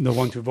 The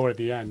ones who voted at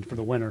the end for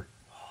the winner.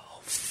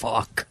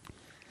 Fuck.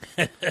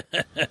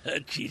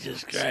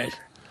 Jesus Christ.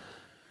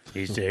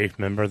 He's the 8th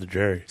member of the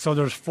jury. So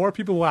there's 4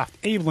 people left.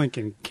 Abe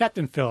Lincoln,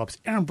 Captain Phillips,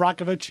 Erin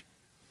Brokovich,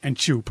 and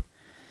Choop.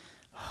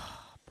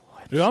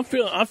 Dude, I'm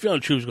feeling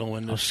Troop's going to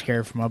win I'm this.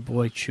 scared for my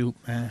boy Choop,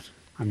 man.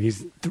 I mean,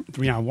 he's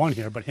 3-on-1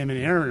 here, but him and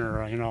Erin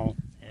are,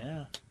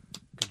 Yeah.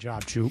 good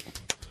job, Choop.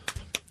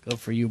 Good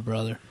for you,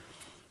 brother.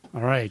 All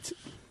right.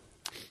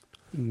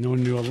 No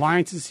new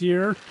alliances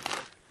here.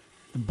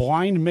 The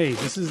Blind Maid.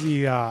 This is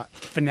the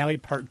finale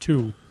part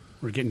 2.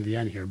 We're getting to the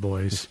end here,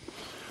 boys.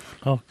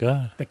 Oh,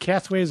 God. The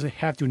castaways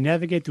have to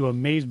navigate through a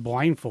maze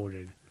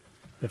blindfolded.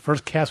 The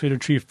first castaway to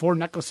retrieve 4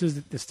 necklaces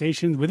at the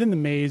stations within the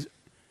maze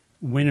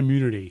win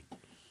immunity.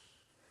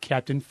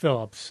 Captain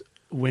Phillips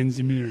wins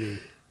immunity.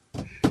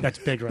 That's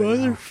big right now.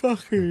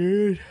 Motherfucker,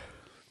 dude.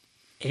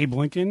 Abe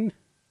Lincoln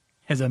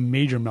has a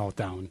major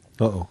meltdown.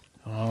 Uh-oh.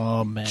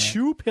 Oh, man.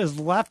 Choop has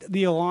left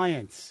the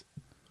alliance.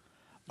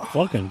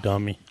 Fucking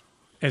dummy.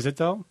 Is it,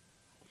 though?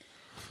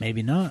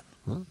 Maybe not.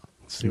 Let's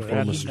see what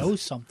happens. He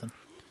knows something.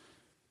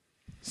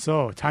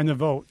 So, time to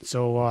vote.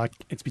 So,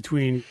 it's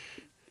between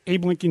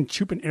Abe Lincoln,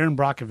 Choop, and Erin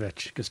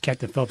Brokovich, because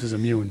Captain Phillips is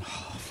immune.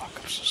 Oh, fuck,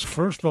 I'm so scared.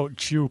 First vote,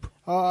 Choop.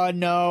 Oh,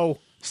 no.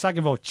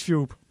 Second vote,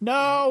 Choop.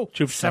 No.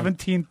 Troop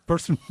 17th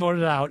person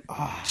voted out.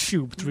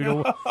 Choop,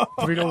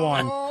 3 to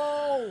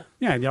 1.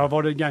 Yeah, they all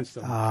voted against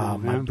him. Ah,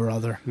 my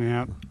brother.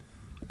 Yeah.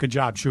 Good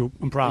job, Choop.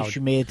 I'm At proud. least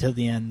you made it to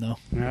the end, though.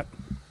 Yeah.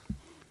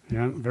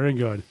 Yeah, very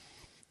good.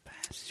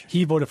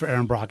 He voted for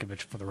Erin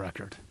Brokovich, for the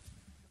record.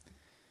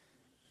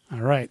 All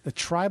right. The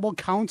Tribal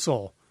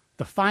Council.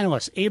 The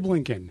finalists, Abe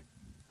Lincoln,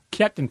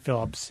 Captain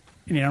Phillips,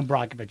 and Erin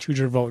Brokovich. Who's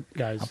your vote,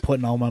 guys? I'm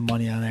putting all my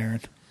money on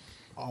Erin.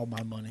 All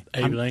my money.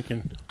 Abe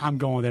Lincoln. I'm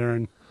going with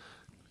Erin.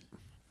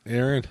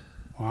 Erin.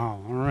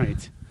 Wow. All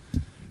right.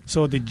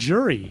 So the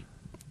jury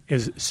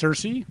is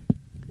Cersei,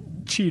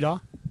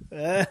 Cheetah,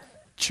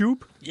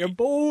 Choop, Your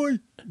boy.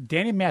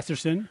 Danny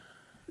Masterson,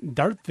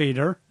 Darth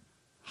Vader,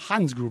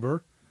 Hans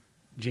Gruber,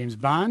 James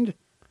Bond,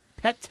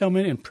 Pat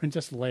Tillman, and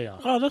Princess Leia.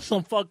 Oh, that's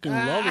some fucking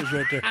lovers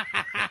right there.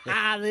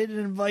 They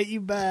didn't invite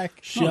you back.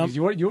 Shit, No, I'm, 'cause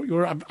you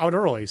were out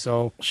early,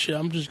 so shit,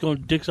 I'm just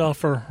going dicks off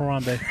for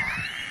Harambe.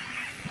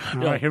 all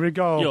right, here we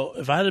go. Yo,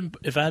 if I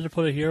had to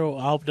put a hero,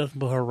 I'll definitely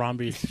put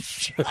Harambe.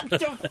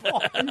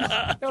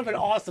 That would have been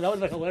awesome. That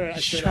would have been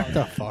hilarious. Shut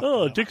the fuck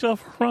Oh, up. dicks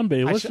off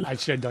Harambe. I What's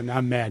should have done that.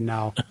 I'm mad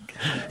now.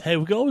 Hey,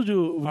 we can always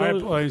do. All right,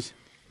 boys.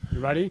 You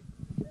ready?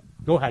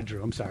 Go ahead,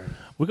 Drew. I'm sorry.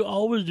 We can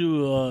always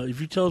do. If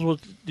you tell us what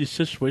the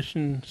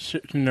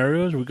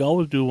scenarios, we can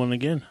always do one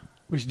again.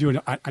 We should do an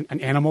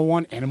animal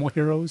one, animal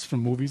heroes from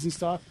movies and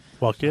stuff.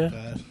 Fuck yeah!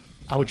 Bad.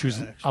 I would choose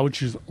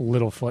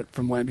Littlefoot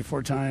from Land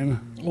Before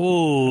Time.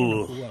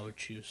 Oh, Who I would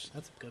choose?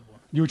 That's a good one.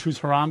 You would choose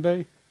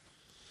Harambe.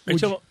 are you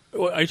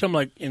talking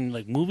like in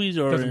like movies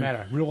or Doesn't in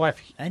matter. Real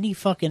life. Any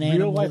fucking Real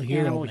animal life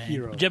hero, animal man.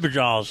 hero.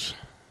 Jabberjaws?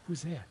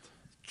 Who's that?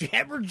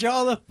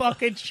 Jabberjaw the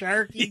fucking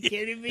shark. You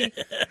kidding me?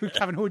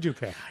 Kevin, who would you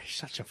pick? You're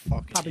such a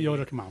fucking Papa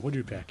Yoda, come on. Who'd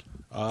you pick?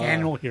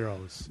 Animal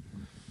heroes.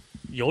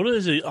 Yoda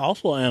is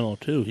also an animal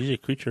too. He's a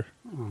creature.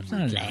 It's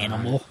not an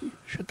animal.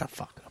 Shut the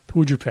fuck up.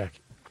 Who'd you pick?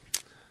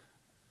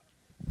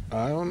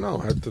 I don't know.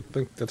 I have to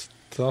think. That's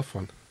a tough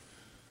one.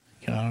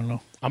 I don't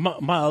know.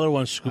 My other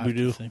one's I have Scooby to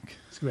Doo. think.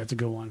 That's a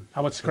good one.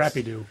 How about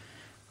Scrappy Doo?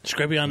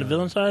 Scrappy on the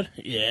villain side?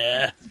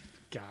 Yeah.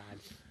 God.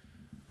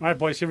 All right,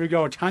 boys, here we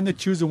go. Time to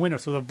choose a winner.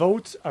 So the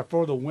votes are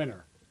for the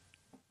winner.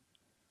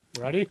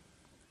 Ready?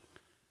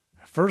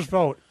 First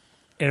vote,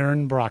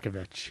 Erin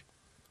Brokovich.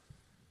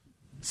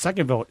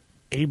 Second vote,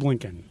 Abe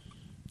Lincoln.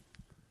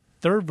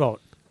 Third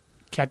vote,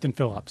 Captain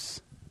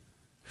Phillips.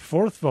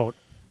 Fourth vote,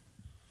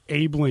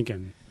 Abe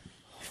Lincoln.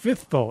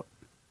 Fifth vote,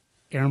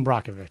 Erin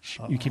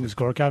Brokovich. You keep the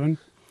score, Kevin?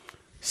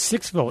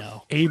 Sixth vote,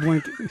 No. Abe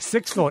Lincoln.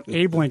 Sixth vote,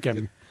 Abe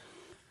Lincoln.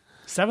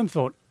 Seventh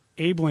vote,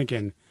 Abe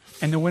Lincoln.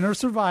 And the winner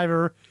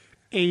survivor,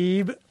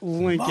 Abe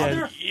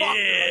Lincoln.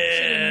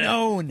 Yeah.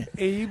 Known.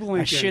 Abe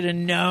Lincoln. I should have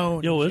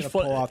known. Yo, it's Should've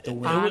fun- pulled off the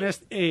win.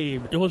 Honest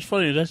Abe. It was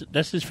funny.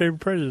 That's his favorite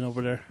president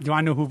over there. Do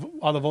I know who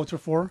all the votes are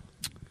for?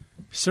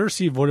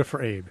 Cersei voted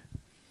for Abe.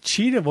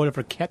 Cheetah voted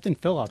for Captain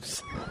Phillips.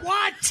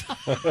 What?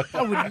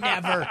 I would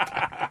never.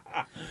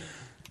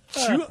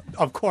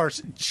 Of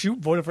course, Shoot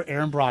voted for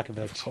Erin Brokovich.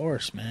 Of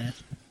course, man.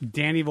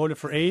 Danny voted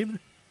for Abe.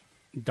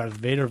 Darth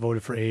Vader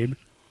voted for Abe.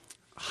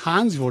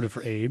 Hans voted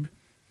for Abe.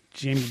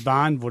 James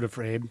Bond voted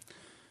for Abe.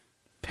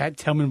 Pat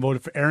Tillman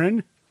voted for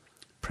Erin.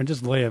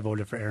 Princess Leia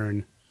voted for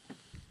Erin.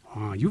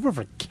 You voted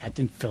for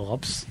Captain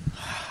Phillips.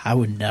 I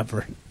would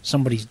never.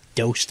 Somebody's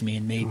dosed me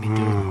and made me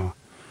do it.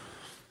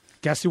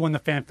 Guess who won the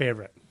fan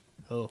favorite?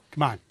 Oh,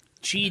 Come on.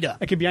 Cheetah.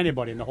 It could be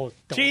anybody in the whole...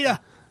 Cheetah.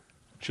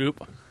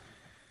 Choop.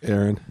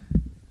 Aaron.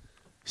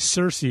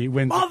 Cersei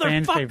wins the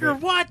fan favorite.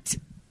 Motherfucker, what?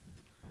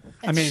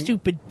 That mean-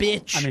 stupid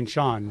bitch. I mean,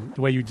 Sean,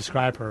 the way you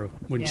describe her,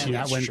 would she not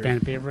that's win true. fan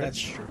favorite? That's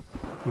true.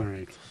 All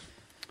right.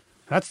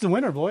 That's the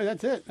winner, boy.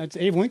 That's it. That's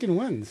Abe Lincoln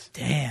wins.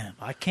 Damn,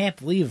 I can't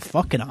believe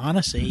fucking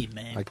Honest Abe,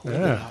 man. Pulled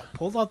it out.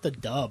 Pulled out the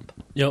dub.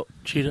 Yo,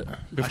 Cheetah.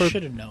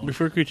 should've known.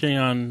 Before we continue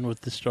on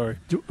with the story,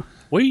 Do-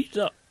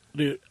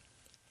 dude.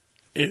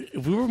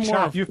 If we were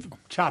more,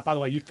 Chop, by the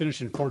way, you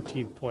finished in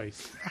 14th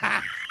place.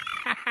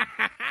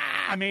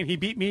 I mean, he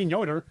beat me and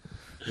Yoder.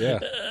 Yeah.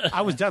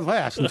 I was dead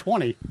last in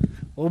 20.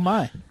 Oh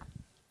my.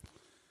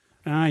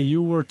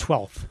 You were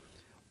 12th.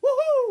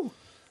 Woohoo!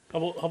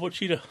 how about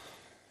Cheetah?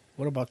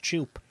 What about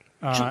Choop?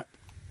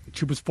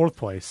 Chip was 4th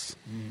place.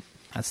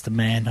 That's the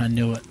man. I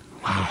knew it.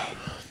 Wow.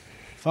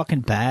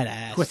 Fucking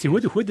badass. Let's see, who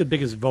had the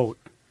biggest vote?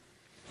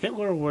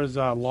 Hitler was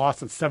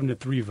lost at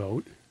 7-3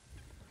 vote.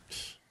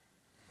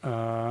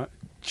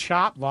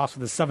 Chop lost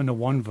with a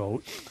 7-1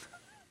 vote.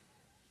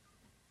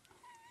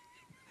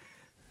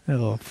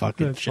 Oh,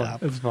 fucking It's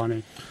Chop.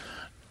 funny.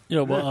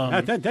 Yo,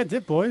 but That's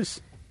it,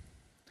 boys.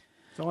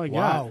 That's all I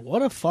Wow, got.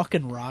 what a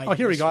fucking ride. Oh,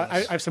 here we this go.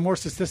 was. I have some more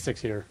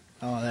statistics here.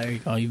 Oh, there you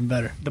go. Even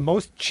better. The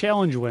most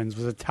challenge wins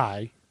was a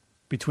tie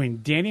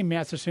between Danny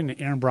Masterson and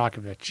Erin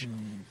Brokovich.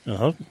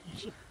 uh-huh.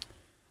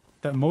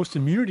 The most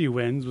immunity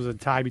wins was a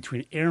tie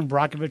between Erin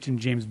Brokovich and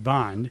James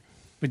Bond.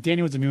 But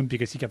Danny was immune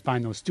because he kept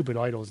finding those stupid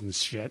idols and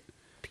shit.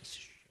 Piece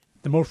of shit.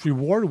 The most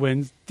reward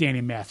wins,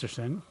 Danny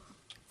Masterson.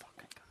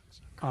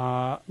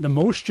 The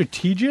most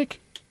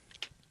strategic,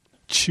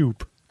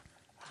 Choop.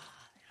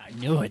 I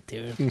knew it,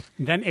 dude.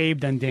 Then Abe,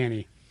 then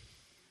Danny.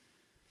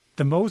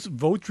 The most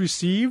votes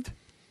received,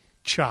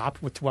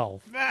 Chop with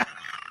 12.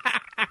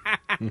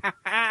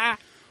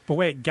 But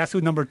wait, guess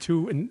who number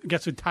 2 and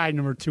guess who tied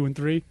number 2 and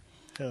 3?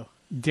 Oh.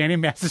 Danny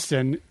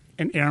Masterson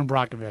and Erin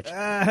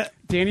Brokovich.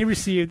 Danny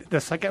received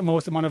the second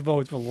most amount of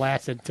votes, but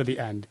lasted to the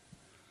end.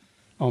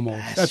 Almost.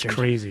 That's Bastard.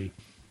 crazy.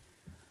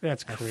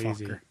 That's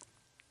crazy. fucker.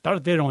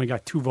 Darth Vader only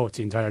got 2 votes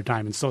the entire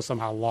time and so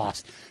somehow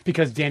lost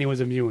because Danny was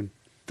immune.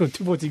 The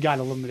 2 votes he got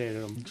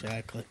eliminated him.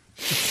 Exactly.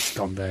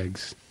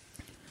 Scumbags.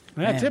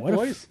 And that's Man, it, what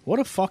boys. what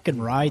a fucking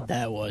ride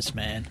that was,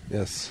 man.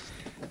 Yes.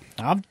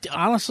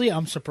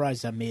 I'm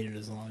surprised I made it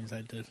as long as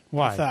I did.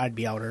 Why? I thought I'd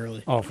be out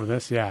early. Oh, for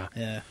this? Yeah.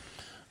 Yeah.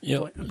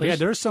 Yo, But yeah,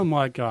 there's some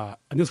like on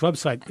this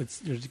website.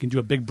 You can do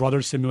a Big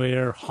Brother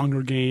simulator,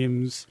 Hunger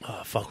Games.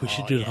 oh, fuck, we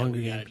should do the Hunger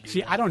we gotta Games. do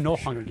See, that. I don't know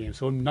Hunger Games,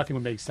 so nothing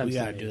would make sense. We to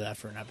gotta me. do that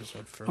for an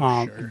episode for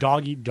sure.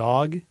 Dog Eat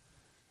Dog.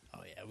 Oh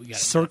yeah, we gotta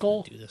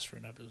Circle? do this for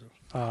an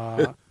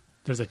episode.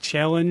 There's a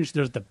challenge.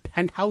 There's the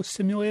Penthouse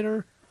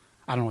Simulator.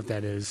 I don't know what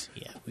that is.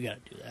 Yeah, we gotta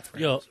do that for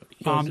an Yo,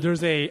 episode.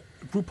 There's a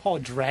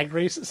RuPaul Drag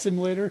Race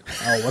Simulator.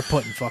 Oh, we're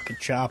putting fucking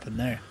Chop in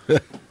there.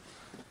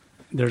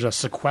 There's a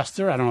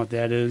Sequester. I don't know what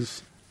that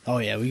is. Oh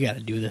yeah, we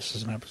gotta do this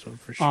as an episode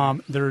for sure.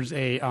 There's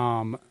a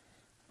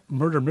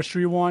murder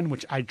mystery one,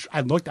 which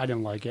I looked. I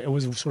didn't like it. It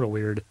was sort of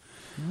weird.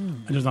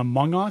 And there's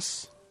Among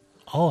Us.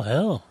 oh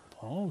hell,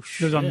 Oh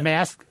shit. There's a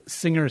Masked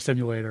Singer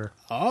Simulator.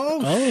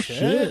 Oh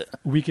shit.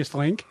 Weakest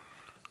Link.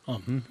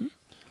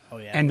 Oh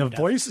yeah. And the we're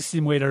Voice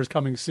Simulator is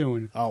coming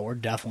soon. Oh, we're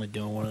definitely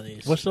doing one of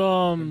these. what's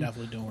We're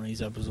definitely doing one of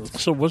these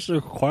episodes. so what's the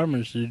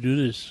requirements to do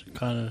this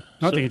kind of?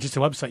 Nothing. It's just a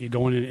website. You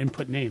go in and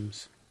input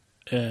names.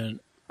 And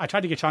I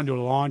tried to get Sean to do it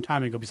a long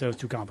time ago because it was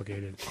too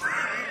complicated.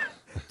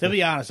 To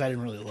be honest, I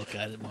didn't really look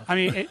at it much. I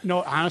mean,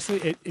 no,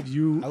 honestly,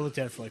 I looked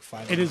at it for like 5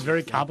 minutes. it is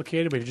very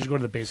complicated, but if you just go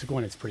to the basic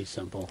one, it's pretty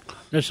simple.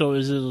 so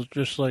is it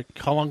just like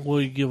how long will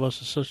you give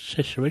us a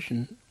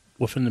situation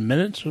within the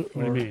minutes? Or, What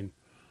do you mean?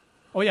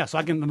 Oh, yeah, so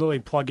I can literally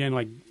plug in,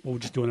 like, we'll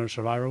just do another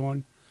Survivor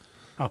one.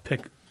 I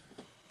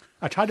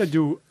was going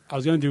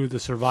to do the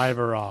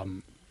Survivor,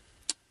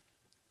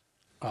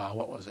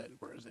 what was it?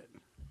 Where is it?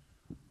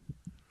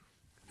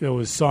 There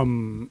was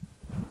some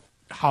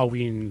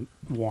Halloween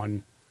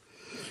one.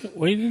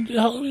 What do you didn't do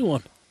the Halloween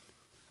one?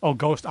 Oh,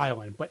 Ghost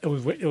Island. But it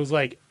was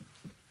like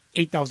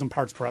 8,000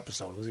 parts per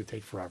episode. It was going to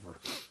take forever.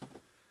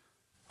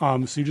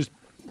 So you just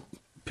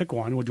pick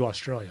one. We'll do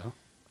Australia.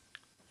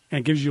 And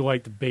it gives you,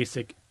 like, the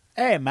basic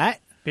Hey, Matt.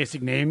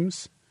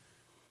 names,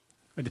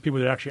 like the people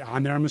that are actually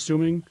on there, I'm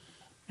assuming,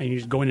 and you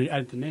just go in and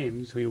edit the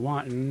names who you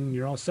want, and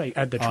you're all set.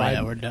 Add the Oh tribe.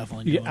 yeah, we're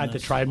definitely You doing add the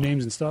this. tribe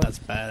names and stuff. That's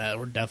bad.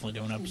 We're definitely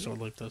doing an episode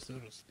like this.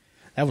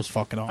 That was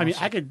fucking awesome. I mean,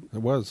 I could, It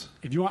was.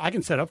 if you want, I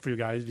can set up for you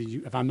guys.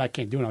 If I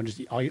can't do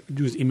it, all you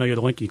do is email you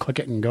the link. You click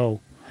it and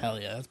go.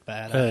 Hell yeah, that's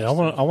bad. Hey, I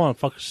want to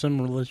fucking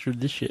simulate through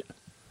this shit.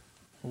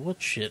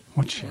 What shit?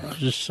 What shit?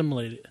 Just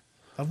simulate it.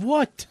 Of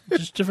what?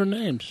 Just different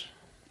names.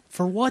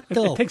 For what,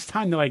 though? It takes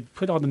time to like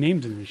put all the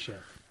names in this shit.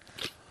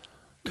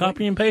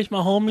 Copy and paste, my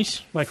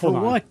homies. Like, For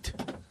what?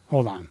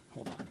 Hold on.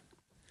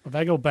 If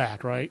I go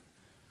back, right?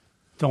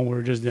 Don't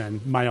worry, just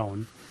then. My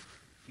own.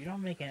 You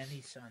don't make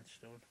any sense,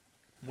 dude.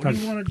 What do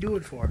you want to do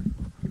it for?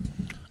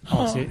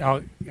 See.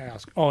 I'll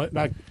ask. Oh,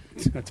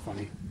 that's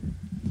funny.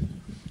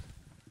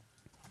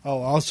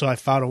 Oh, also, I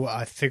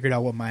figured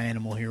out what my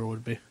animal hero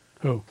would be.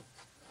 Who?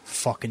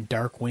 Fucking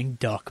Darkwing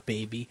Duck,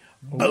 baby.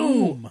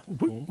 Boom!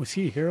 Was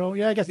he a hero?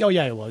 Yeah, I guess. Oh,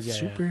 yeah, he was. Yeah,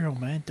 Superhero,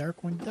 man.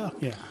 Darkwing Duck.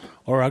 Yeah.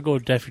 Or I'll go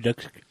with Daffy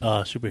Duck's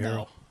superhero.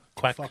 No.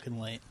 Quack. Fucking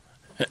late.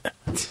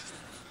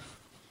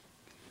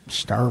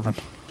 Starving.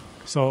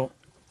 So,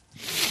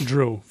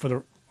 Drew,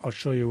 I'll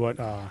show you what.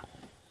 So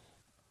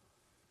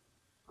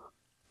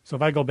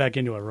if I go back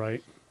into it,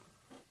 right?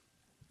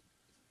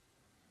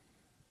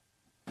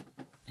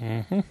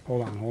 Mm-hmm.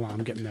 Hold on,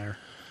 I'm getting there.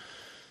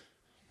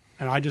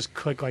 And I just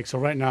click so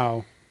right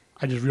now,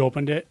 I just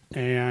reopened it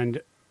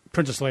and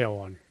Princess Leia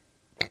won,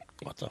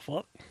 What the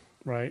fuck?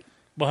 right?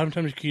 Well, how many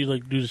times can you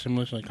do the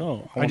simulation?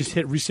 I just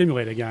hit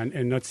resimulate again,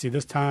 and let's see,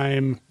 this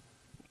time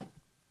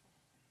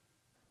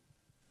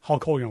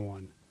Hulk Hogan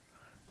won.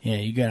 Yeah,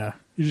 you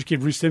You just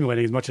keep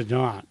resimulating as much as you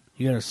want.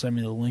 gotta send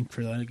me the link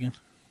for that again.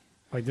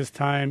 Like this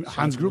time,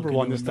 Hans Gruber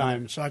won this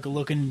time. So I could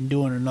look into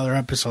doing another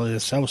episode of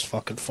this. That was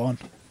fucking fun.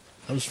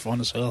 That was fun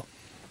as hell.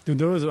 Dude,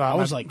 there was I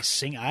was like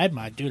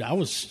I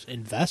was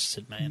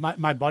invested, man.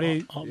 my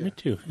buddy. Oh, me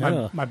too.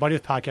 Yeah. My buddy's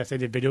podcast, they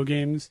did video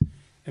games,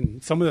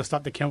 and some of the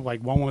stuff that came up,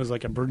 like one was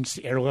like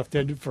emergency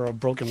airlifted for a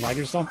broken leg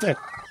or something.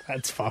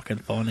 That's fucking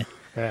funny.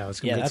 Yeah, that's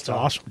That's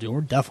awesome, dude.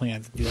 We're definitely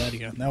going to have to do that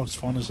again. That was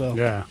fun as hell.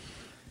 Yeah,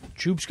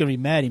 Choop's going to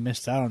be mad he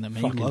missed out on that,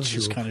 man. He Fucking loves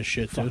this Choop. kind of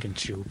shit, dude. fucking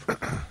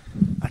Choop.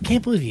 I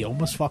can't believe he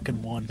almost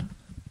fucking won.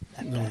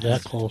 No,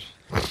 that close.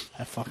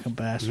 That fucking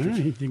bastard. Yeah,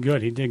 he did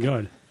good. He did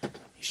good.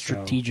 He's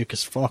strategic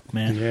as fuck,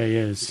 man. Yeah, he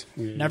is.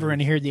 Never going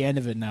to hear the end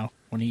of it now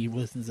when he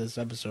listens to this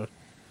episode.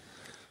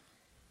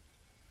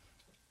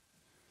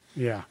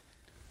 Yeah.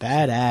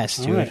 Badass,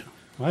 All dude. right.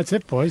 Well, that's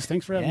it, boys.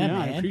 Thanks for having Yeah, me on.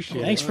 man. I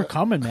appreciate Thanks it. for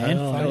coming, man.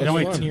 Oh, Finally it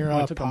only getting took- your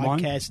only took a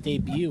month. podcast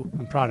debut.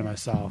 I'm proud of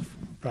myself.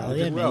 Oh,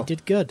 yeah, man. You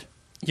did good.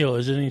 Yo,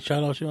 is there any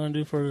shout outs you want to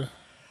do for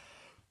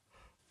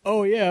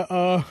Oh,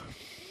 yeah.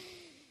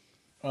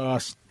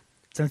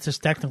 Since this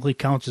technically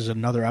counts as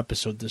another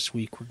episode this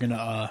week, we're going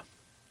to,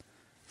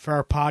 for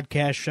our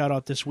podcast shout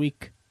out this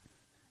week,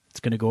 it's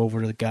going to go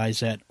over to the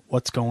guys at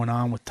What's Going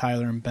On with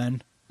Tyler and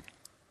Ben.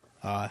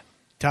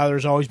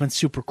 Tyler's always been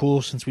super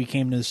cool since we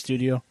came to the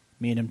studio.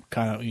 Me and him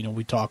kind of,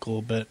 we talk a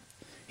little bit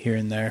here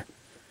and there.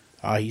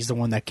 He's the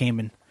one that came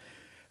and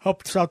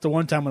helped us out the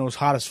one time when it was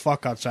hot as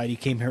fuck outside. He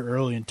came here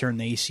early and turned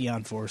the AC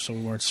on for us so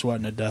we weren't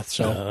sweating to death.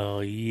 So Oh,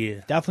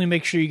 yeah. definitely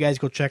make sure you guys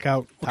go check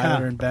out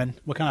Tyler and Ben.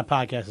 What kind of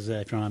podcast is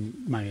that, if you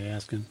don't mind me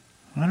asking?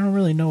 I don't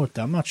really know what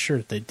I'm not sure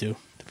if they do,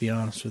 to be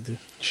honest with you. You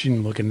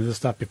shouldn't look into this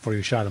stuff before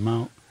you shot him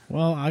out.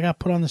 Well, I got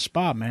put on the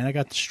spot, man. I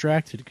got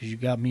distracted because you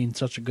got me in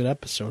such a good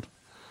episode.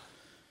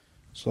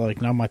 So,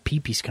 now my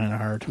pee-pee's kind of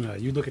hard.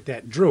 You look at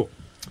that. Drew,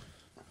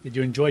 did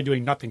you enjoy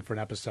doing nothing for an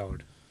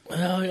episode?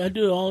 Well, I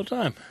do it all the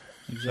time.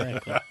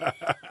 Exactly.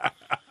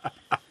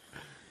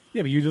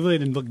 Yeah, but you literally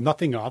didn't look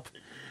nothing up.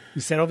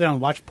 You sat over there and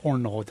watched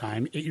porn the whole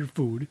time, ate your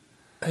food.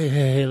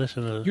 Hey,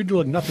 listen to this. You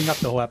do nothing up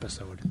the whole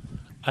episode.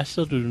 I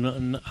still do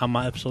nothing on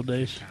my episode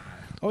days.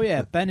 Oh,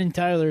 yeah. Ben and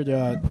Tyler,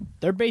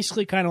 they're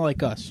basically kind of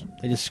like us.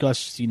 They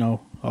discuss,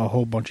 a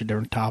whole bunch of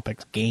different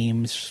topics.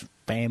 Games,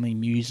 family,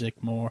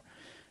 music, more.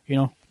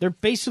 They're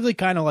basically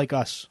kind of like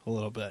us a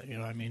little bit. You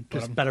know what I mean? But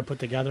Just better put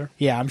together.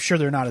 yeah, I'm sure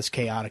they're not as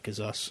chaotic as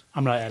us.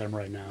 I'm not at him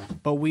right now.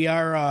 But we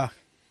have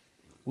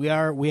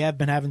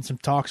been having some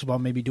talks about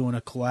maybe doing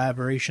a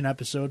collaboration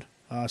episode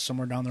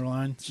somewhere down the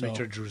line. So Make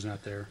sure Drew's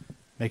not there.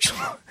 make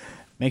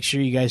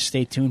sure you guys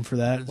stay tuned for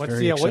that. It's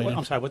very exciting.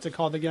 I'm sorry, what's it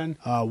called again?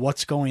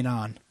 What's Going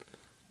On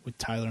with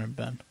Tyler and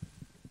Ben.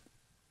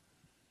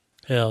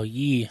 Hell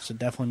yeah. So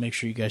definitely make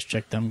sure you guys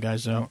check them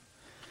guys out.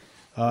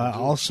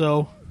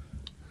 Also,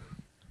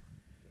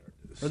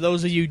 for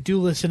those of you who do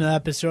listen to the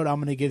episode, I'm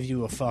going to give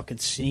you a fucking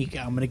sneak.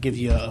 I'm going to give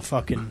you a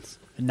fucking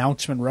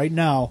announcement right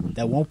now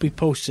that won't be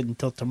posted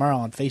until tomorrow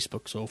on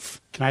Facebook. So,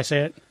 Can I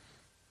say it?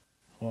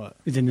 what?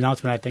 Is it an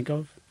announcement I think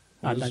of?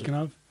 Not thinking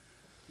of?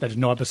 There's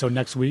no episode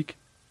next week?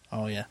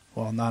 Oh, yeah.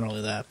 Well, not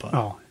only that, but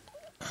Oh.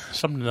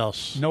 Something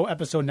else. No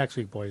episode next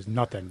week, boys.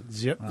 Nothing.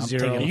 Zero.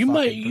 taking a You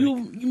might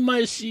fucking you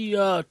might see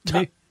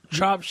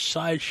Chop's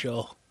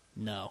Sideshow.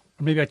 no.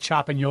 Or maybe a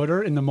chop and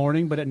yoder in the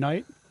morning, but at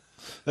night?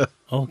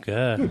 Oh,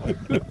 God.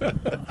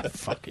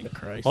 Fucking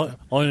Christ. Oh,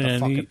 the yeah,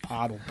 fucking he-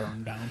 pod will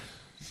burn down.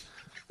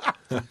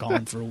 We're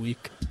gone for a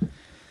week.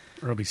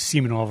 Or it'll be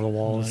semen all over the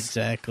walls.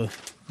 Exactly.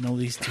 No,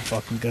 these two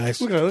fucking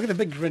guys. Look at the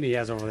big grin he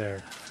has over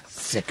there.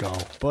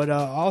 Sicko. But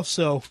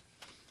also,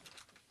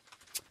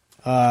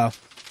 I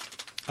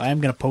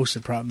am going to post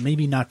it probably,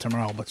 maybe not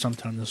tomorrow, but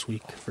sometime this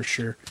week for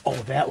sure. Oh,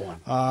 that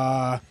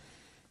one.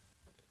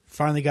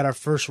 Finally got our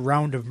first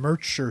round of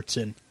merch shirts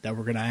in that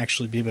we're going to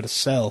actually be able to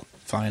sell,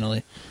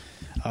 finally.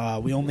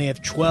 We only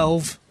have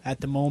 12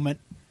 at the moment.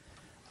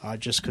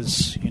 just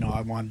because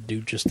I want to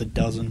do just a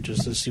dozen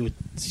just to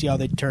see how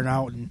they turn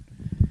out and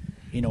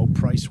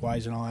price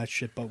wise and all that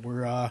shit. But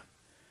we're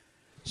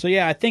so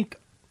yeah, I think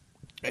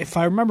if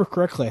I remember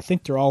correctly, I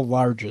think they're all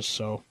larges.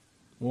 So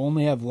we'll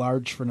only have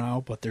large for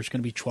now, but there's going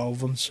to be 12 of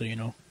them.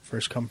 So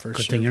first come first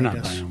serve. Good thing you're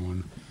not buying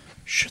one.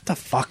 Shut the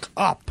fuck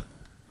up.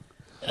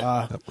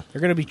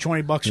 They're going to be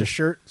 $20 a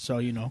shirt.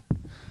 So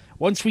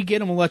once we get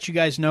them, we'll let you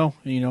guys know.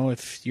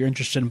 If you're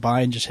interested in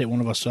buying, just hit one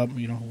of us up.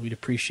 We'd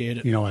appreciate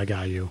it. I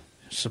got you.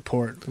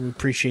 Support. We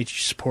appreciate you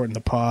supporting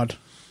the pod.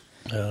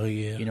 Oh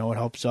yeah. It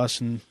helps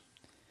us, and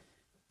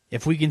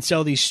if we can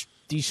sell these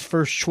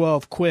first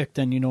 12 quick,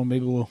 then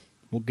maybe we'll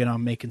get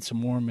on making some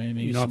more.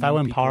 Maybe if I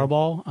win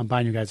Powerball, I'm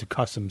buying you guys a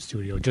custom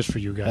studio just for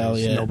you guys. Hell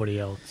yeah. Nobody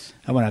else.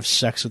 I want to have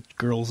sex with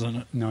girls in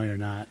it. No, you're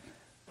not.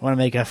 I want to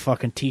make a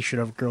fucking T-shirt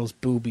of girls'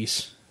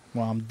 boobies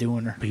while I'm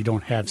doing her. But you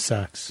don't have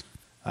sex.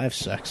 I have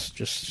sex,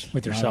 just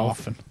with not yourself.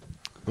 Often.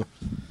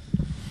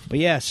 But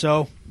yeah,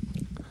 so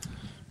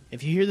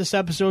if you hear this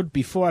episode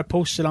before I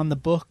post it on the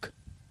book,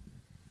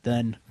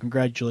 then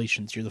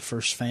congratulations, you're the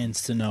first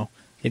fans to know.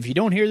 If you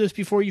don't hear this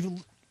before you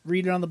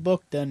read it on the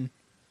book, then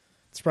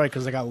it's probably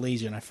because I got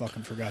lazy and I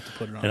fucking forgot to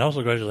put it on. And also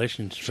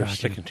congratulations for Shocking.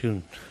 sticking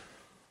tune.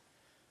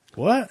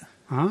 What?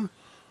 Huh?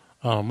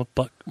 Oh, my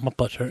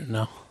butt's hurting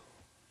now.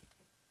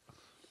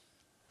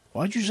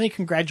 Why'd you say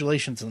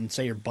congratulations and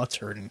say your butt's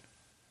hurting?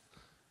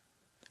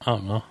 I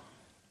don't know. What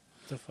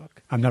the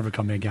fuck? I'm never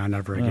coming again,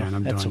 ever again.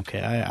 I'm that's done. okay.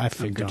 I I'm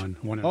figured. done.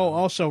 One and Oh, done.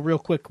 also, real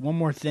quick, one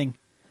more thing.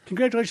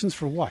 Congratulations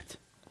for what?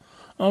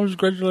 I was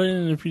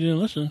congratulating if you didn't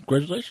listen.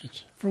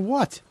 Congratulations. For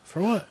what?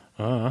 For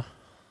what?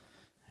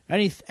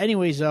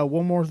 Anyways,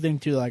 one more thing,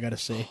 too, that I got to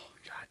say.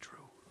 God, Drew.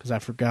 Because I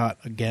forgot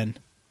again.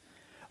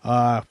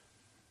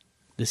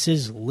 This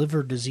is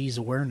Liver Disease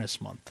Awareness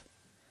Month.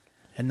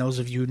 And those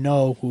of you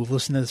who've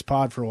listened to this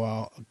pod for a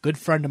while, a good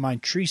friend of mine,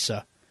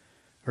 Teresa,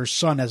 her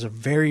son has a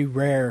very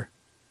rare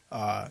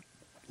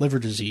liver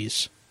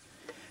disease.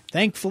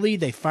 Thankfully,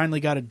 they finally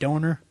got a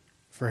donor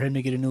for him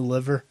to get a new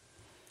liver.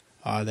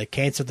 They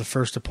canceled the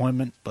first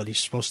appointment, but he's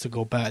supposed to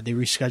go back. They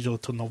rescheduled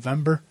it till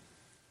November.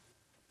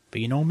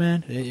 But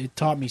man, it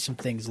taught me some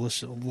things.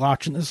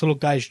 Watching this little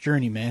guy's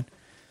journey, man.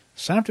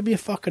 Sign up to be a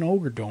fucking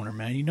ogre donor,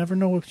 man. You never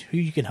know who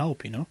you can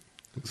help,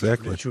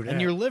 Exactly.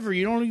 And your liver,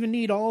 you don't even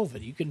need all of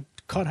it. You can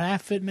cut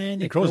half it,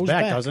 man. It grows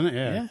back, doesn't it?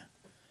 Yeah.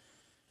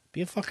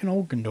 Be a fucking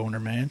organ donor,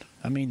 man.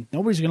 I mean,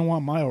 nobody's going to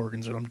want my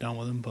organs when I'm done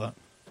with them, but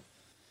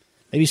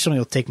maybe somebody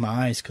will take my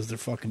eyes because they're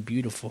fucking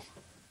beautiful.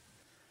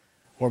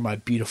 Or my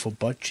beautiful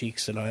butt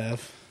cheeks that I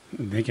have.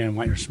 They can't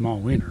want your small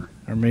wiener.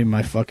 Or maybe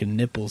my fucking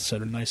nipples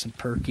that are nice and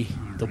perky.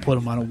 They'll put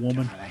them on a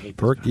woman. God, I hate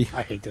Perky.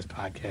 I hate this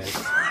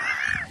podcast.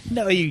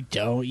 No, you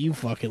don't. You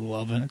fucking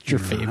love it. It's your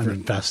I'm favorite.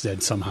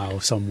 invested somehow,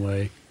 some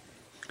way.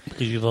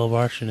 Because you love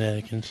our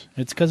shenanigans.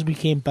 It's because we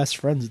became best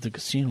friends at the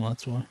casino,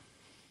 that's why.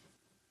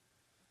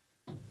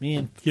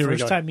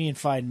 First time me and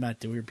Fiden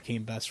met, we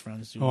became best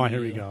friends. Oh,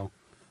 here we go.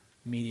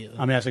 Immediately.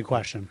 I'm asking a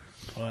question.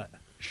 What?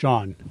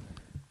 Sean,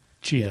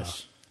 Cheetah,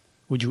 Yes.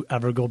 would you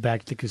ever go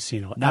back to the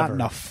casino? Not ever?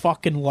 in a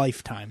fucking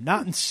lifetime.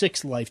 Not in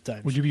 6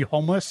 lifetimes. Would you be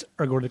homeless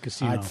or go to the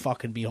casino? I'd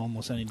fucking be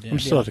homeless any day. I'm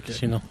still at the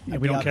casino.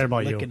 We don't care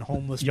about you.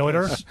 Homeless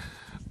Yoder? place.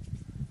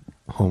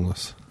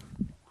 Homeless.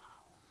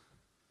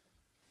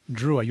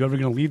 Drew, are you ever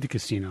going to leave the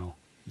casino?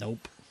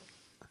 Nope.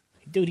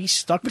 Dude, he's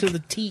stuck to the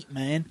teat,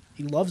 man.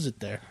 He loves it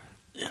there.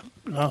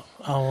 No,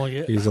 I don't like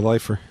it. He's a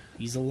lifer.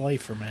 He's a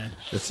lifer, man.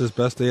 It's his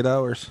best 8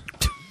 hours.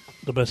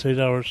 The best 8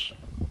 hours.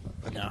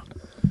 No.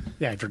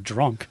 Yeah, if you're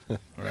drunk.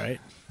 Right?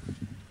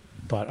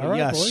 But all right,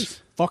 yes,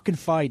 boys. fucking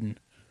Fiden.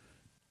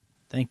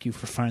 Thank you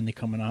for finally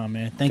coming on,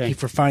 man. Thank you Thank-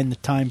 for finding the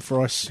time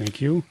for us.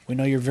 Thank you. We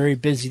know you're very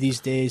busy these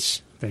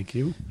days. Thank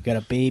you. You got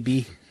a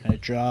baby, and a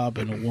job,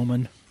 and a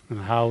woman, And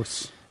a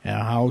house. and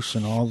a house,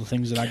 and all the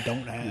things that I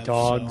don't have.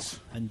 Dogs. so-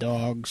 and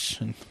dogs,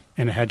 and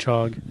And a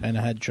hedgehog.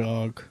 a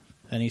hedgehog.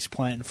 And he's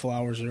planting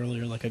flowers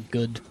earlier like a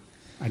good,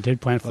 I did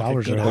plant like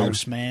flowers a good earlier.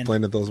 house man.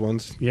 Planted those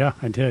ones. Yeah,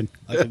 I did.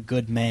 Like a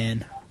good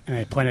man. And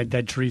I planted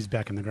dead trees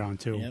back in the ground,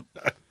 too.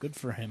 Yep. Good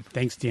for him.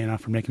 Thanks, Deanna,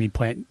 for making me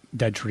plant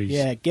dead trees.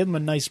 Yeah, give him a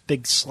nice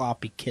big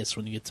sloppy kiss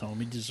when he gets home.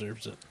 He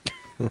deserves it.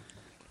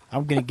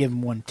 I'm going to give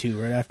him one,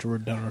 too, right after we're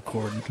done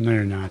recording. No,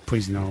 you're not.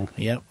 Please, no.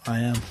 Yep, I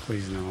am.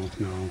 Please, no.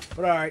 No.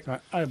 But all right. All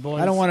right, boys.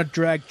 I don't want to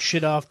drag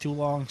shit off too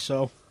long,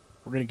 so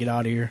we're going to get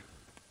out of here.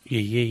 Yeah.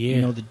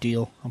 You know the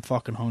deal. I'm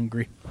fucking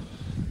hungry.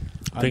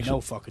 I Thanks.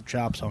 know fucking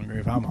Chop's hungry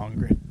if I'm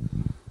hungry.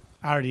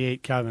 I already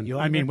ate Kevin. You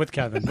I hungry? mean, with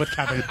Kevin. With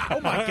Kevin. Oh,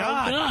 my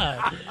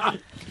God.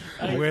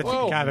 With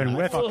Kevin.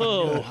 With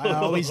I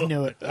always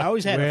knew it. I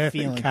always had a with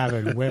feeling.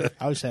 Kevin. With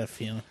I always had a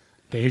feeling.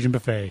 the Asian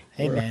buffet.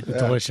 Hey, man.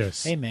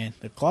 Delicious. Hey, man.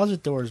 The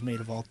closet door is made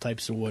of all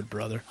types of wood,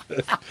 brother.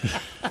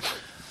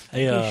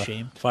 Hey,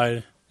 shame.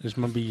 Fide, this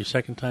might be your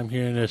second time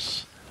hearing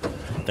this.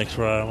 Thanks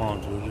for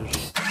allowing on,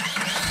 Losers.